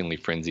 increasingly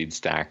frenzied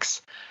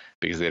stacks,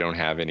 because they don't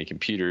have any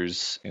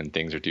computers and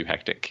things are too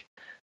hectic.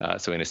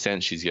 So in a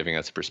sense, she's giving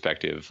us a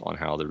perspective on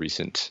how the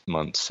recent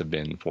months have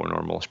been for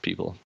normal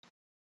people.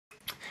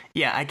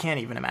 Yeah, I can't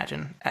even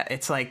imagine.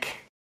 It's like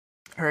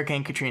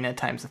Hurricane Katrina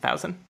times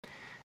 1,000.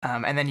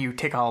 And then you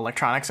take all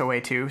electronics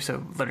away too.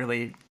 So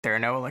literally there are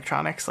no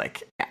electronics.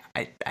 Like,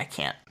 I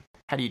can't.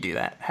 How do you do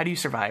that? How do you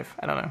survive?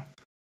 I don't know.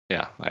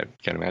 Yeah, I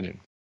can't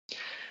imagine.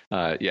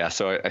 Yeah,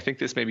 so I think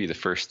this may be the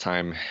first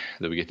time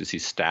that we get to see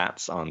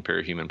stats on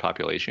parahuman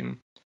population.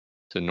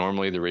 So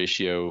normally the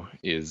ratio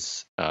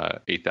is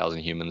 8,000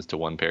 humans to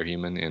one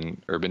parahuman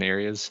in urban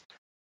areas,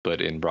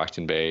 but in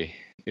Brockton Bay,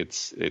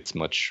 it's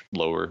much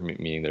lower,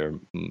 meaning there are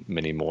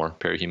many more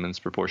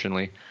parahumans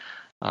proportionally.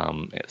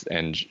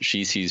 And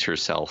she sees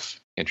herself,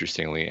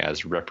 interestingly,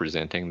 as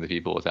representing the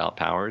people without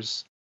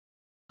powers.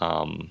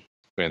 And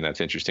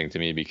that's interesting to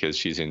me because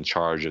she's in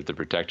charge of the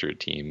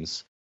protectorate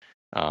teams.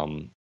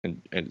 And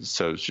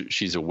so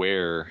she's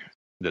aware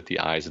that the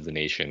eyes of the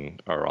nation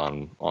are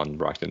on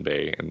Brockton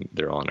Bay, and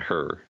they're on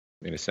her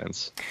in a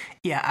sense.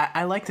 Yeah,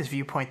 I like this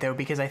viewpoint though,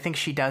 because I think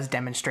she does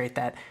demonstrate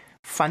that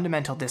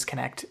fundamental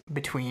disconnect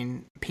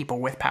between people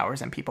with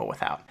powers and people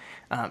without.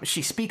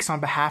 She speaks on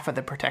behalf of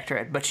the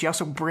protectorate, but she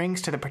also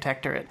brings to the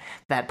protectorate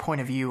that point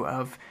of view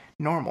of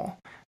normal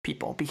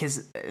people,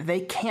 because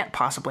they can't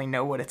possibly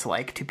know what it's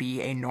like to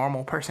be a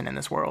normal person in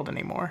this world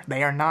anymore.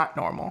 They are not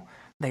normal.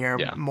 They are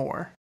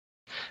more.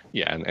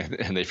 Yeah,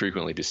 and they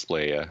frequently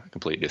display a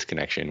complete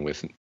disconnection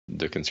with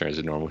the concerns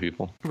of normal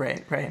people.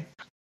 Right.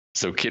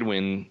 So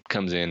Kidwin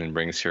comes in and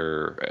brings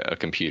her a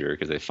computer,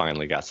 because they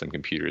finally got some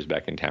computers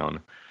back in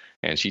town.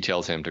 And she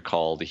tells him to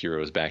call the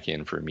heroes back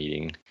in for a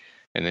meeting.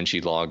 And then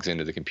she logs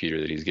into the computer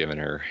that he's given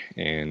her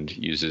and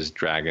uses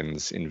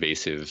Dragon's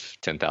invasive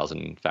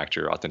 10,000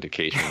 factor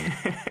authentication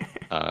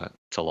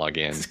to log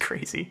in. This is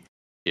crazy.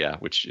 Yeah,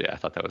 I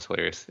thought that was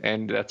hilarious.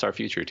 And that's our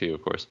future too,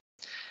 of course.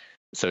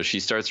 So she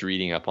starts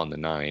reading up on the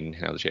Nine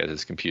now that she has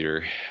this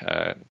computer.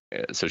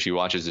 So she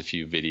watches a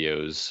few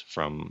videos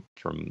from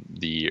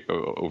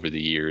over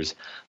the years,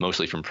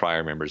 mostly from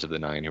prior members of the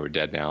Nine who are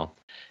dead now.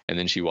 And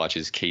then she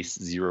watches Case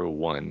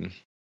 01,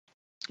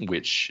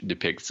 which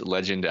depicts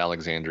Legend,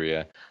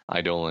 Alexandria,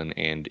 Eidolon,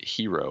 and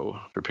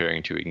Hero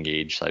preparing to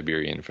engage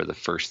Siberian for the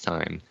first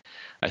time.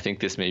 I think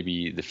this may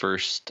be the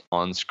first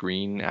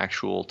on-screen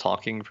actual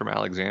talking from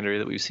Alexandria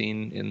that we've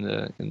seen in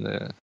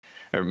the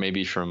or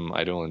maybe from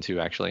Eidolon too,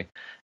 actually.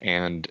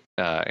 And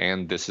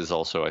this is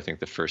also, I think,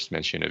 the first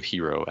mention of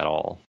Hero at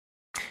all.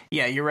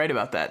 Yeah, you're right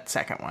about that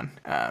second one.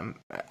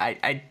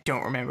 I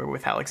don't remember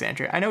with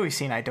Alexandria. I know we've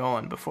seen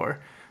Eidolon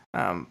before,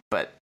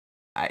 but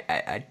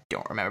I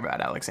don't remember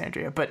about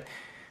Alexandria. But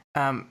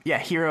yeah,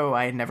 Hero,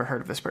 I had never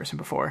heard of this person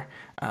before.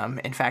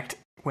 In fact,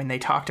 when they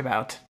talked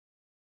about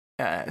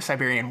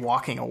Siberian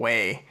walking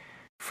away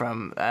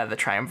from the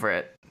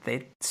triumvirate,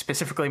 they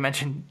specifically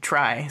mentioned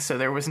Try, so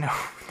there was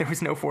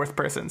no fourth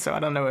person. So I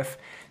don't know if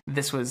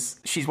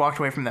she's walked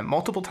away from them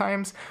multiple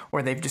times,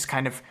 or they've just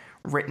kind of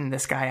written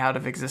this guy out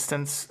of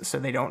existence, so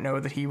they don't know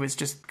that he was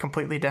just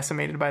completely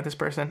decimated by this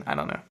person. I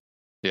don't know.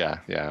 Yeah.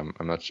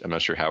 I'm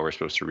not sure how we're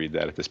supposed to read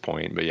that at this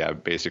point, but yeah,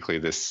 basically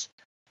this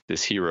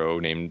hero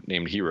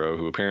named Hero,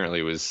 who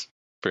apparently was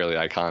fairly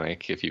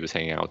iconic if he was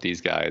hanging out with these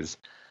guys,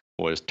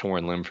 was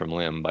torn limb from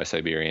limb by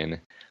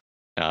Siberian,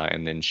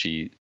 and then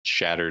she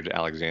shattered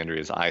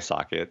Alexandria's eye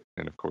socket,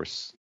 and of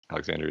course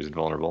Alexandria is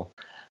invulnerable.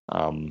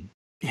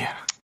 Yeah.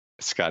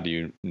 Scott, do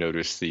you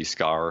notice the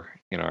scar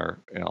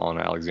on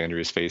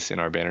Alexandria's face in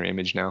our banner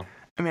image now?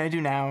 I mean, I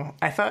do now.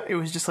 I thought it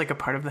was just like a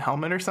part of the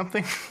helmet or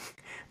something.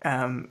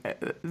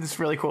 This is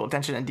really cool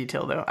attention and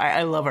detail, though.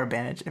 I love our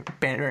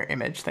banner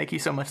image. Thank you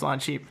so much,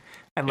 Lonsheep.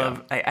 I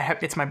love. Yeah. I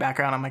have, it's my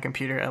background on my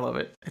computer. I love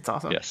it. It's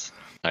awesome. Yes,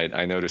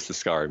 I noticed the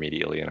scar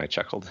immediately and I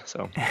chuckled.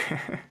 So.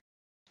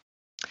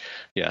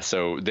 Yeah,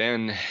 so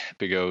then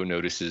Big O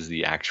notices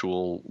the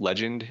actual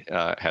legend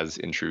has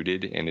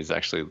intruded and is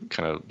actually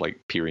kind of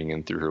like peering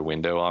in through her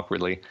window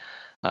awkwardly.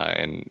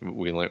 And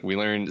we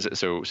learn,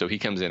 so he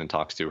comes in and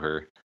talks to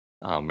her,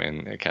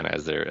 and kind of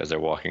as they're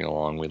walking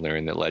along, we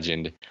learn that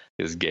Legend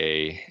is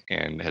gay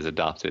and has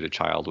adopted a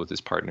child with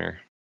his partner.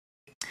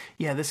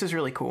 Yeah, this is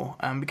really cool,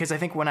 because I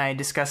think when I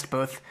discussed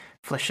both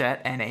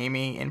Flechette and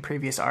Amy in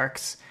previous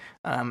arcs,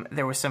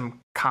 there was some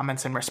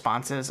comments and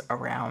responses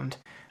around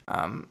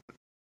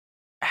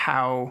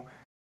how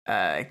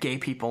gay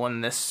people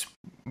in this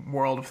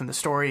world within the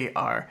story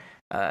are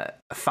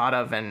thought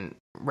of and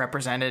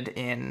represented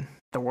in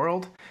the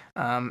world.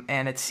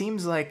 And it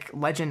seems like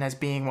Legend as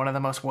being one of the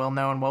most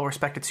well-known,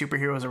 well-respected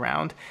superheroes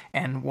around,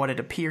 and what it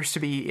appears to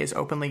be is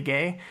openly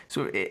gay.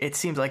 So it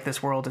seems like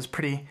this world is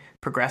pretty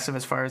progressive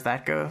as far as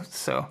that goes.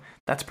 So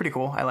that's pretty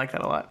cool. I like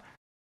that a lot.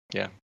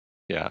 Yeah,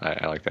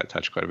 I like that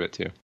touch quite a bit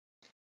too.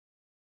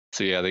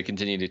 So yeah, they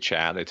continue to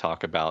chat. They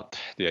talk about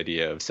the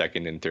idea of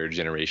second and third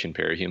generation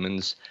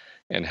parahumans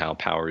and how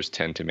powers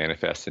tend to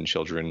manifest in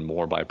children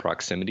more by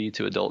proximity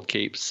to adult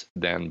capes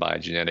than by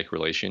genetic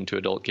relation to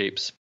adult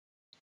capes.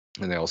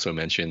 And they also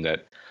mention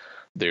that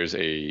there's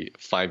a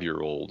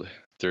 5-year-old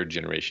third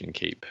generation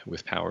cape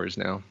with powers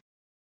now.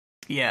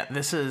 Yeah,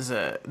 this is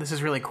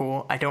really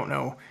cool. I don't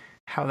know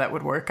how that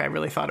would work. I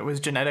really thought it was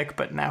genetic,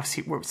 but now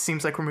it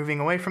seems like we're moving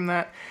away from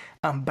that.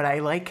 But I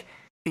like,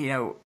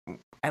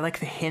 I like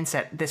the hints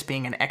at this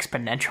being an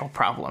exponential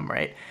problem,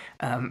 right?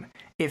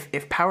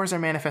 If powers are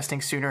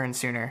manifesting sooner and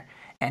sooner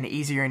and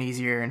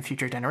easier in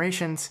future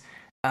generations,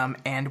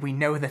 and we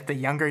know that the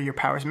younger your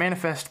powers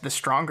manifest, the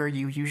stronger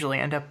you usually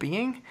end up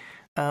being,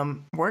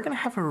 we're going to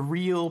have a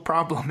real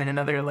problem in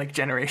another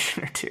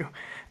generation or two.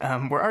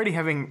 We're already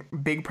having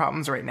big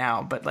problems right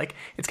now, but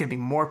it's going to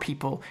be more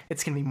people.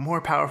 It's going to be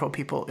more powerful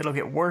people. It'll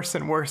get worse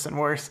and worse and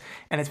worse,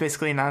 and it's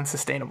basically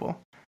non-sustainable.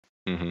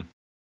 Mm-hmm.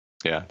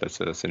 Yeah,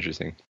 that's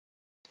interesting.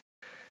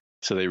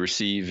 So they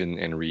receive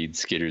and read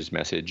Skitter's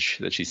message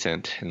that she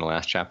sent in the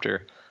last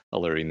chapter,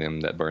 alerting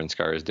them that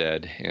Burnscar is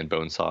dead and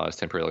Bonesaw is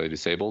temporarily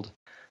disabled,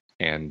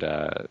 and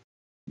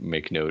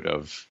make note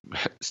of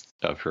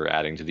her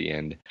adding to the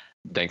end,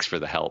 "Thanks for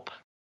the help."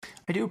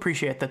 I do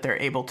appreciate that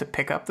they're able to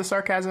pick up the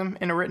sarcasm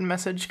in a written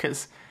message,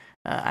 because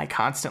I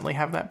constantly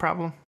have that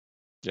problem.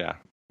 Yeah,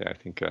 I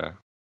think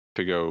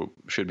Pigo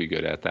should be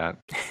good at that.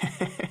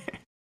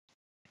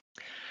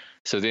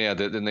 So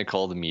then they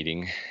call the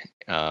meeting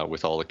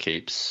with all the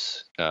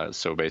capes.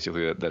 So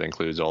basically that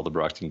includes all the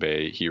Brockton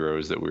Bay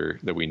heroes that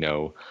we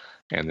know,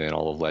 and then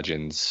all of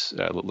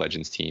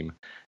Legends team.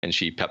 And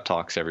she pep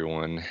talks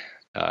everyone,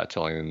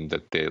 telling them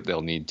that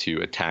they'll need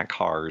to attack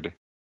hard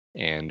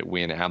and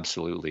win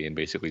absolutely, and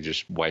basically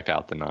just wipe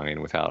out the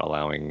 9 without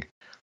allowing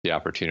the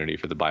opportunity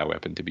for the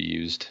bioweapon to be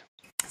used.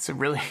 It's a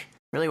really,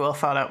 really well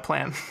thought out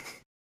plan.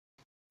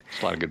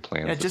 There's a lot of good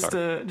plans.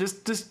 Yeah,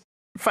 just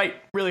fight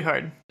really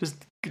hard. Just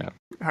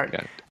hard.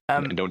 Yeah.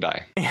 And don't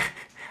die.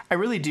 I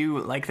really do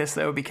like this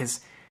though,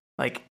 because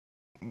I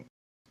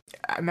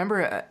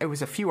remember it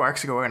was a few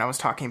arcs ago when I was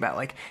talking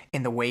about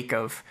in the wake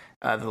of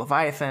the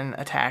Leviathan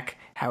attack,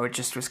 how it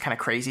just was kind of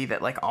crazy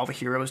that all the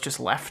heroes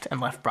just left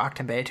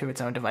Brockton Bay to its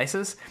own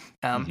devices.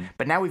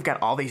 But now we've got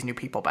all these new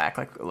people back,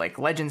 like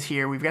Legends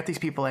here. We've got these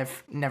people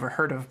I've never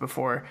heard of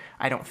before.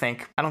 I don't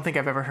think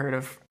I've ever heard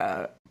of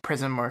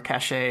Prism or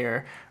Cachet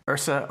or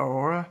Ursa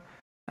Aurora.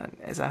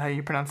 Is that how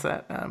you pronounce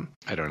that?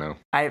 I don't know.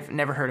 I've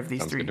never heard of these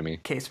Sounds three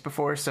capes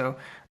before, so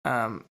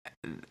I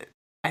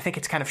think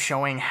it's kind of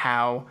showing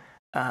how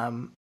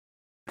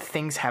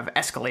things have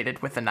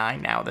escalated with the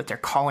 9 now, that they're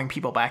calling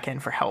people back in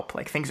for help.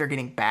 Things are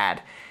getting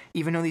bad,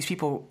 even though these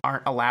people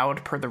aren't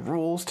allowed per the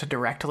rules to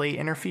directly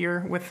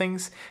interfere with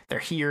things, they're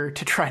here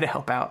to try to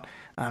help out.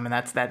 And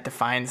that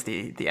defines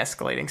the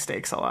escalating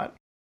stakes a lot.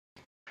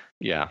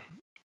 Yeah.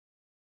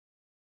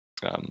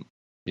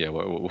 Yeah,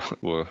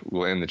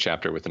 we'll end the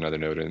chapter with another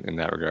note in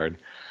that regard.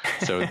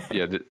 So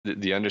yeah,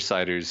 the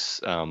Undersiders,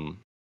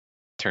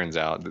 turns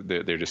out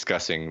they're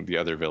discussing the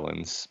other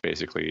villains,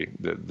 basically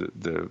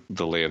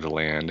the lay of the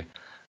land,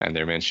 and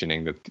they're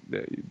mentioning that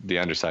the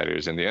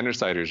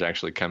Undersiders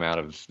actually come out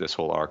of this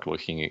whole arc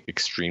looking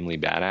extremely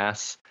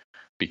badass,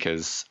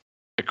 because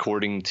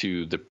according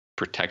to the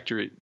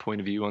Protectorate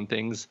point of view on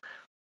things,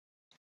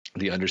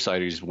 the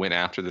Undersiders went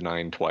after the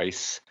Nine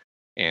twice,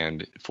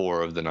 and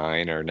 4 of the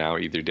 9 are now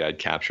either dead,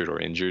 captured, or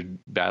injured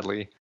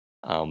badly.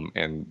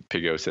 And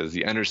Pigot says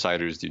the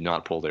Undersiders do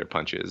not pull their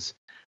punches,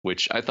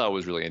 which I thought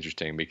was really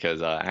interesting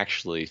because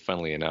actually,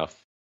 funnily enough,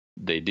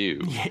 they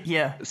do.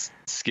 Yeah.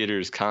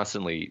 Skitter's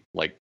constantly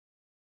like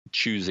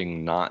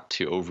choosing not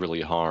to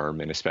overly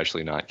harm and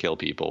especially not kill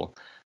people.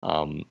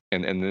 And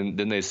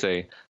then they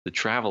say the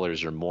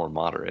Travelers are more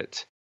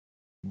moderate,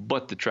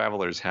 but the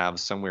Travelers have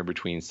somewhere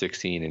between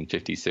 16 and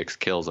 56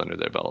 kills under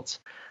their belts.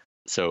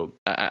 So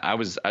I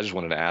just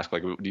wanted to ask,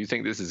 like, do you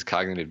think this is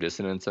cognitive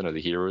dissonance under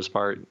the hero's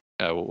part?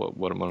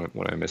 What am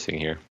I missing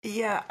here?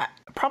 Yeah,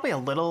 probably a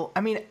little. I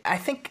mean, I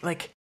think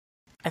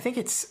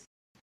it's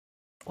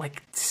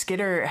like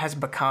Skitter has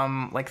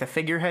become like the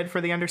figurehead for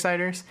the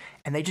Undersiders,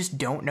 and they just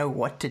don't know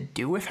what to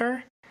do with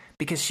her,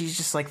 because she's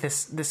just like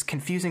this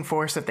confusing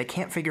force that they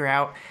can't figure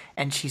out,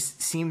 and she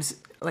seems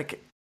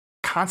like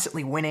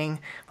constantly winning,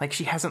 like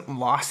she hasn't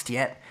lost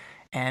yet.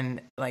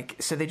 And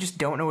like, so they just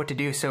don't know what to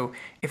do. So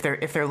if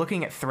they're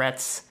looking at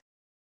threats,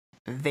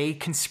 they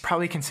can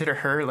probably consider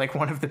her like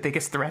one of the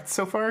biggest threats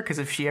so far, because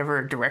if she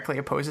ever directly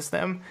opposes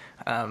them,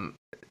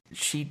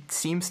 she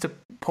seems to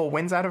pull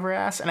wins out of her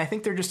ass. And I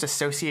think they're just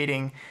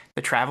associating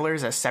the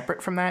Travelers as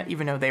separate from that,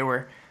 even though they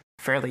were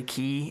fairly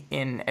key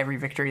in every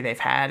victory they've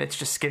had. It's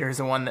just Skitter's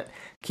the one that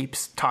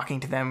keeps talking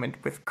to them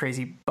with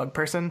crazy bug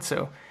person.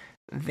 So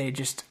they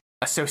just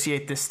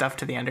associate this stuff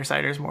to the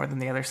Undersiders more than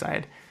the other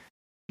side.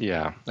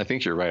 Yeah, I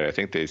think you're right. I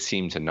think they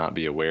seem to not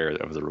be aware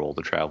of the role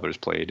the Travelers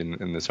played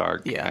in this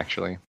arc,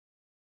 actually.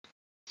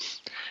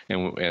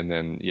 And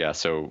then, yeah,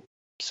 so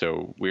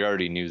we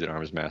already knew that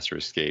Armsmaster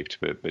escaped,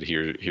 but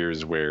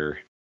here's where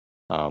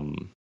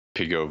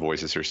Pigot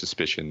voices her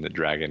suspicion that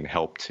Dragon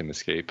helped him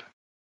escape.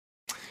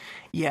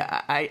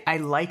 Yeah, I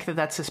like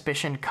that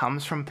suspicion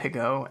comes from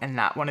Pigot and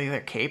not one of the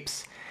other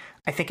capes.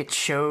 I think it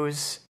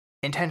shows,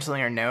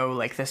 intentionally or no,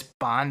 like this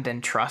bond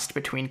and trust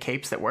between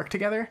capes that work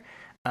together.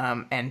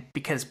 And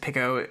because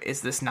Pigot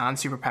is this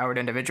non-superpowered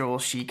individual,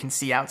 she can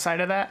see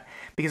outside of that.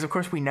 Because, of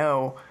course, we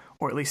know,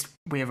 or at least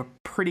we have a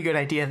pretty good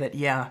idea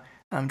that,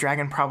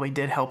 Dragon probably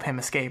did help him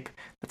escape.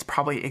 That's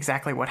probably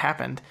exactly what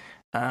happened.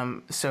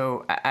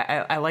 So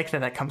I like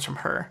that comes from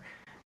her.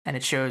 And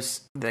it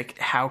shows like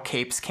how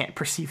capes can't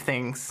perceive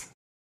things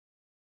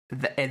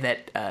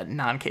that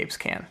non-capes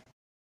can.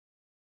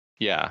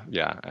 Yeah.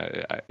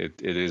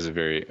 It is a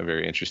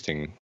very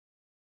interesting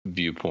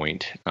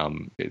viewpoint.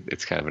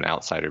 It's kind of an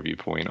outsider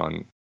viewpoint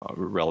on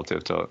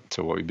relative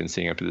to what we've been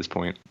seeing up to this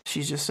point.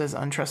 She's just as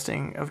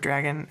untrusting of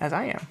Dragon as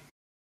I am.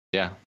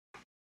 Yeah,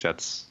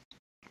 that's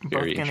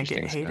very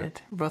interesting. We're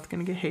both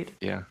gonna get hated.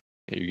 Yeah,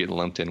 you're getting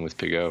lumped in with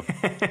Pigot.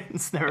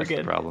 It's never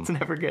good. It's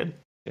never good.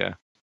 Yeah.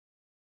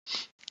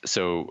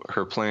 So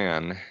her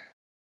plan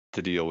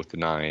to deal with the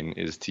 9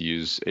 is to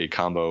use a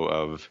combo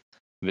of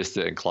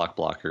Vista and Clock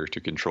Blocker to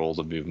control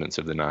the movements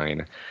of the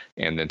 9,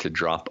 and then to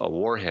drop a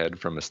warhead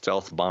from a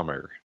stealth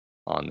bomber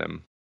on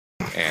them.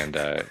 And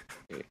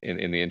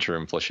in the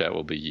interim, Flechette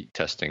will be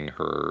testing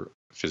her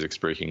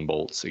physics-breaking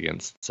bolts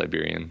against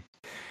Siberian.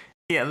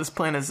 Yeah, this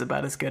plan is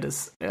about as good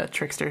as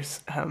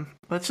Trickster's.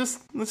 Let's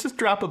just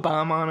drop a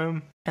bomb on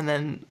him and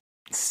then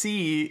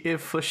see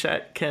if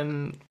Flechette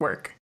can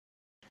work.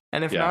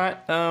 And if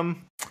not,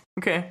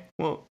 okay.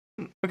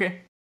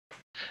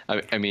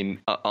 I mean,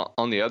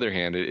 on the other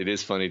hand, it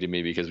is funny to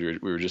me because we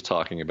were just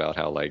talking about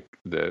how like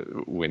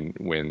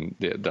when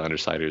the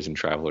Undersiders and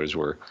Travelers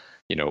were,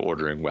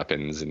 ordering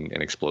weapons and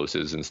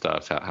explosives and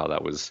stuff, how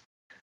that was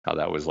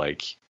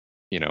like,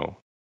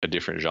 a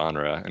different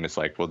genre. And it's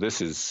like, well, this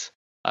is,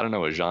 I don't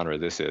know what genre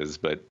this is,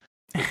 but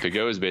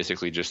Pigot is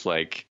basically just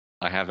like,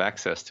 I have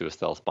access to a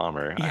stealth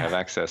bomber. Yeah. I have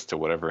access to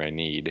whatever I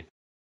need.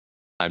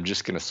 I'm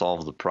just going to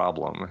solve the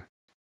problem.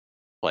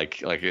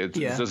 Like it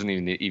doesn't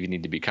even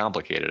need to be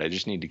complicated. I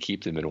just need to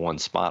keep them in one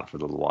spot for a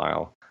little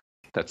while.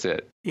 That's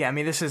it. Yeah, I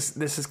mean, this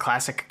is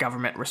classic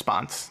government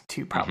response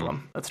to problem.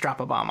 Mm-hmm. Let's drop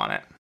a bomb on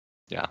it.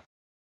 Yeah,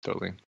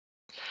 totally.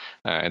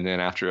 And then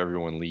after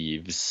everyone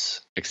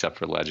leaves, except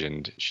for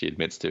Legend, she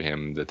admits to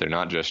him that they're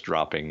not just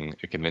dropping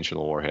a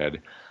conventional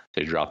warhead,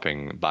 they're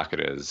dropping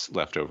Bakure's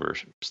leftover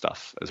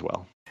stuff as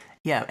well.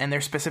 Yeah, and they're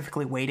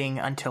specifically waiting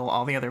until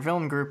all the other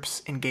villain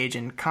groups engage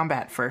in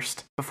combat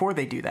first, before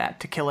they do that,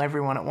 to kill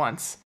everyone at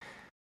once.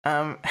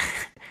 So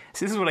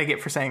this is what I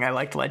get for saying I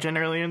liked Legend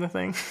earlier in the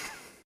thing.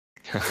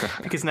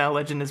 Because now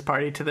Legend is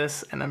party to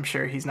this, and I'm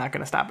sure he's not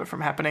going to stop it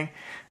from happening.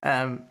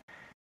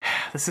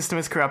 The system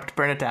is corrupt.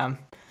 Burn it down.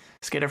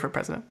 Skitter for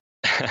president.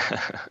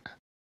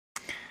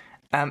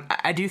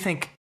 I do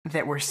think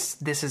that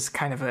this is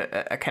kind of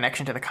a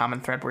connection to the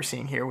common thread we're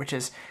seeing here, which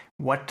is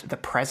what the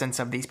presence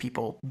of these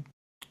people,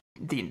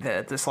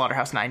 the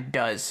Slaughterhouse 9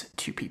 does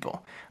to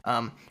people.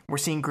 We're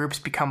seeing groups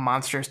become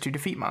monsters to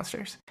defeat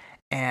monsters,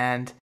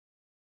 and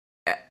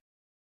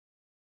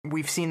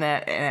we've seen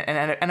that,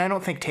 and I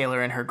don't think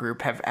Taylor and her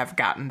group have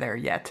gotten there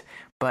yet,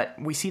 but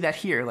we see that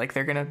here. Like,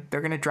 they're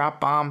gonna drop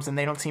bombs, and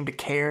they don't seem to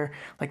care.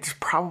 Like, there's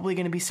probably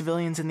gonna be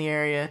civilians in the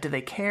area. Do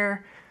they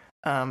care?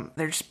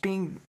 They're just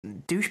being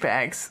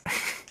douchebags.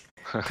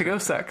 Pago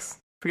sucks.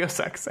 Pago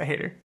sucks. I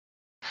hate her.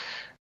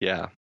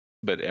 Yeah,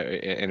 but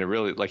and it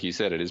really, like you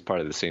said, it is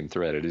part of the same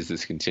thread. It is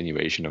this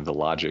continuation of the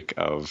logic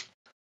of,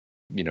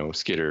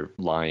 Skitter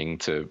lying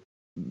to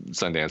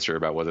Sundancer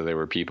about whether there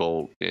were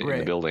people in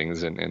the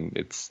buildings, and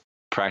it's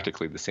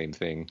practically the same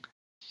thing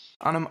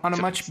on a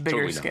much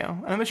bigger scale.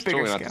 On a much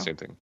bigger scale. Not the same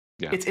thing.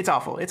 Yeah, it's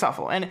awful. It's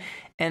awful.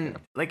 And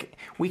like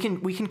we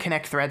can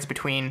connect threads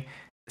between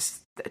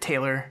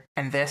Taylor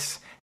and this,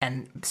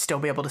 and still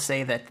be able to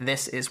say that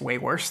this is way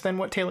worse than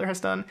what Taylor has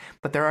done.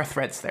 But there are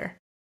threads there.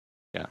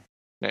 Yeah,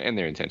 and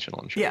they're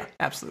intentional, I'm sure. Yeah,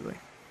 absolutely.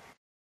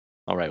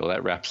 All right. Well,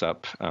 that wraps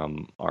up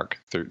Arc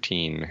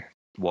 13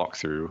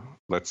 walkthrough.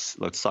 Let's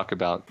talk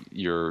about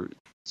your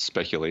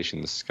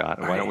speculations, Scott.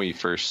 Why don't we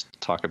first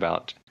talk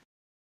about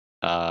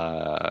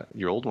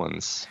your old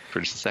ones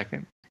for just a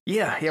second?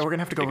 Yeah, we're gonna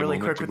have to go really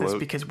quick with this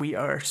because we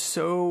are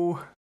so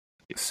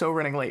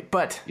running late.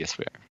 But yes,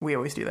 we are. We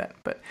always do that.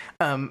 But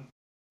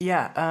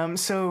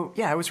so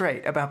I was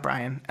right about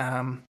Brian.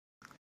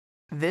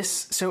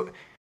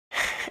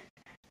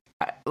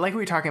 Like we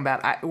were talking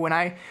about, when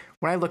I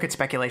look at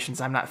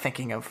speculations, I'm not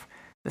thinking of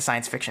the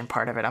science fiction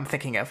part of it. I'm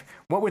thinking of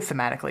what would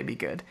thematically be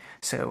good.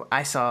 So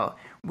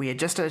we had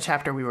just done a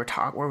chapter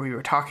where we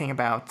were talking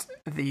about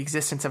the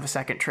existence of a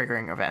second trigger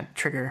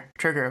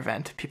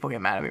event. People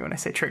get mad at me when I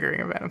say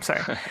triggering event. I'm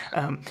sorry.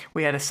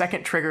 We had a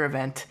second trigger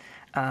event.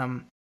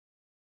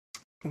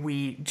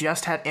 We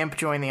just had Imp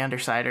join the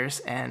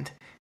Undersiders and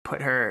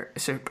put her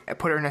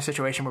in a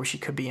situation where she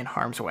could be in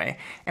harm's way,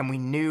 and we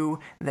knew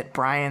that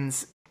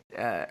Brian's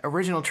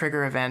original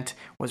trigger event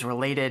was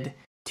related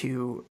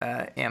to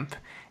Imp.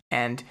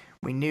 And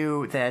we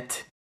knew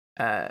that,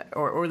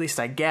 or at least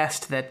I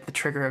guessed that the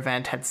trigger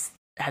event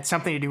had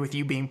something to do with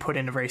you being put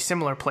in a very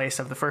similar place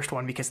of the first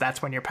one, because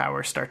that's when your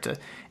powers start to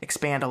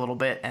expand a little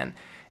bit, and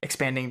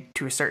expanding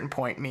to a certain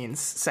point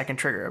means second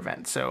trigger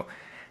event. So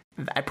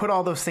I put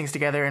all those things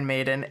together and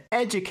made an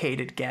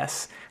educated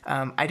guess.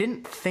 I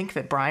didn't think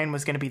that Brian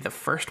was going to be the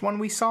first one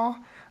we saw.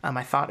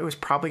 I thought it was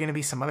probably going to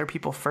be some other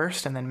people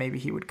first, and then maybe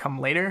he would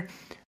come later.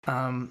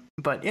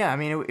 But yeah, I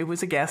mean, it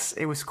was a guess.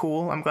 It was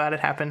cool. I'm glad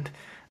it happened.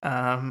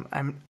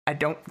 I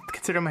don't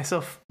consider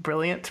myself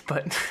brilliant,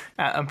 but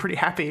I'm pretty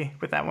happy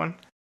with that one.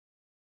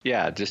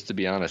 Yeah, just to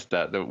be honest,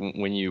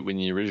 when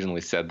you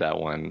originally said that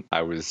one,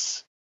 I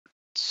was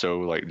so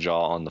like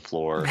jaw on the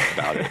floor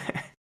about it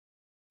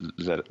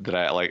that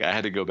I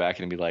had to go back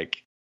and be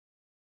like,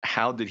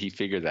 how did he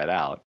figure that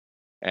out?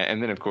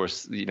 And then of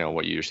course,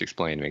 what you just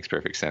explained makes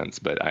perfect sense,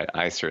 but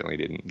I certainly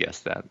didn't guess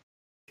that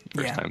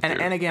first time through.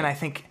 And again, I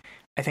think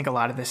a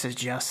lot of this is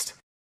just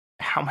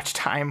how much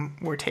time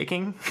we're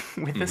taking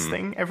with this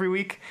thing every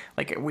week.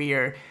 Like we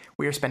are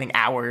spending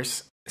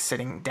hours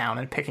sitting down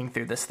and picking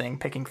through this thing,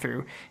 picking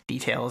through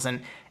details,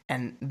 and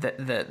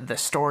the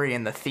story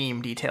and the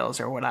theme details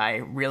are what I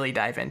really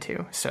dive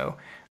into. So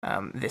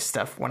this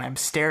stuff, when I'm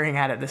staring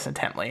at it this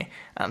intently,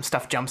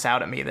 stuff jumps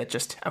out at me that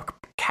just a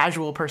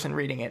casual person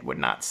reading it would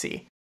not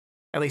see,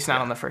 at least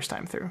not on the first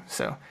time through.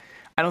 So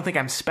I don't think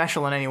I'm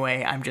special in any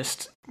way. I'm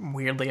just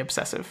weirdly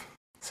obsessive.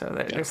 So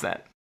there's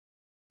that.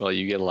 Well,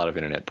 you get a lot of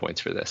internet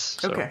points for this.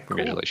 So okay,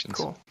 congratulations.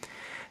 Cool.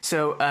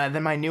 So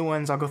then my new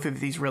ones, I'll go through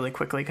these really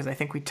quickly because I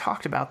think we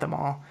talked about them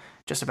all.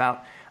 Just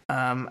about,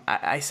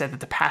 I said that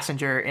the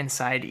passenger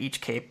inside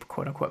each cape,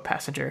 quote unquote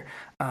passenger,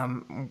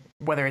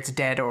 whether it's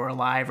dead or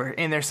alive or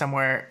in there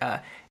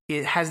somewhere,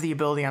 it has the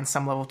ability on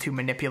some level to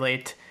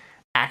manipulate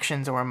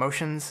actions or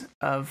emotions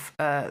of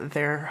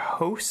their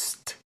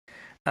host.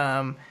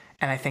 And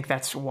I think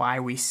that's why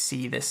we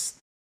see this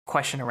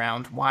question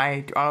around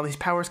why do all these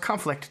powers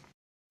conflict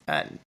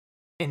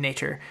in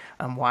nature.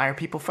 Why are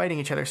people fighting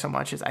each other so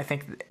much? I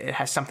think it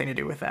has something to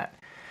do with that.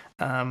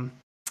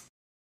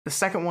 The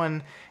second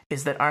one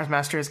is that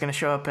Armsmaster is going to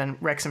show up and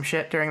wreck some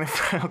shit during the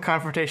final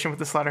confrontation with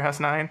the Slaughterhouse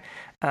 9,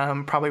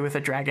 probably with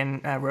a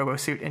dragon robo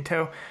suit in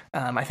tow.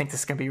 I think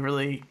this is going to be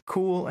really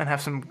cool and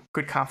have some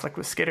good conflict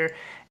with Skitter,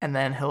 and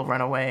then he'll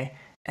run away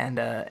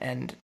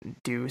and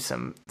do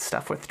some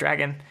stuff with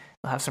Dragon.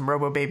 They'll have some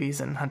robo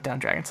babies and hunt down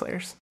dragon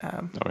slayers.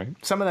 All right.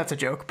 Some of that's a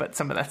joke, but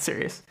some of that's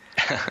serious.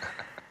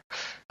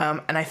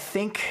 And I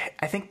think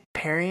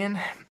Parian,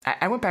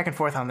 I went back and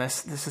forth on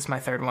this. This is my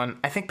third one.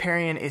 I think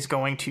Parian is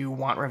going to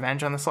want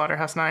revenge on the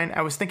Slaughterhouse 9.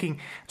 I was trying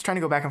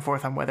to go back and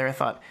forth on whether I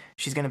thought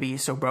she's going to be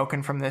so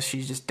broken from this,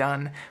 she's just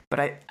done.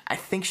 But I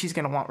think she's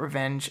going to want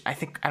revenge. I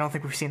don't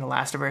think we've seen the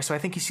last of her. So I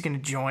think she's going to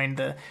join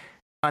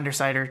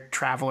Undersider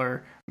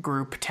Traveler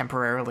group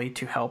temporarily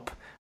to help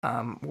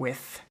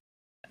with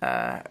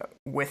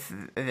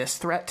this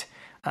threat.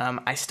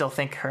 I still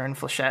think her and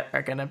Flechette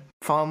are going to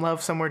fall in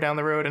love somewhere down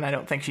the road, and I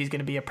don't think she's going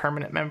to be a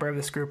permanent member of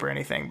this group or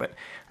anything, but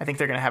I think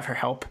they're going to have her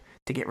help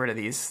to get rid of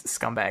these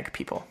scumbag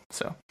people.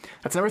 So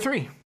that's number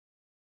 3.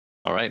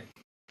 All right.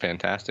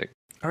 Fantastic.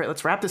 All right,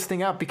 let's wrap this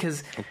thing up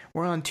because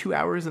we're on 2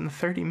 hours and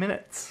 30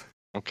 minutes.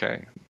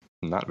 Okay.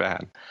 Not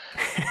bad.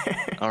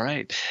 All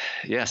right.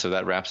 Yeah, so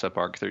that wraps up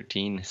Arc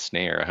 13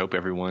 Snare. I hope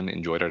everyone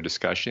enjoyed our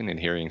discussion and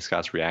hearing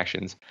Scott's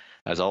reactions.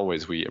 As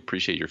always, we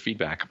appreciate your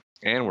feedback,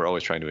 and we're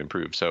always trying to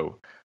improve. So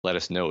let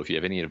us know if you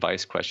have any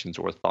advice, questions,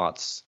 or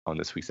thoughts on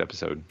this week's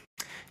episode.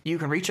 You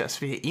can reach us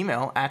via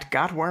email at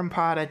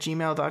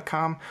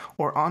gotwormpod@gmail.com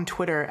or on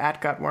Twitter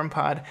at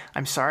gotwormpod.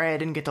 I'm sorry I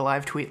didn't get to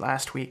live tweet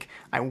last week.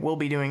 I will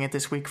be doing it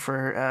this week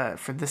for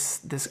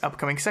this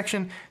upcoming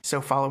section, so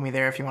follow me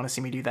there if you want to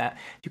see me do that.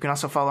 You can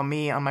also follow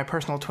me on my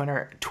personal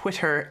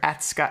Twitter at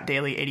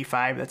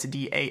ScottDaily85, that's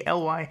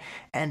DALY,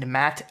 and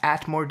Matt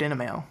at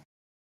MoreDinamail.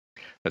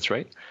 That's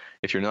right.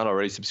 If you're not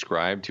already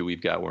subscribed to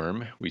We've Got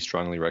Worm, we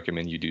strongly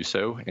recommend you do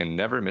so and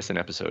never miss an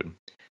episode.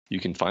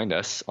 You can find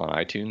us on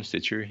iTunes,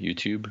 Stitcher,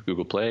 YouTube,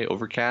 Google Play,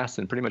 Overcast,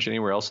 and pretty much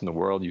anywhere else in the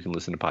world you can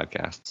listen to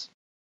podcasts.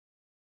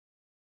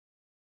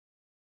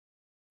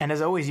 And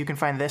as always, you can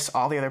find this,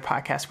 all the other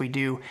podcasts we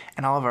do,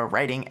 and all of our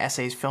writing,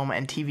 essays, film,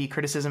 and TV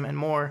criticism, and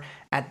more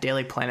at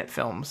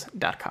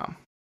dailyplanetfilms.com.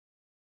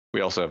 We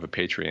also have a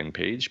Patreon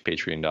page,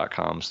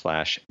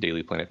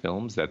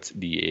 patreon.com/dailyplanetfilms. That's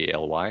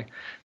DALY.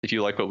 If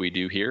you like what we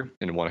do here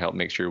and want to help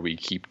make sure we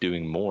keep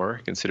doing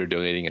more, consider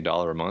donating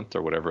 $1 a month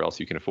or whatever else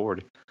you can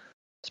afford.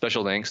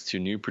 Special thanks to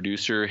new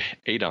producer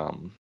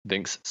Adam.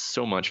 Thanks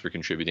so much for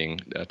contributing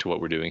to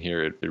what we're doing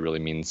here. It really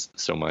means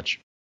so much.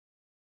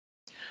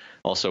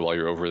 Also, while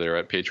you're over there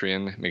at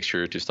Patreon, make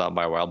sure to stop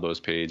by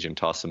Wildbow's page and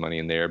toss some money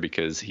in there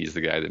because he's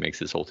the guy that makes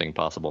this whole thing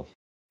possible.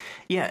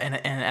 Yeah, and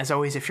as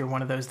always, if you're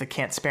one of those that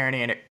can't spare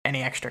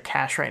any extra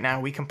cash right now,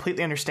 we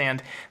completely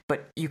understand,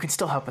 but you can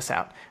still help us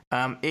out.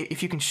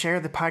 If you can share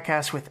the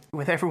podcast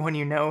with everyone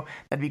you know,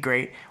 that'd be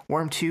great.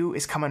 Worm 2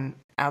 is coming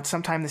out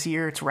sometime this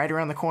year. It's right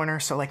around the corner,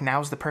 so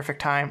now's the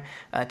perfect time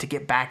to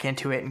get back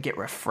into it and get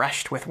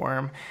refreshed with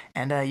Worm,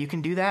 and you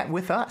can do that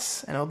with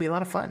us, and it'll be a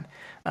lot of fun.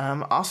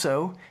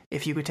 Also,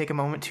 if you could take a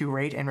moment to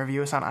rate and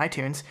review us on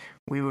iTunes,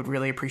 we would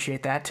really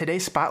appreciate that.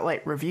 Today's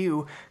Spotlight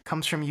review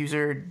comes from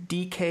user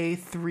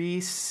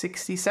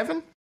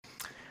DK367.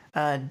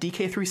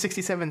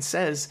 DK367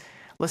 says,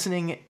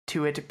 listening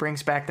to it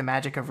brings back the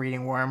magic of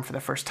reading Worm for the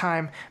first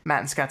time.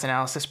 Matt and Scott's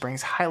analysis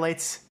brings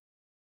highlights,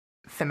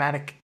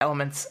 thematic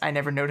elements I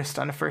never noticed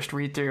on a first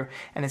read-through,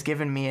 and has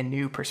given me a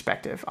new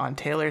perspective on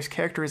Taylor's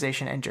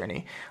characterization and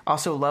journey.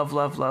 Also,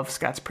 love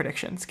Scott's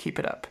predictions. Keep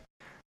it up.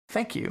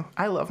 Thank you.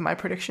 I love my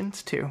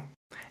predictions too.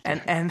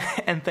 And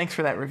thanks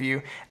for that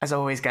review. As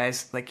always,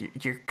 guys,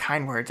 your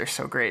kind words are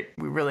so great.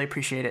 We really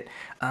appreciate it.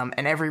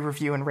 And every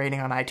review and rating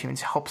on iTunes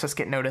helps us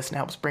get noticed and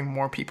helps bring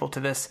more people to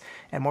this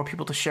and more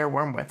people to share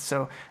Worm with.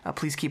 So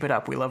please keep it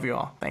up. We love you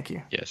all. Thank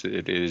you. Yes,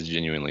 it is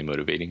genuinely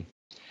motivating.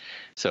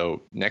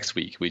 So next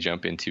week, we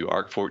jump into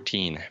Arc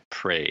 14,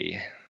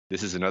 Prey.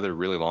 This is another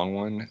really long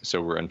one,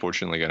 so we're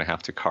unfortunately going to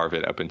have to carve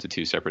it up into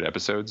 2 separate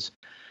episodes.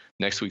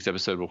 Next week's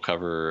episode will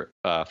cover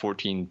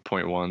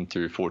 14.1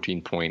 through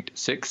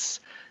 14.6,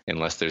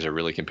 unless there's a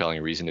really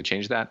compelling reason to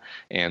change that.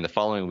 And the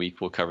following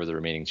week, we'll cover the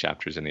remaining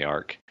chapters in the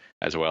arc,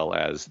 as well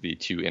as the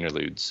 2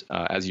 interludes.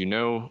 As you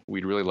know,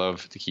 we'd really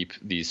love to keep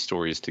these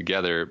stories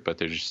together, but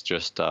there's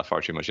just far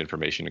too much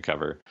information to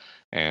cover,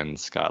 and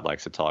Scott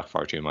likes to talk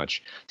far too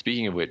much.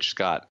 Speaking of which,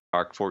 Scott,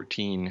 Arc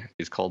 14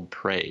 is called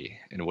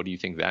Prey, and what do you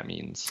think that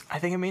means? I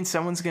think it means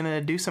someone's going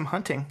to do some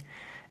hunting,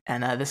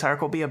 and this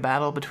arc will be a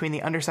battle between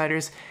the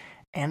Undersiders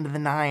and the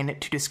 9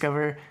 to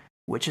discover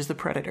which is the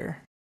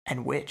predator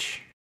and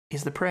which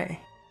is the prey.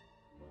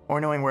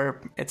 Or knowing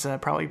where, it's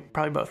probably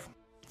both.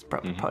 It's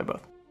probably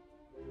both.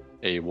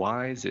 A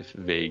wise, if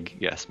vague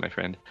guess, my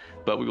friend.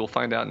 But we will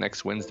find out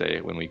next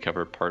Wednesday when we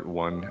cover part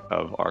 1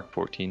 of Arc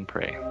 14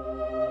 Prey.